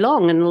for so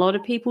long. And a lot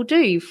of people do.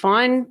 You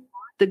find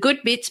the good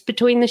bits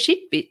between the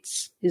shit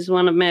bits is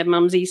one of Mad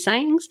Mumzie's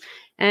sayings.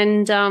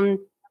 And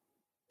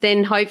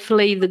then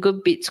hopefully the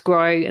good bits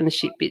grow and the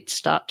shit bits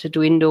start to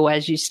dwindle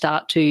as you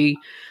start to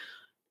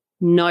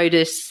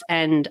notice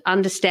and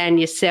understand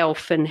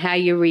yourself and how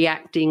you're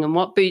reacting and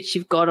what boots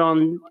you've got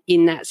on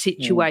in that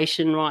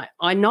situation. Right,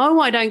 I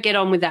know I don't get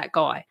on with that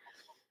guy,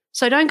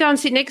 so don't go and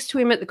sit next to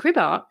him at the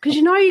cribber, because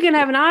you know you're going to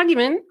have an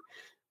argument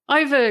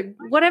over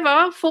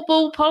whatever,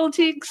 football,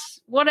 politics,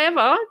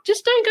 whatever.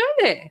 Just don't go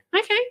there.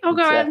 Okay, I'll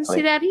go out and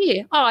sit out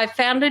here. Oh, I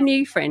found a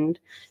new friend.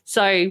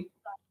 So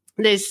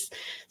there's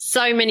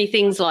so many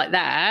things like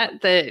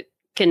that that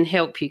can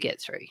help you get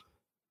through.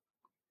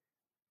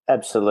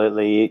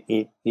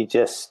 Absolutely. You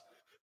just,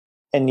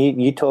 and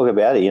you talk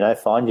about it, you know,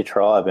 find your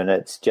tribe, and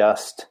it's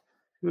just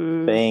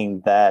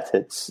being that.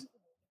 It's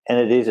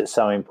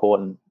so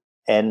important,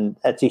 and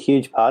that's a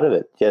huge part of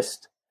it.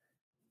 Just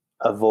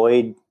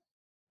avoid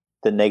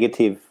the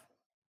negative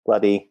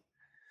bloody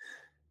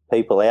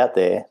people out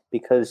there,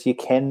 because you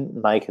can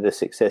make it a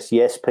success.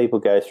 Yes, people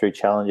go through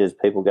challenges,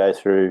 people go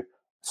through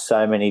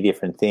so many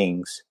different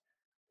things.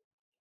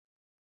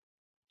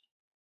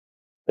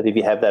 But if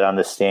you have that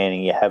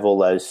understanding, you have all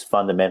those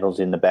fundamentals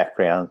in the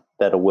background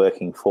that are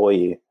working for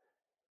you,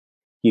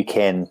 you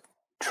can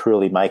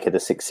truly make it a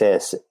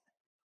success.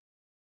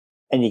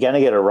 And you're going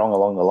to get it wrong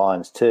along the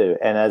lines too.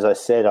 And as I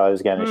said, I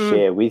was going to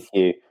share with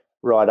you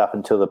right up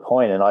until the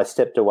point, and I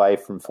stepped away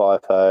from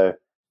Fifo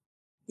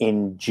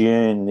in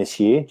June this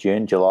year,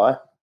 July.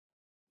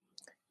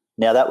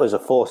 Now, that was a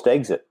forced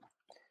exit.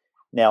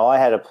 Now, I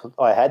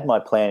had my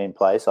plan in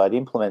place. I'd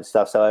implement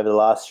stuff. So over the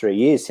last 3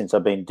 years since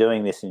I've been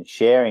doing this and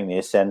sharing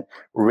this and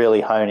really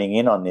honing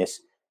in on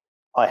this,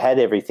 I had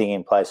everything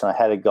in place, and I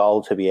had a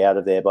goal to be out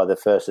of there by the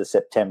 1st of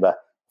September.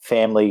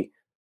 Family,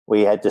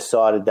 we had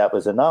decided that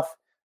was enough.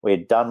 We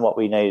had done what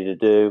we needed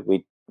to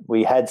do.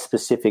 We had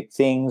specific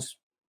things.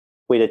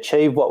 We'd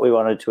achieved what we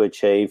wanted to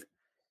achieve.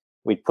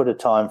 We'd put a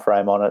time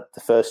frame on it,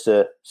 the 1st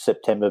of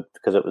September,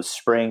 because it was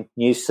spring,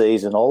 new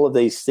season, all of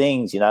these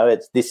things, you know,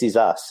 this is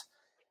us.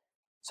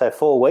 So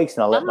 4 weeks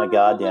and I let my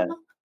guard down.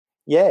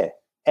 Yeah.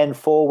 And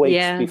 4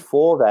 weeks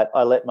before that,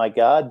 I let my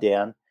guard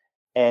down,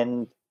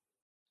 and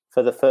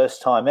for the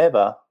first time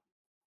ever,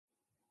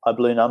 I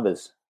blew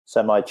numbers.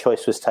 So my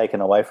choice was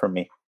taken away from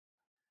me.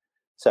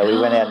 So we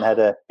went out and had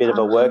a bit of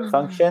a work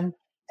function,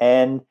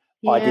 and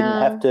I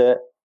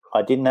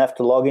didn't have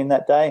to log in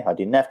that day. I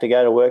didn't have to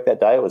go to work that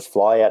day. It was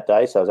fly out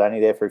day, so I was only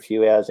there for a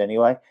few hours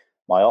anyway.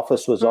 My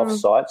office was off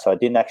site, so I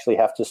didn't actually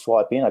have to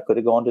swipe in. I could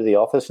have gone to the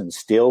office and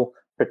still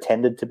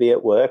pretended to be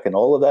at work and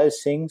all of those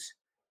things.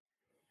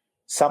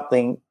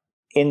 Something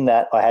in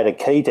that, I had a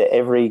key to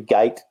every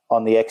gate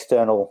on the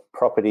external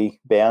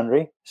property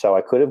boundary, so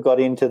I could have got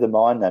into the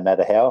mine no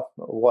matter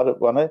what it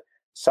wanted.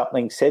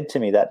 Something said to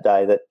me that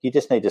day that you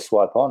just need to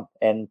swipe on,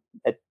 and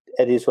it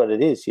is what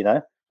it is, you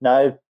know.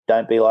 No,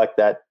 don't be like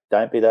that.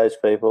 Don't be those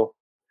people.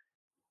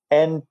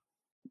 And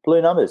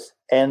blew numbers.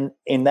 And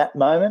in that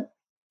moment,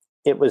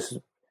 it was,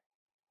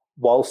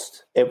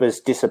 whilst it was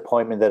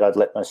disappointment that I'd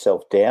let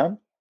myself down,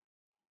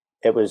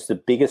 it was the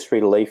biggest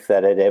relief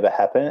that had ever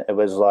happened. It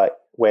was like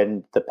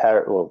when the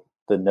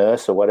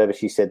nurse or whatever,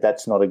 she said,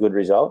 that's not a good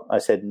result. I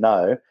said,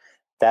 no,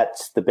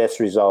 that's the best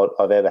result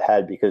I've ever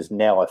had, because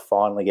now I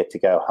finally get to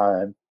go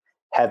home,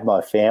 have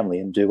my family,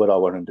 and do what I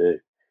want to do.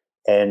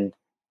 And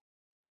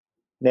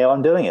now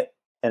I'm doing it.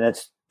 And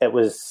it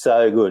was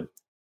so good.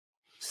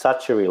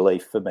 Such a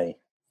relief for me.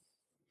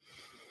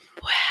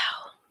 Wow.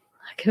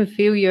 I can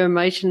feel your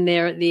emotion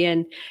there at the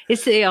end.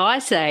 It's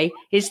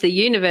the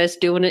universe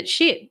doing its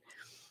shit.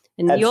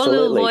 And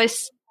Absolutely.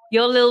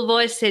 your little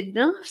voice said,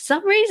 no, for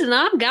some reason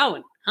I'm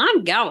going.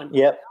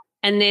 Yep.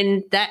 And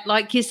then that,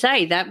 like you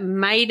say, that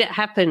made it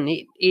happen.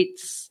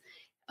 It's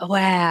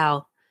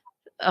wow.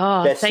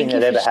 Oh, Best thank thing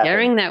you that for ever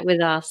sharing happened. that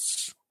with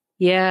us.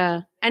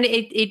 Yeah. And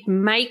it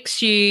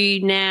makes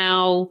you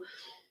now,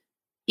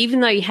 even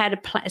though you had a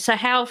plan. So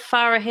how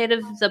far ahead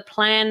of the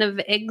plan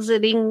of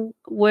exiting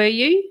were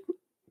you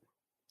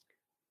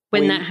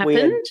when that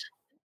happened?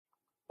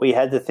 We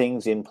had the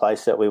things in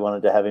place that we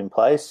wanted to have in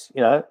place.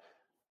 You know,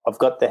 I've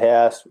got the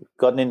house, we've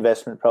got an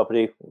investment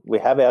property, we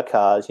have our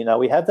cars, you know,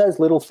 we have those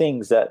little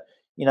things that,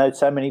 you know,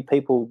 so many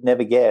people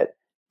never get.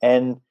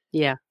 And,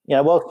 you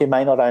know, whilst you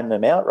may not own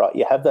them outright,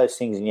 you have those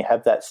things and you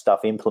have that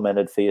stuff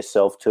implemented for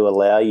yourself to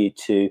allow you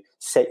to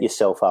set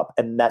yourself up.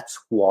 And that's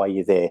why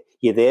you're there.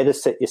 You're there to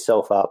set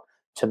yourself up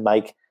to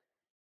make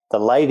the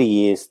later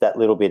years that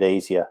little bit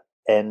easier.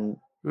 And,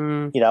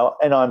 you know,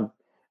 and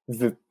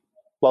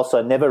whilst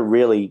I never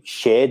really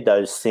shared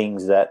those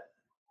things that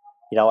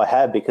I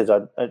have, because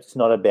it's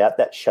not about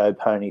that show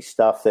pony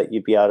stuff that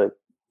you'd be able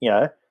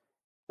to,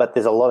 but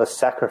there's a lot of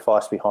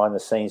sacrifice behind the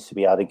scenes to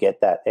be able to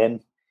get that.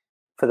 And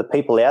for the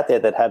people out there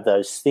that have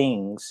those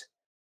things,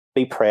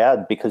 be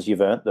proud because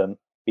you've earned them.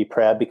 Be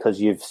proud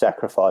because you've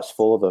sacrificed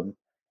for them,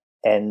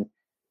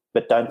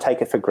 but don't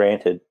take it for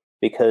granted,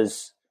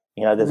 because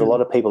there's a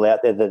lot of people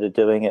out there that are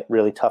doing it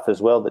really tough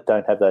as well that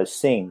don't have those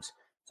things.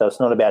 So it's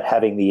not about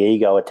having the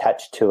ego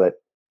attached to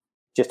it,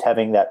 just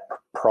having that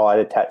pride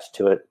attached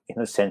to it, in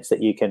the sense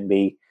that you can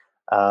be,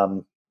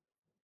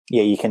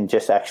 you can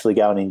just actually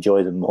go and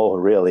enjoy them more,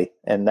 really.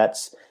 And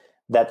that's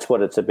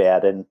what it's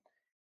about. And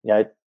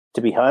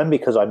to be home,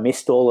 because I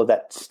missed all of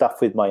that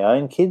stuff with my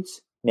own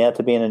kids. Now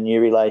to be in a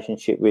new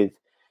relationship with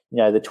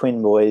the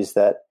twin boys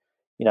that,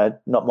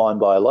 not mine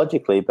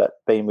biologically, but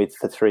been with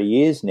for 3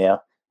 years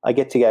now, I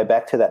get to go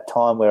back to that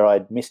time where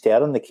I'd missed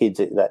out on the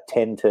kids at that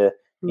 10 to,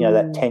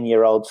 that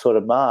 10-year-old sort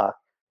of mark.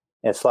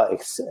 And it's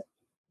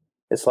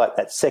like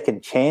that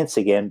second chance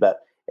again, but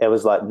it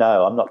was like,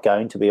 no, I'm not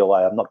going to be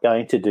away. I'm not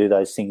going to do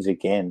those things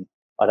again.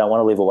 I don't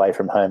want to live away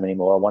from home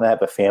anymore. I want to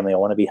have a family. I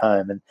want to be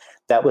home. And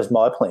that was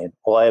my plan.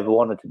 All I ever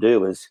wanted to do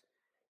was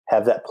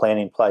have that plan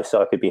in place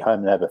so I could be home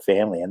and have a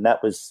family. And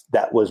that was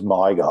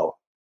my goal.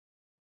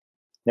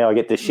 Now I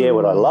get to share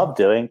what I love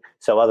doing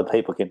so other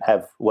people can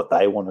have what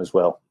they want as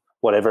well,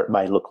 whatever it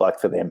may look like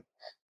for them.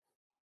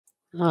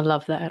 I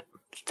love that.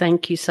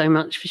 Thank you so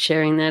much for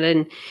sharing that.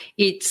 And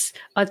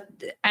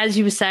as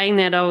you were saying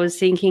that, I was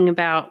thinking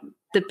about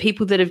the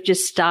people that have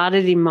just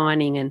started in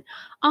mining and,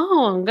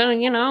 I'm going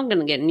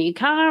to get a new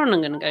car and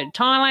I'm going to go to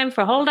Thailand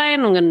for a holiday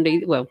and I'm going to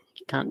you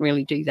can't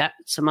really do that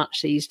so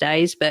much these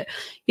days, but,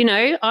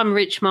 I'm a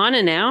rich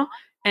miner now,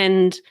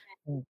 and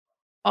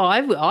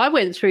I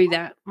went through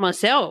that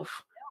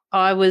myself.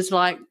 I was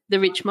like the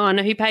rich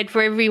miner who paid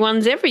for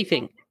everyone's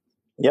everything.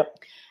 Yep.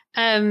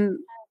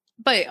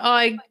 But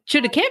I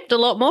should have kept a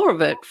lot more of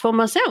it for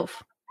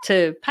myself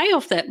to pay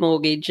off that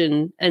mortgage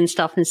and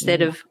stuff,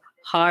 instead of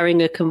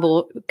hiring a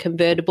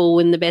convertible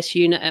in the best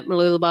unit at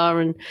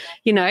Mooloolaba and,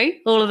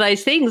 all of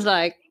those things.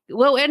 And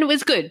it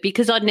was good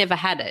because I'd never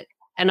had it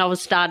and I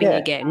was starting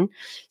again.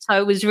 So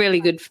it was really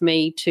good for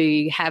me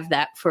to have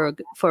that for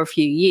a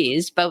few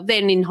years. But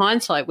then in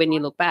hindsight, when you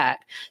look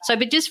back,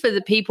 but just for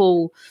the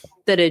people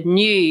that are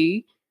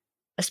new,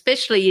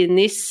 especially in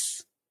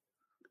this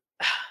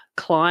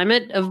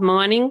climate of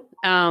mining,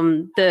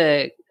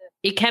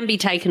 it can be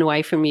taken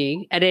away from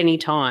you at any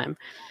time.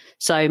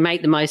 So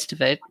make the most of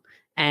it,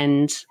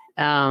 and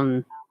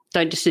don't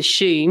just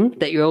assume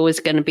that you're always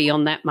going to be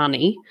on that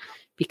money,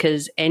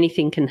 because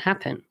anything can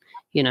happen,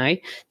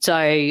 So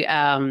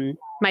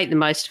make the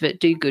most of it,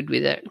 do good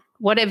with it.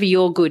 Whatever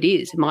your good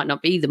is, it might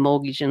not be the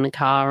mortgage and the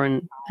car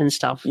and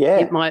stuff. Yeah.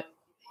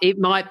 It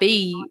might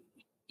be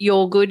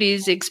your good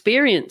is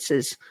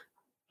experiences,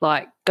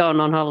 like going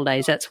on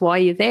holidays. That's why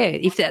you're there.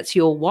 If that's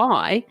your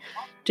why,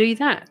 do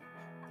that,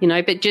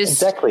 but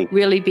just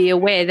really be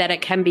aware that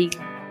it can be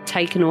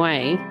taken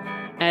away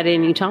at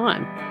any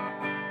time.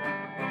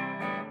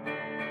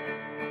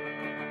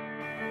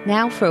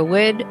 Now for a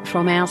word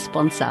from our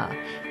sponsor,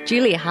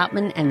 Julia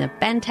Hartman and the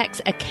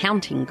Bantax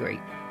Accounting Group.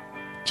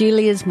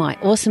 Julia's my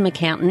awesome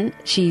accountant.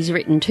 She's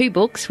written 2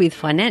 books with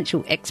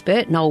financial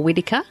expert Noel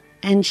Whittaker,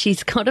 and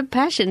she's got a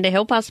passion to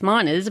help us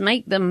miners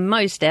make the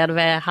most out of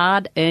our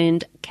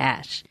hard-earned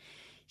cash.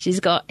 She's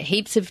got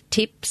heaps of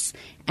tips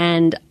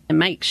and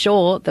make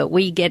sure that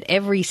we get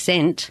every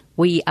cent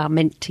we are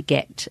meant to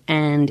get,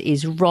 and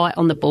is right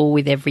on the ball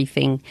with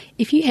everything.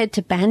 If you head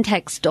to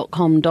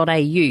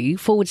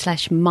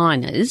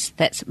bantax.com.au/miners,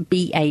 that's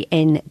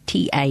BANTACS,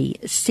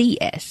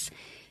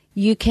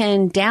 you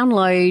can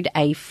download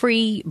a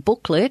free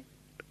booklet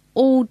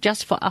all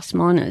just for us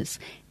miners.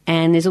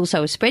 And there's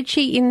also a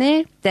spreadsheet in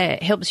there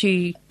that helps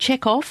you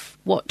check off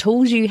what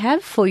tools you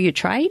have for your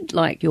trade,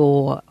 like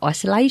your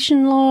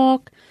isolation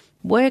lock,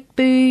 work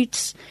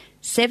boots,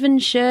 7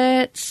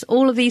 shirts,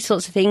 all of these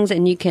sorts of things,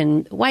 and you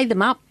can weigh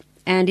them up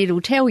and it'll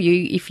tell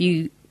you if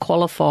you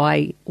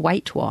qualify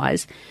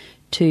weight-wise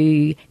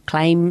to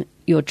claim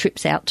your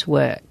trips out to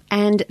work.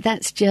 And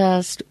that's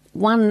just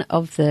one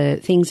of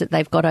the things that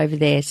they've got over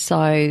there.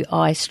 So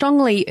I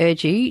strongly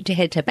urge you to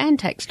head to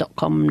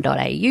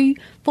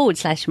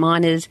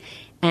bantax.com.au/miners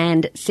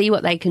and see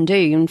what they can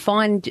do, and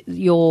find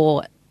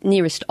your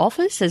nearest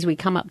office as we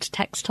come up to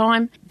tax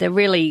time. They're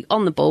really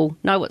on the ball,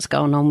 know what's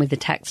going on with the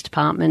tax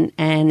department,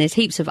 and there's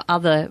heaps of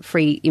other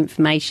free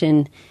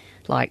information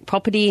like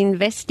property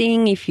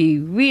investing. If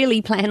you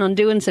really plan on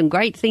doing some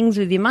great things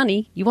with your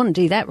money, you want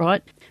to do that,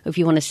 right? If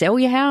you want to sell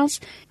your house,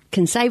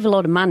 can save a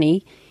lot of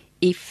money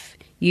if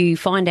you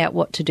find out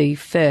what to do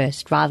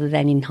first rather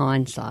than in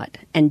hindsight.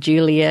 And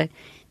Julia,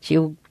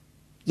 she'll,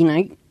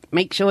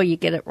 make sure you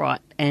get it right.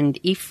 And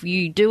if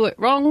you do it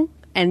wrong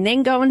and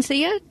then go and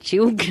see her,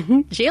 she'll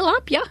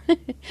up you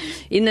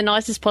in the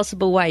nicest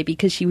possible way,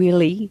 because she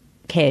really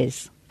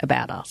cares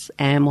about us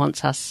and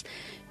wants us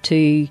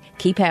to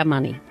keep our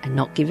money and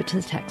not give it to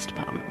the tax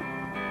department.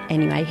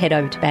 Anyway, head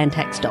over to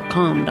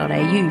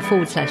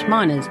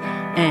bantax.com.au/miners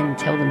and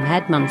tell them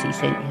Mad Mumzie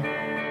sent you.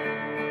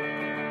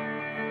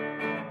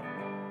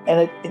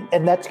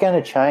 and that's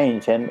going to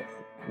change. And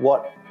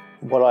what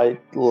I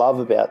love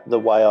about the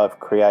way I've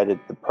created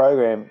the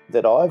program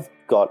that I've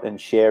got and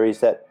share is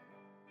that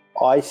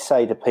I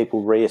say to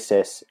people,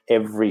 reassess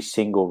every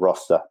single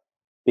roster,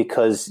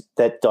 because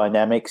that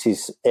dynamics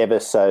is ever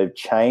so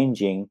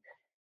changing,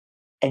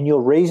 and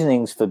your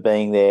reasonings for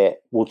being there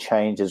will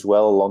change as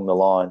well along the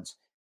lines.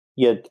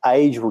 Your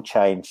age will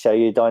change, so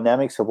your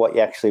dynamics of what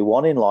you actually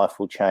want in life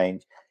will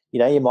change. You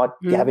know, you might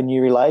have a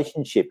new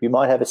relationship. You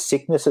might have a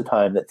sickness at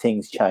home that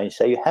things change.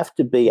 So you have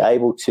to be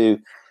able to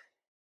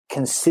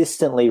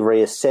consistently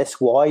reassess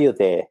why you're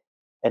there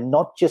and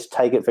not just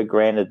take it for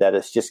granted that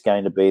it's just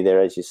going to be there,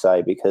 as you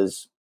say,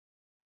 because,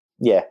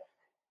 yeah,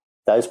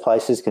 those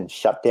places can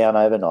shut down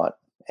overnight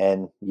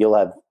and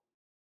you'll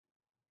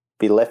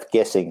be left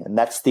guessing. And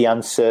that's the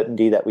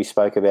uncertainty that we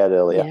spoke about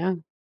earlier.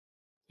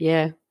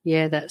 Yeah,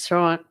 that's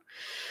right.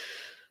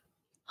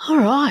 All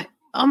right.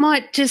 I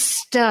might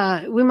just,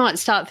 we might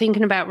start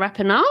thinking about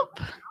wrapping up.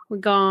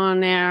 We've gone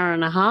an hour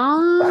and a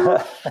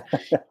half.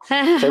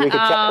 So we could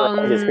chat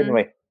for ages, couldn't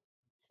we?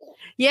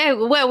 Yeah,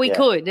 well, we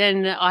could,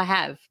 and I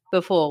have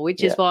before,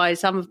 which is why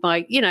some of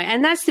my,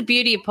 and that's the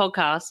beauty of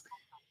podcasts,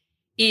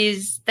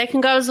 is they can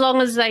go as long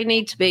as they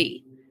need to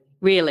be,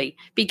 really,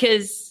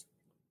 because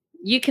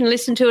you can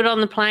listen to it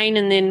on the plane,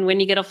 and then when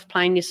you get off the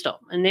plane, you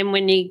stop. And then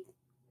when you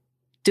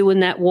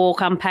doing that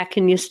walk,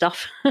 unpacking your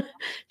stuff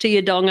to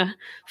your donga,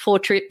 4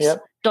 trips,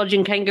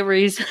 dodging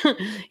kangaroos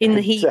in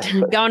the heat,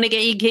 going to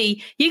get your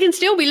key, you can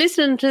still be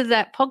listening to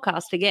that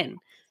podcast again.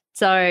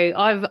 So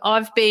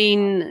I've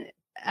been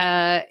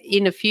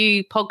in a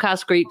few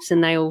podcast groups,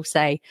 and they all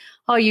say,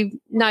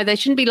 they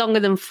shouldn't be longer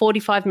than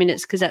 45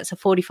 minutes because that's a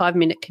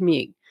 45-minute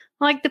commute.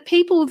 Like, the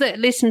people that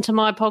listen to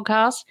my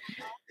podcast,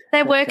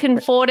 they're working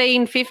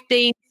 14,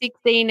 15,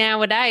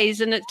 16-hour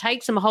days, and it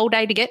takes them a whole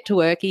day to get to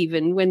work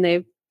even when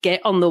they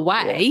get on the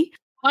way.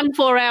 1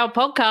 4-hour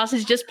podcast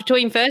is just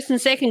between first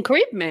and second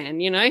crib, man,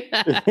 in the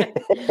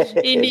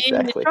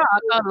truck.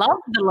 I love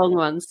the long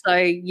ones. So,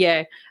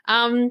 yeah.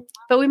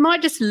 But we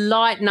might just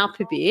lighten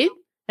up a bit.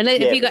 And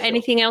have you got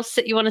anything else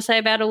that you want to say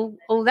about all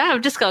that?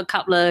 I've just got a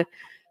couple of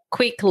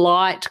quick,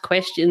 light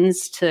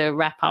questions to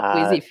wrap up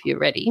with if you're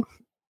ready.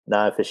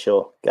 No, for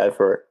sure. Go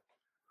for it.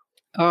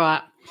 All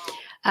right.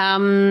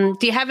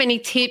 Do you have any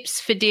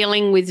tips for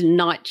dealing with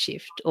night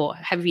shift, or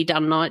have you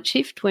done night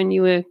shift when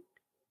you were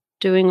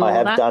doing all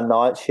that? I have done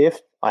night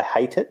shift. I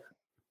hate it.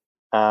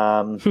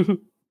 I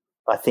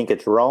think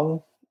it's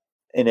wrong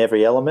in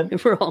every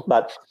element. Wrong.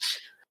 But,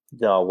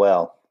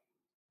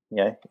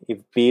 if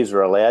beers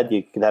were allowed,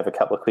 you could have a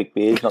couple of quick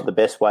beers. Not the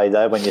best way,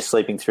 though, when you're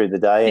sleeping through the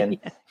day and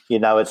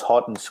it's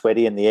hot and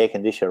sweaty and the air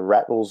conditioner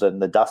rattles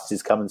and the dust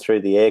is coming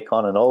through the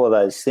aircon and all of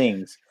those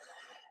things.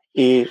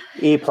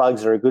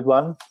 Earplugs are a good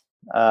one.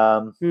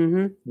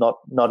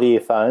 Not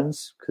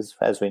earphones, because,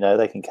 as we know,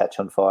 they can catch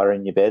on fire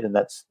in your bed, and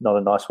that's not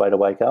a nice way to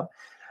wake up.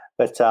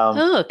 But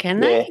can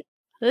they?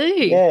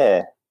 Ooh.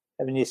 Yeah.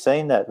 Haven't you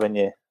seen that when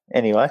you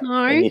anyway?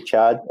 No.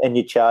 And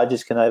your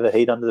chargers can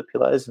overheat under the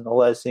pillows and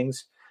all those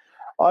things.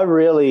 I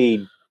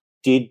really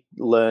did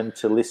learn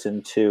to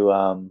listen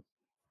to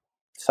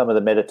some of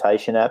the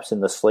meditation apps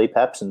and the sleep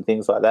apps and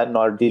things like that, and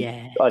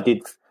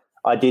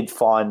I did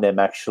find them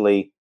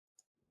actually,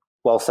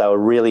 whilst they were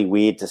really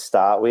weird to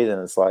start with,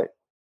 and it's like,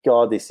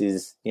 God, this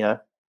is,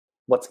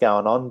 what's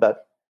going on?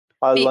 But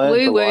I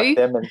learned to like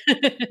them,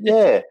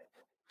 and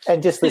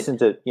and just listen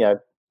to,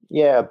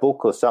 a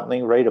book or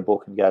something, read a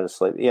book and go to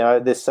sleep.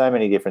 There's so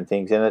many different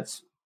things, and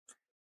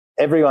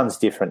everyone's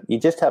different. You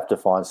just have to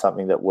find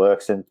something that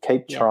works and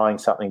keep trying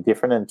something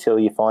different until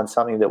you find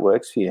something that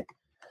works for you.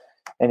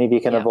 And if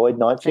you can avoid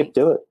night shift,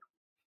 do it.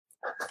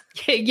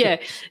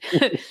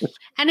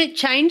 And it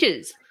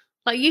changes.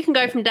 Like, you can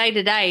go from day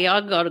to day,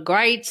 I got a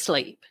great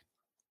sleep,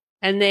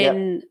 and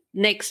then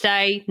next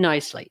day, no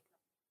sleep.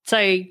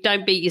 So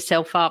don't beat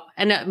yourself up.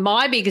 And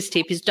my biggest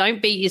tip is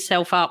don't beat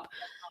yourself up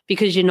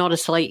because you're not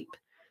asleep.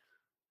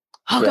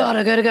 God,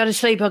 I got to go to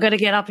sleep. I got to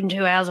get up in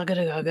 2 hours. I got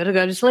to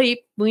go to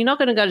sleep. Well, you're not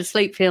going to go to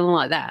sleep feeling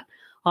like that.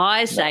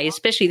 I say,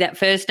 especially that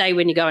first day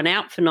when you're going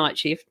out for night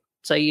shift,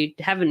 so you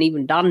haven't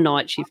even done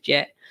night shift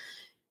yet,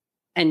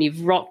 and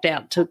you've rocked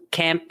out to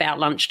camp about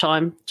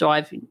lunchtime,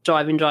 drive in,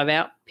 drive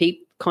out,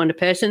 peep kind of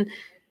person,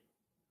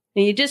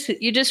 and you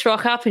just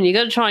rock up and you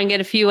got to try and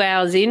get a few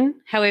hours in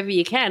however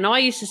you can. I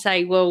used to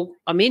say, well,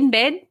 I'm in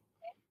bed,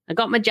 I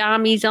got my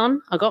jammies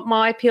on, I got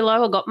my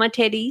pillow, I got my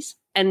teddies,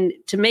 and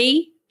to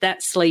me,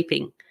 that's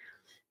sleeping.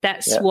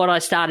 That's what I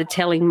started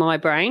telling my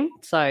brain.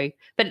 So,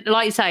 but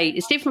like you say,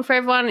 it's different for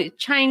everyone. It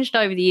changed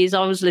over the years.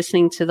 I was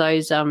listening to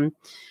those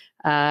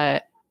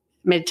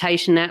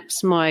meditation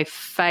apps. My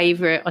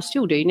favourite, I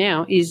still do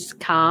now, is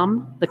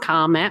Calm, the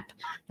Calm app.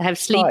 They have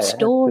sleep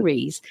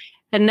stories,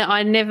 and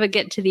I never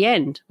get to the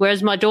end.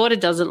 Whereas my daughter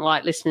doesn't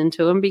like listening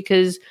to them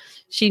because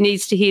she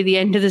needs to hear the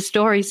end of the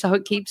story, so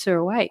it keeps her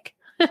awake.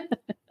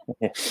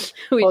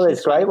 Well,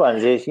 there's great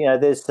ones.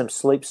 There's some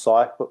sleep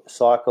cycle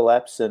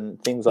apps and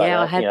things like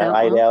that.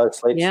 8-hour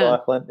sleep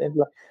cycle.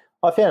 And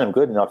I found them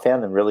good, and I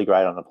found them really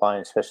great on the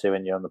plane, especially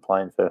when you're on the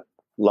plane for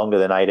longer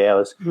than 8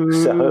 hours.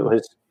 So it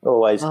was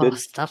always good.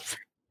 Stuff.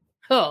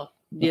 Oh,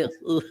 yeah.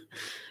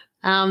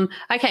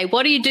 Okay,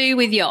 what do you do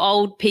with your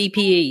old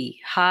PPE?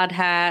 Hard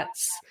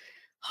hats,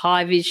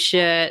 high-vis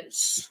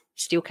shirts,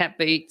 steel cap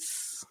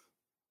boots?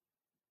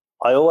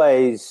 I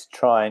always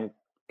try and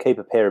keep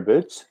a pair of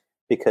boots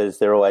because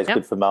they're always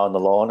good for mowing the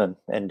lawn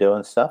and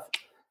doing stuff.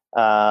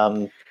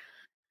 PPE,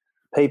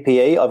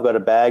 I've got a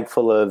bag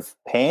full of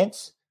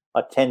pants.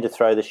 I tend to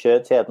throw the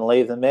shirts out and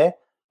leave them there.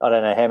 I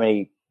don't know how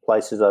many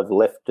places I've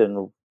left,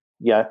 and,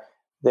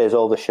 there's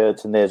all the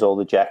shirts and there's all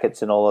the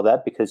jackets and all of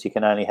that, because you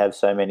can only have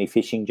so many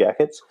fishing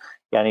jackets.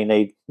 You only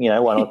need,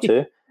 one or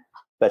two.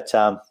 But,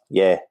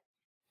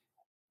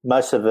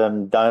 most of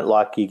them don't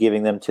like you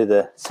giving them to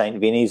the St.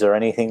 Vinnies or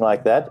anything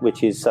like that,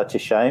 which is such a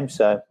shame.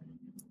 So,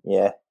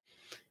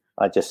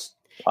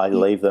 I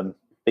leave them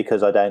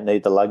because I don't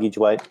need the luggage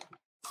weight.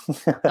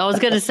 I was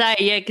going to say,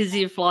 because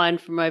you're flying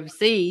from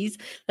overseas,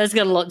 that's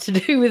got a lot to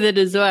do with it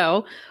as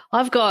well.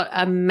 I've got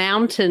a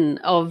mountain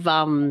of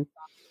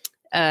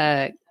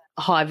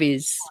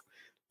high-vis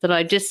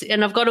that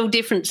and I've got all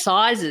different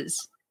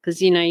sizes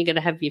because, you got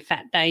to have your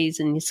fat days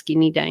and your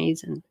skinny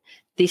days, and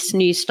this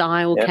new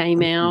style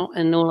came out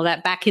and all of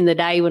that. Back in the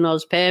day when I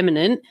was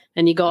permanent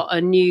and you got a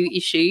new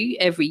issue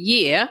every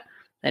year,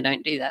 they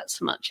don't do that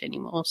so much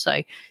anymore.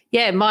 So,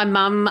 my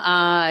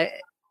mum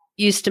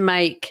used to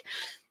make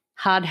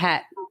hard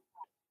hat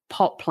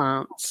pot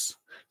plants.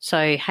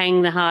 So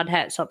hang the hard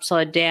hats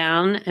upside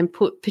down and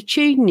put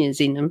petunias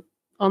in them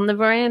on the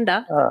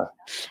veranda. Oh,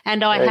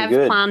 and I have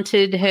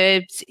planted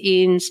herbs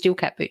in steel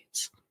cap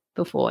boots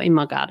before in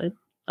my garden.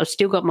 I've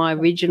still got my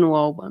original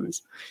old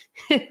ones.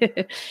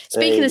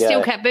 Speaking of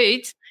steel cap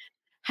boots,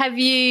 have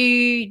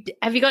you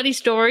got any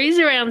stories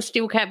around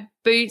steel cap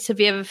boots? Have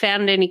you ever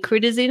found any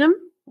critters in them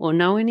or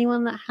know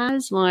anyone that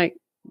has? Like,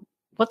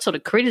 what sort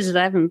of critters do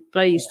they have in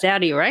bloody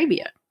Saudi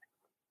Arabia?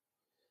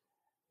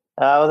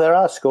 Well, there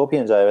are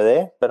scorpions over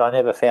there, but I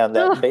never found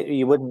that. Oh. But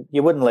you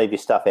wouldn't leave your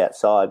stuff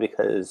outside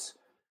because,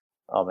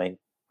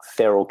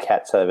 feral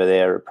cats over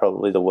there are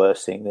probably the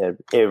worst thing. They're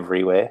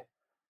everywhere.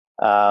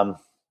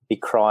 Be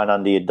crying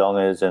under your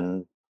dongers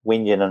and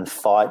whinging and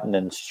fighting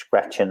and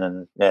scratching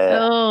and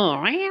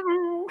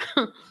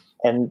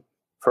and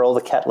for all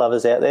the cat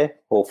lovers out there,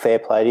 well, fair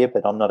play to you,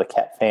 but I'm not a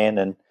cat fan,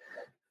 and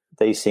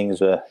these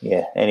things were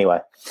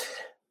anyway,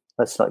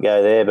 let's not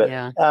go there. But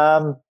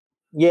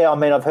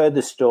I've heard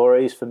the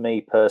stories. For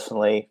me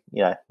personally,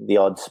 the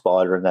odd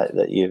spider and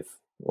that you've,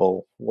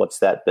 well, what's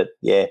that? But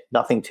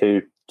nothing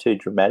too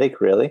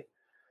dramatic really,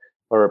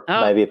 or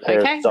maybe a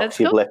pair of socks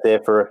you've left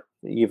there for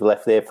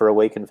a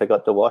week and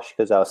forgot to wash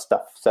because they were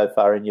stuffed so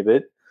far in your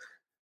boot.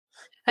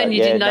 And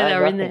you didn't know they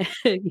were in there.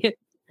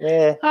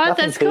 Yeah,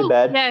 that's too cool.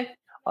 bad.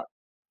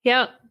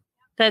 Yeah,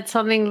 that's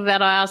something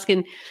that I ask.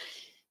 And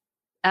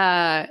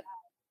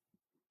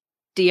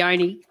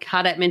Dione,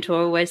 Hard Hat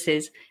Mentor, always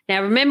says,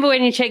 now remember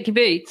when you check your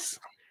boots,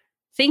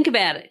 think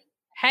about it.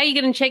 How are you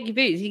going to check your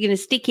boots? You're going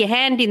to stick your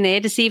hand in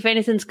there to see if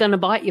anything's going to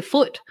bite your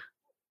foot.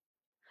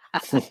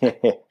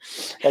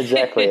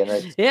 Exactly. And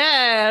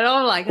and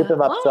I'm like, put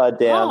them upside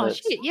down. Oh,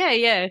 shit.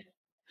 Yeah,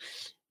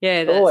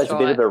 that's always a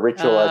bit of a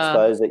ritual, I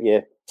suppose, that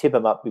you tip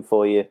them up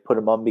before you put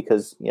them on,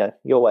 because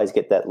you always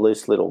get that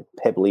loose little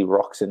pebbly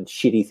rocks and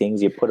shitty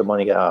things. You put them on,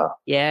 you go,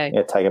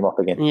 take them off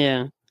again.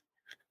 And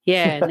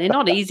they're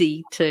not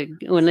easy to,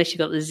 unless you've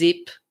got the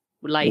zip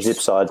lace. The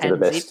zip sides are the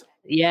best.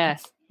 Yeah,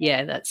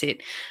 that's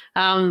it.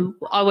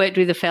 I worked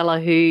with a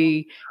fella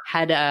who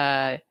had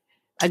a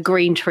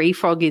green tree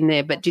frog in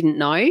there but didn't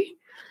know,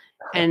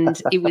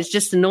 and it was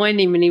just annoying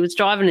him, and he was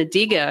driving a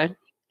digger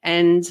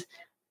and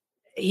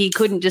he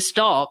couldn't just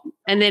stop,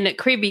 and then at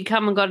crib he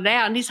come and got it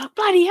out, and he's like,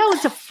 bloody hell,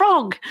 it's a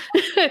frog.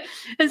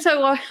 And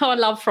so I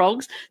love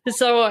frogs, and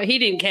so he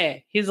didn't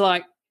care. He's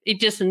like, it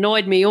just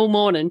annoyed me all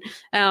morning,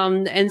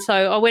 and so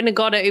I went and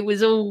got it. It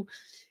was all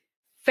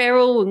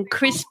feral and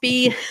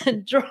crispy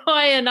and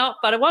drying up,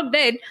 but it wasn't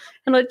dead,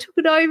 and I took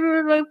it over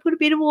and I put a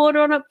bit of water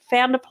on it,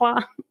 found a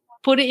plant,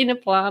 put it in a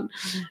plant.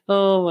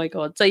 Oh my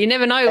God. So you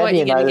never know what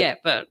you're going to get.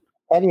 But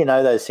how do you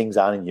know those things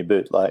aren't in your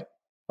boot? I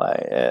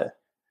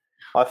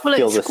feel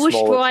it's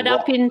squished right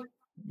up in.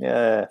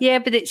 Yeah,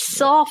 but it's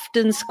soft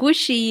and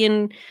squishy,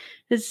 and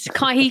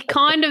he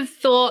kind of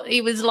thought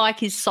it was like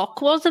his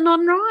sock wasn't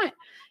on right.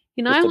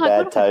 Like,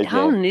 what have I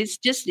done? It's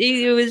just,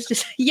 it was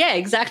just,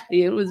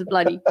 exactly. It was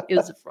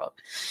a frog.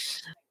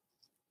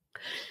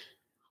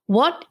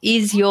 What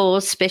is your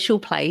special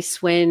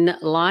place when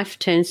life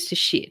turns to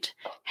shit?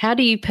 How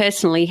do you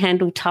personally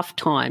handle tough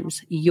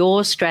times?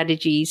 Your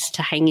strategies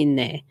to hang in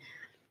there?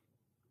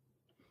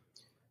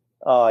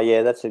 Oh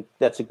yeah, that's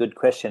a good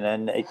question.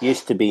 And it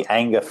used to be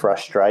anger,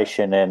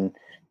 frustration, and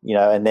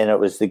and then it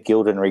was the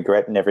guilt and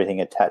regret and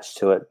everything attached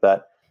to it.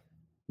 But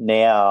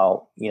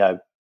now,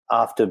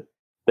 after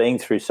being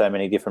through so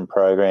many different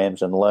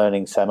programs and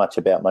learning so much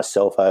about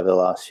myself over the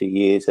last few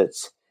years,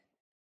 it's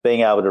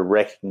being able to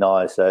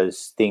recognise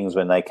those things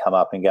when they come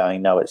up and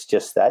going, no, it's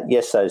just that.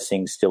 Yes, those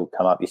things still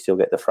come up. You still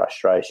get the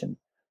frustration.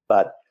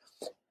 But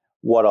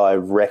what I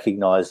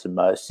recognise the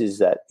most is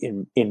that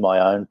in my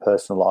own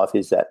personal life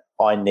is that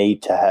I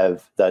need to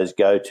have those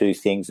go-to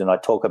things, and I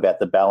talk about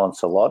the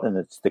balance a lot, and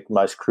it's the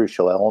most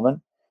crucial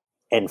element,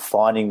 and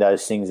finding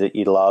those things that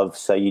you love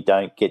so you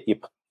don't get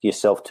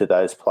yourself to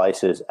those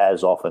places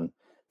as often.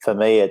 For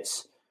me,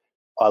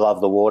 I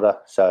love the water,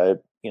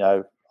 so,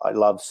 I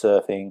love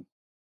surfing,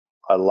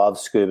 I love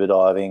scuba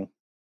diving,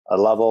 I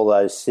love all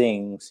those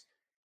things.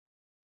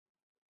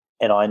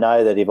 And I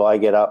know that if I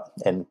get up,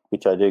 and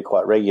which I do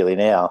quite regularly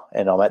now,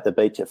 and I'm at the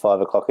beach at 5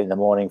 o'clock in the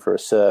morning for a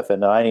surf,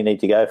 and I only need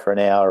to go for an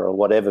hour or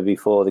whatever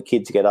before the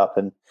kids get up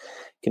and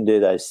can do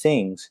those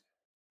things.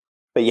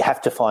 But you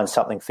have to find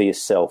something for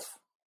yourself.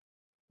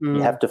 You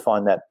have to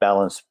find that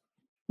balance.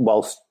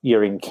 Whilst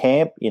you're in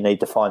camp, you need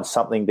to find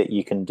something that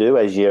you can do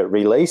as you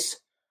release,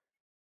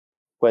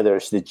 whether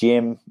it's the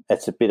gym,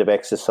 it's a bit of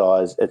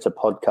exercise, it's a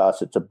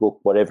podcast, it's a book,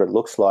 whatever it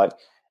looks like,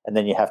 and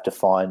then you have to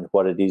find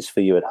what it is for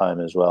you at home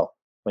as well.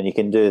 When you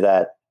can do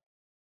that,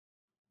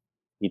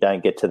 you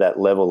don't get to that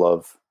level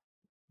of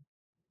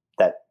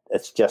that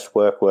it's just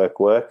work, work,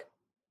 work.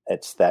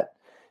 It's that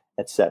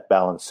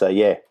balance. So,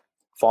 yeah,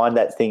 find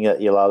that thing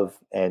that you love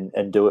and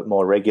do it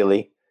more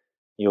regularly.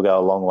 You'll go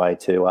a long way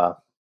to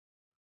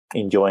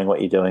enjoying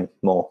what you're doing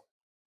more.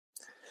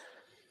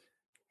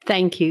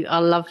 Thank you. I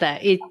love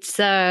that. It's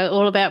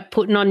all about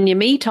putting on your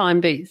me time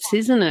boots,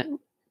 isn't it?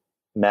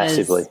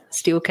 Massively. As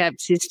Steel Cap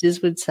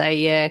Sisters would say,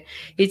 yeah.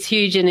 It's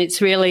huge, and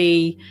it's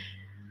really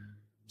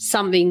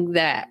something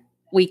that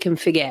we can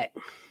forget.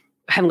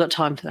 I haven't got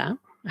time for that.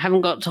 I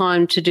haven't got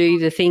time to do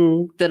the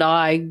thing that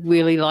I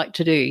really like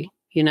to do,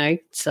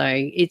 So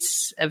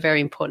it's a very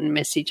important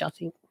message, I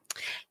think.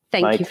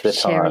 Thank you for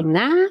sharing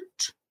that.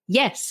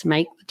 Yes,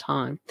 make the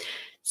time.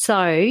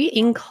 So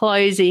in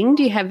closing,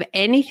 do you have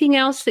anything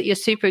else that you're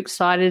super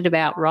excited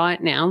about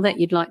right now that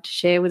you'd like to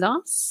share with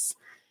us?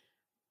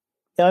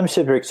 I'm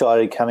super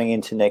excited coming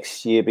into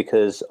next year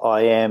because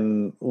I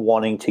am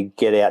wanting to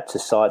get out to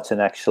sites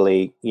and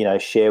actually,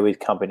 share with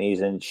companies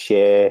and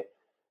share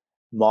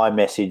my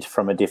message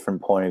from a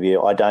different point of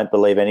view. I don't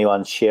believe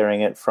anyone's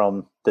sharing it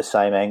from the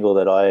same angle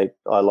that I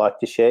like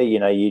to share.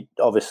 You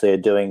obviously are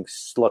doing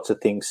lots of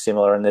things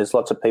similar, and there's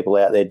lots of people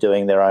out there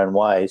doing their own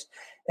ways.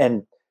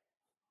 And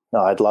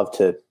I'd love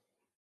to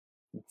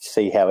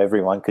see how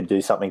everyone could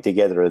do something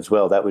together as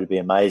well. That would be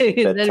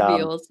amazing. That'd be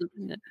awesome.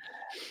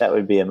 That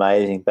would be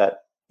amazing.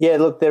 But yeah,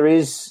 look,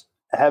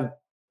 have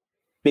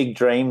big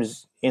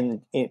dreams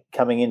in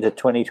coming into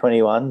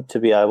 2021 to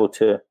be able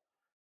to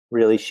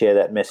really share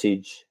that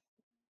message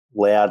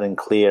loud and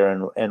clear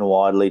and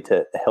widely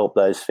to help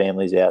those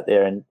families out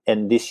there.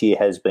 And this year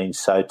has been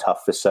so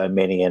tough for so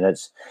many, and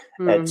it's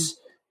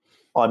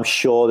I'm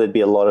sure there'd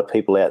be a lot of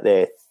people out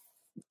there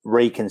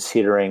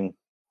reconsidering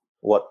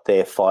what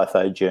their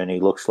FIFO journey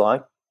looks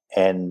like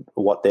and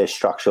what their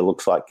structure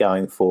looks like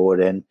going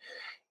forward. And,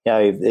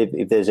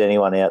 if there's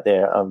anyone out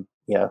there,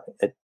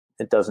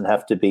 it doesn't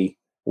have to be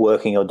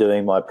working or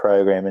doing my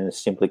program, and it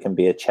simply can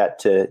be a chat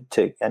to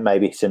and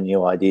maybe some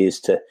new ideas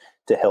to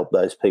help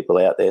those people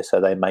out there so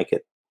they make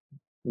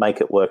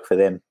it work for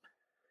them.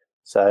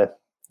 So,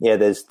 yeah,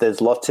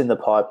 there's lots in the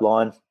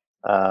pipeline,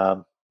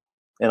 and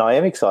I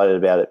am excited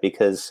about it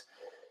because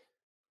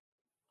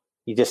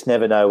you just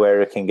never know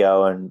where it can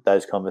go and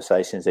those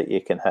conversations that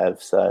you can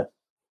have. So,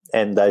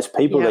 and those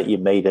people that you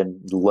meet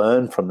and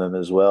learn from them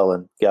as well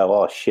and go,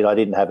 oh, shit, I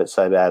didn't have it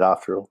so bad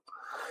after all.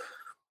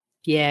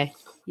 Yeah,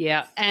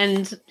 yeah.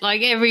 And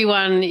like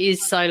everyone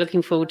is so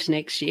looking forward to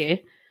next year.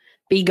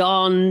 Be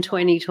gone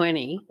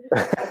 2020.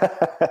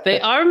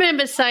 But I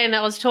remember saying that,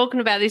 I was talking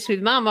about this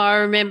with Mum. I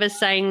remember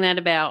saying that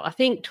about, I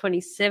think,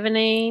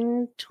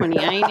 2017,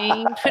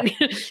 2018,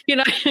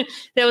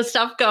 there was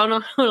stuff going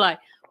on. Like,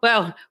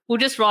 well, we'll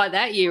just write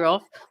that year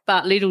off.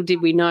 But little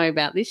did we know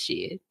about this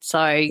year.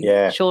 So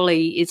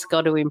surely it's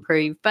got to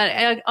improve.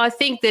 But I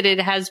think that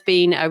it has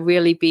been a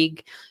really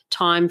big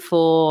time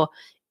for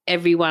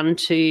everyone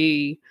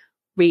to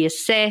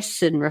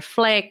reassess and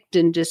reflect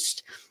and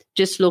just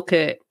look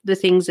at the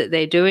things that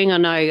they're doing. I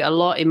know a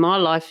lot in my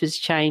life has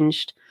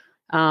changed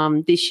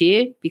this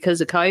year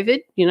because of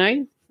COVID,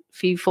 a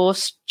few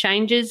forced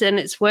changes, and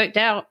it's worked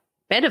out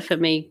better for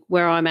me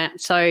where I'm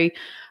at. So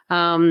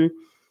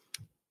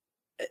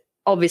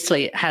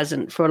obviously it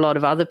hasn't for a lot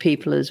of other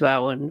people as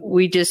well, and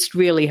we just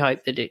really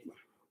hope that it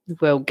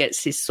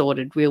gets this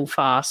sorted real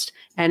fast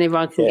and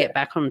everyone can get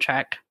back on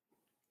track.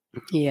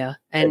 Yeah,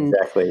 and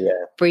exactly,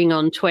 bring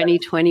on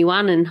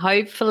 2021, and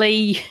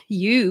hopefully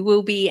you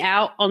will be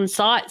out on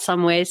site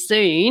somewhere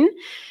soon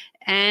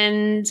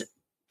and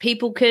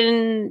people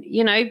can,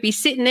 be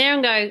sitting there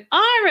and go,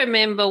 I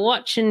remember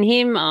watching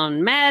him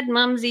on Mad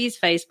Mumzie's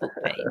Facebook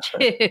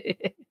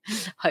page.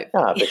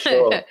 Hopefully. For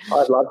sure.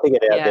 I'd love to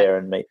get out there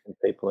and meet some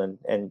people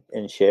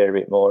and share a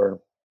bit more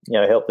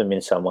and, help them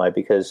in some way,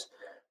 because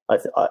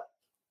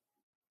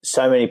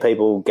so many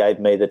people gave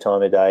me the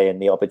time of day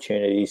and the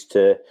opportunities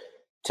to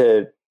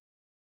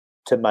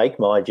make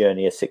my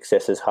journey a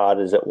success, as hard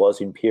as it was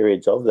in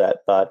periods of that.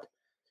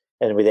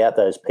 And without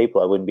those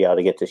people, I wouldn't be able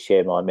to get to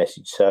share my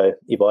message. So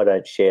if I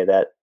don't share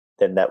that,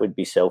 then that would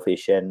be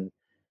selfish. And,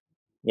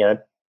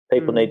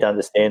 People need to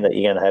understand that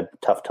you're going to have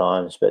tough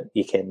times, but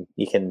you can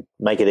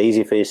make it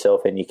easy for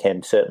yourself, and you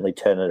can certainly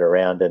turn it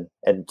around and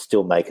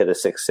still make it a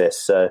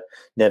success. So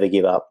never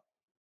give up.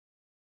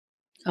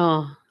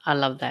 Oh, I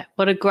love that.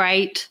 What a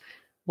great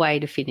way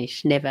to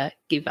finish. Never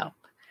give up.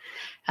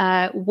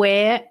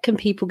 Where can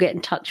people get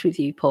in touch with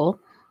you, Paul?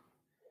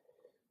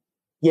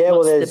 Yeah,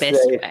 What's there's the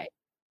best way?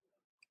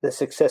 The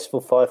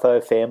Successful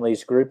FIFO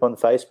Families group on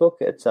Facebook.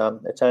 It's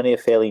only a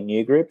fairly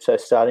new group, so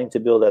starting to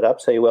build that up.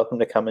 So you're welcome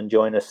to come and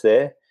join us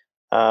there.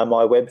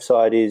 My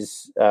website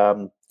is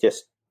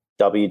just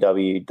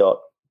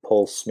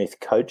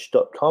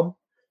www.paulsmithcoach.com.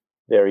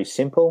 Very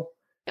simple.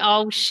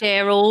 I'll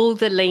share all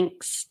the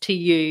links to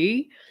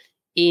you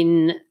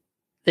in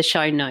the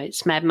show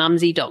notes,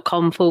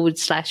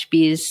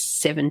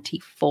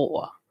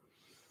 madmumzie.com/beers74.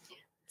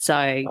 So,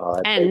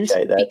 and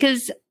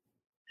because,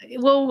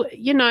 well,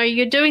 you know,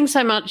 you're doing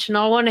so much and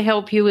I want to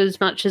help you as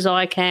much as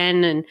I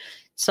can. And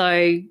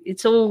so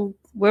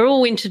we're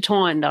all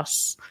intertwined,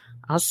 us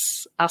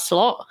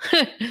lot.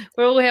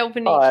 We're all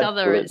helping each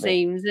other, it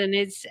seems. And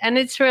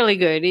it's really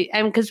good.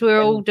 And because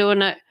we're all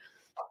doing it,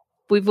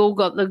 we've all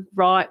got the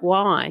right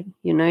why,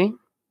 you know,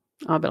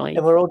 I believe.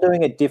 And we're all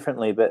doing it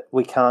differently, but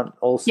we can't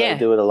also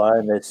do it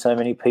alone. There's so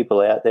many people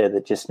out there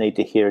that just need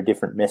to hear a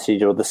different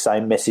message or the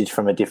same message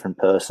from a different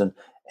person.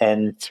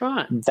 And that's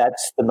right.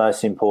 That's the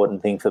most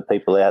important thing for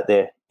people out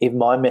there. If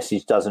my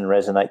message doesn't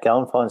resonate, go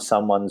and find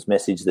someone's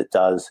message that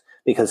does,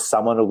 because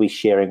someone will be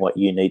sharing what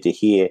you need to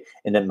hear,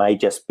 and it may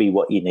just be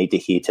what you need to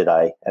hear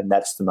today. And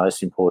that's the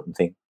most important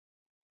thing.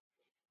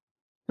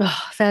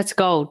 Oh, that's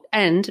gold.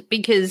 And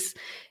because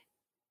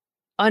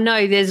I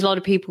know there's a lot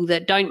of people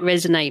that don't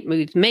resonate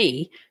with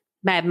me,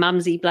 Mad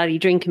Mumzie, bloody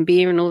drinking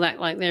beer and all that,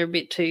 like they're a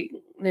bit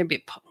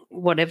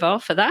whatever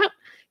for that.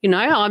 You know,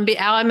 I'm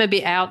a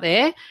bit out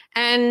there,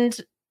 and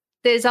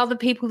there's other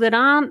people that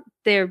aren't.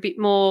 They're a bit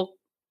more,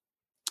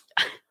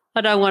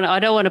 I don't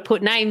want to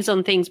put names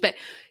on things, but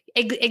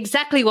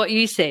exactly what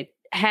you said,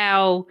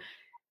 how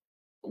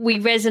we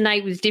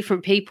resonate with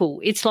different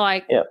people. It's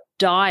like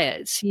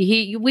diets.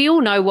 We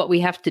all know what we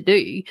have to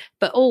do,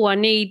 but I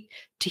need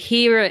to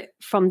hear it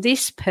from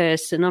this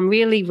person. I'm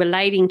really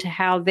relating to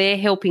how they're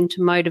helping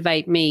to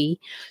motivate me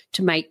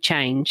to make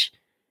change.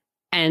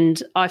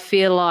 And I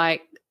feel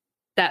like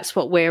that's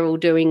what we're all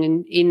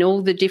doing in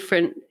all the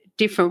different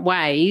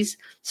ways,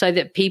 so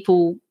that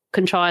people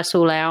can try us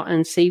all out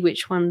and see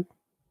which one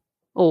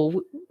or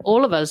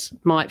all of us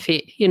might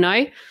fit, you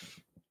know.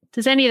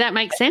 Does any of that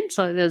make sense?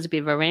 Oh, there was a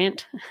bit of a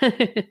rant.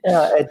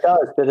 Yeah, it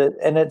does, but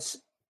it's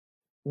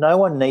no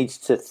one needs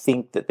to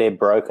think that they're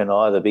broken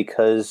either,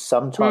 because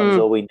sometimes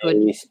all we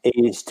need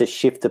is to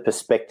shift the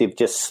perspective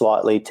just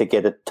slightly to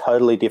get a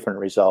totally different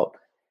result.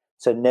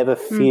 So never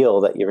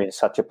feel that you're in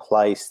such a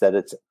place that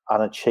it's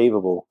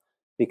unachievable,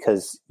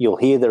 because you'll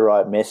hear the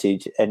right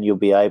message and you'll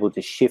be able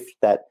to shift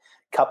that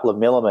couple of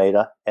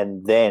millimeter,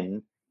 and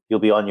then you'll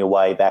be on your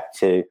way back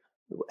to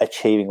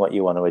achieving what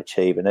you want to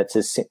achieve. And it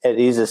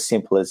is as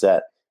simple as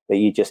that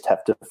you just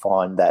have to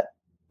find that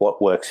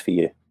what works for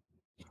you.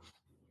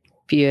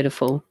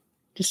 Beautiful.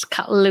 Just a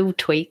couple of little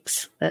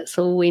tweaks. That's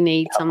all we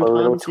need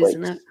sometimes,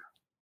 isn't it?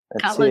 A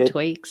couple of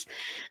tweaks.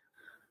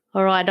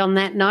 All right, on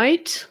that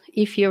note,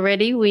 if you're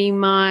ready, we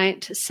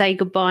might say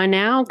goodbye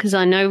now, because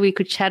I know we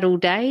could chat all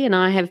day, and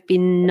I have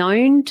been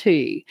known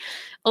to.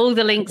 All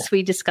the links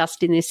we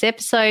discussed in this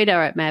episode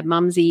are at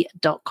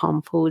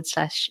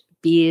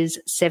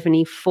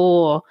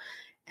madmumzie.com/beers74.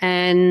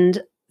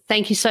 And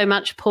thank you so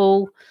much,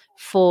 Paul,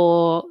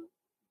 for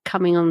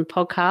coming on the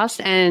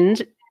podcast,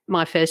 and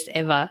my first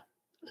ever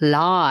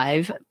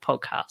live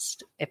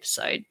podcast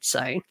episode.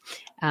 So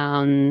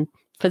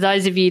for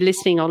those of you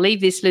listening, I'll leave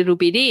this little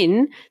bit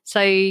in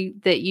so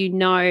that you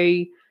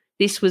know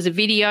this was a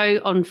video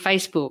on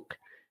Facebook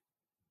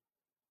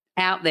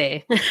out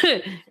there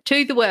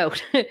to the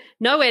world.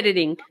 No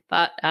editing,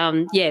 but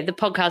the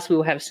podcast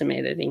will have some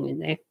editing in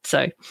there,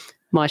 so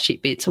my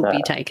shit bits will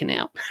be taken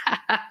out.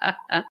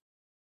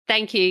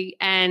 Thank you,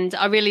 and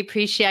I really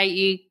appreciate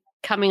you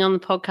coming on the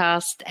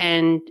podcast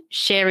and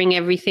sharing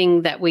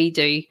everything that we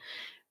do.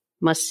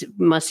 My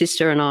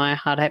sister and I,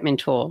 Hard Hat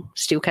Mentor,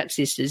 Steel Cap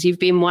Sisters, you've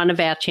been one of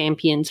our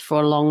champions for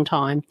a long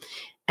time,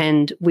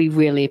 and we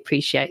really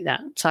appreciate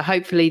that. So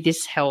hopefully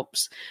this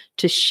helps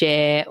to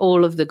share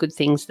all of the good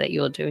things that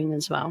you're doing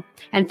as well.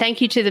 And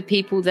thank you to the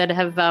people that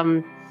have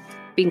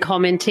been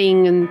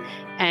commenting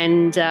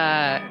and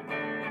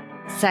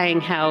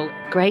saying how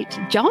great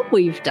job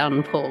we've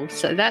done, Paul.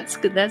 So that's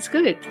good. That's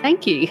good.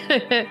 Thank you.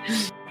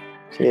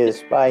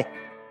 Cheers. Bye.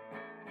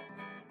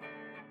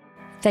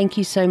 Thank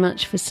you so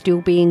much for still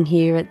being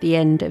here at the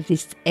end of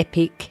this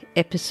epic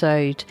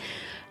episode.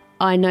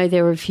 I know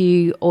there were a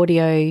few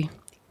audio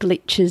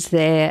glitches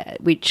there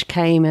which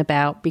came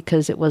about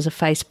because it was a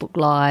Facebook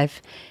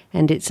Live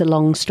and it's a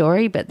long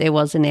story, but there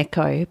was an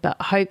echo.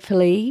 But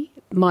hopefully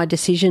my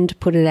decision to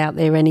put it out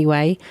there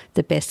anyway,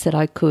 the best that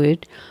I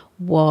could,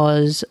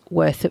 was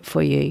worth it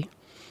for you.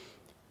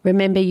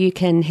 Remember, you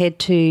can head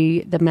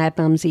to the Mad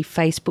Mumzie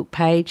Facebook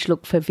page,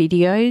 look for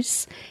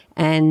videos,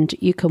 and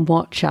you can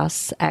watch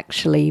us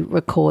actually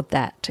record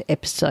that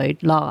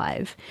episode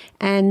live.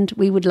 And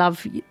we would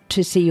love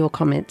to see your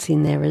comments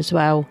in there as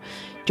well.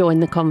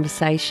 Join the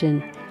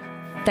conversation.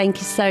 Thank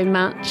you so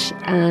much,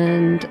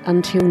 and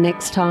until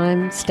next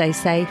time, stay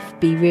safe,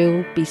 be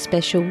real, be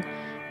special,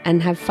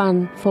 and have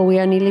fun, for we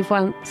only live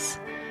once.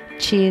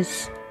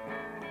 Cheers,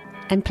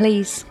 and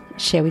please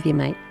share with your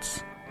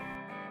mates.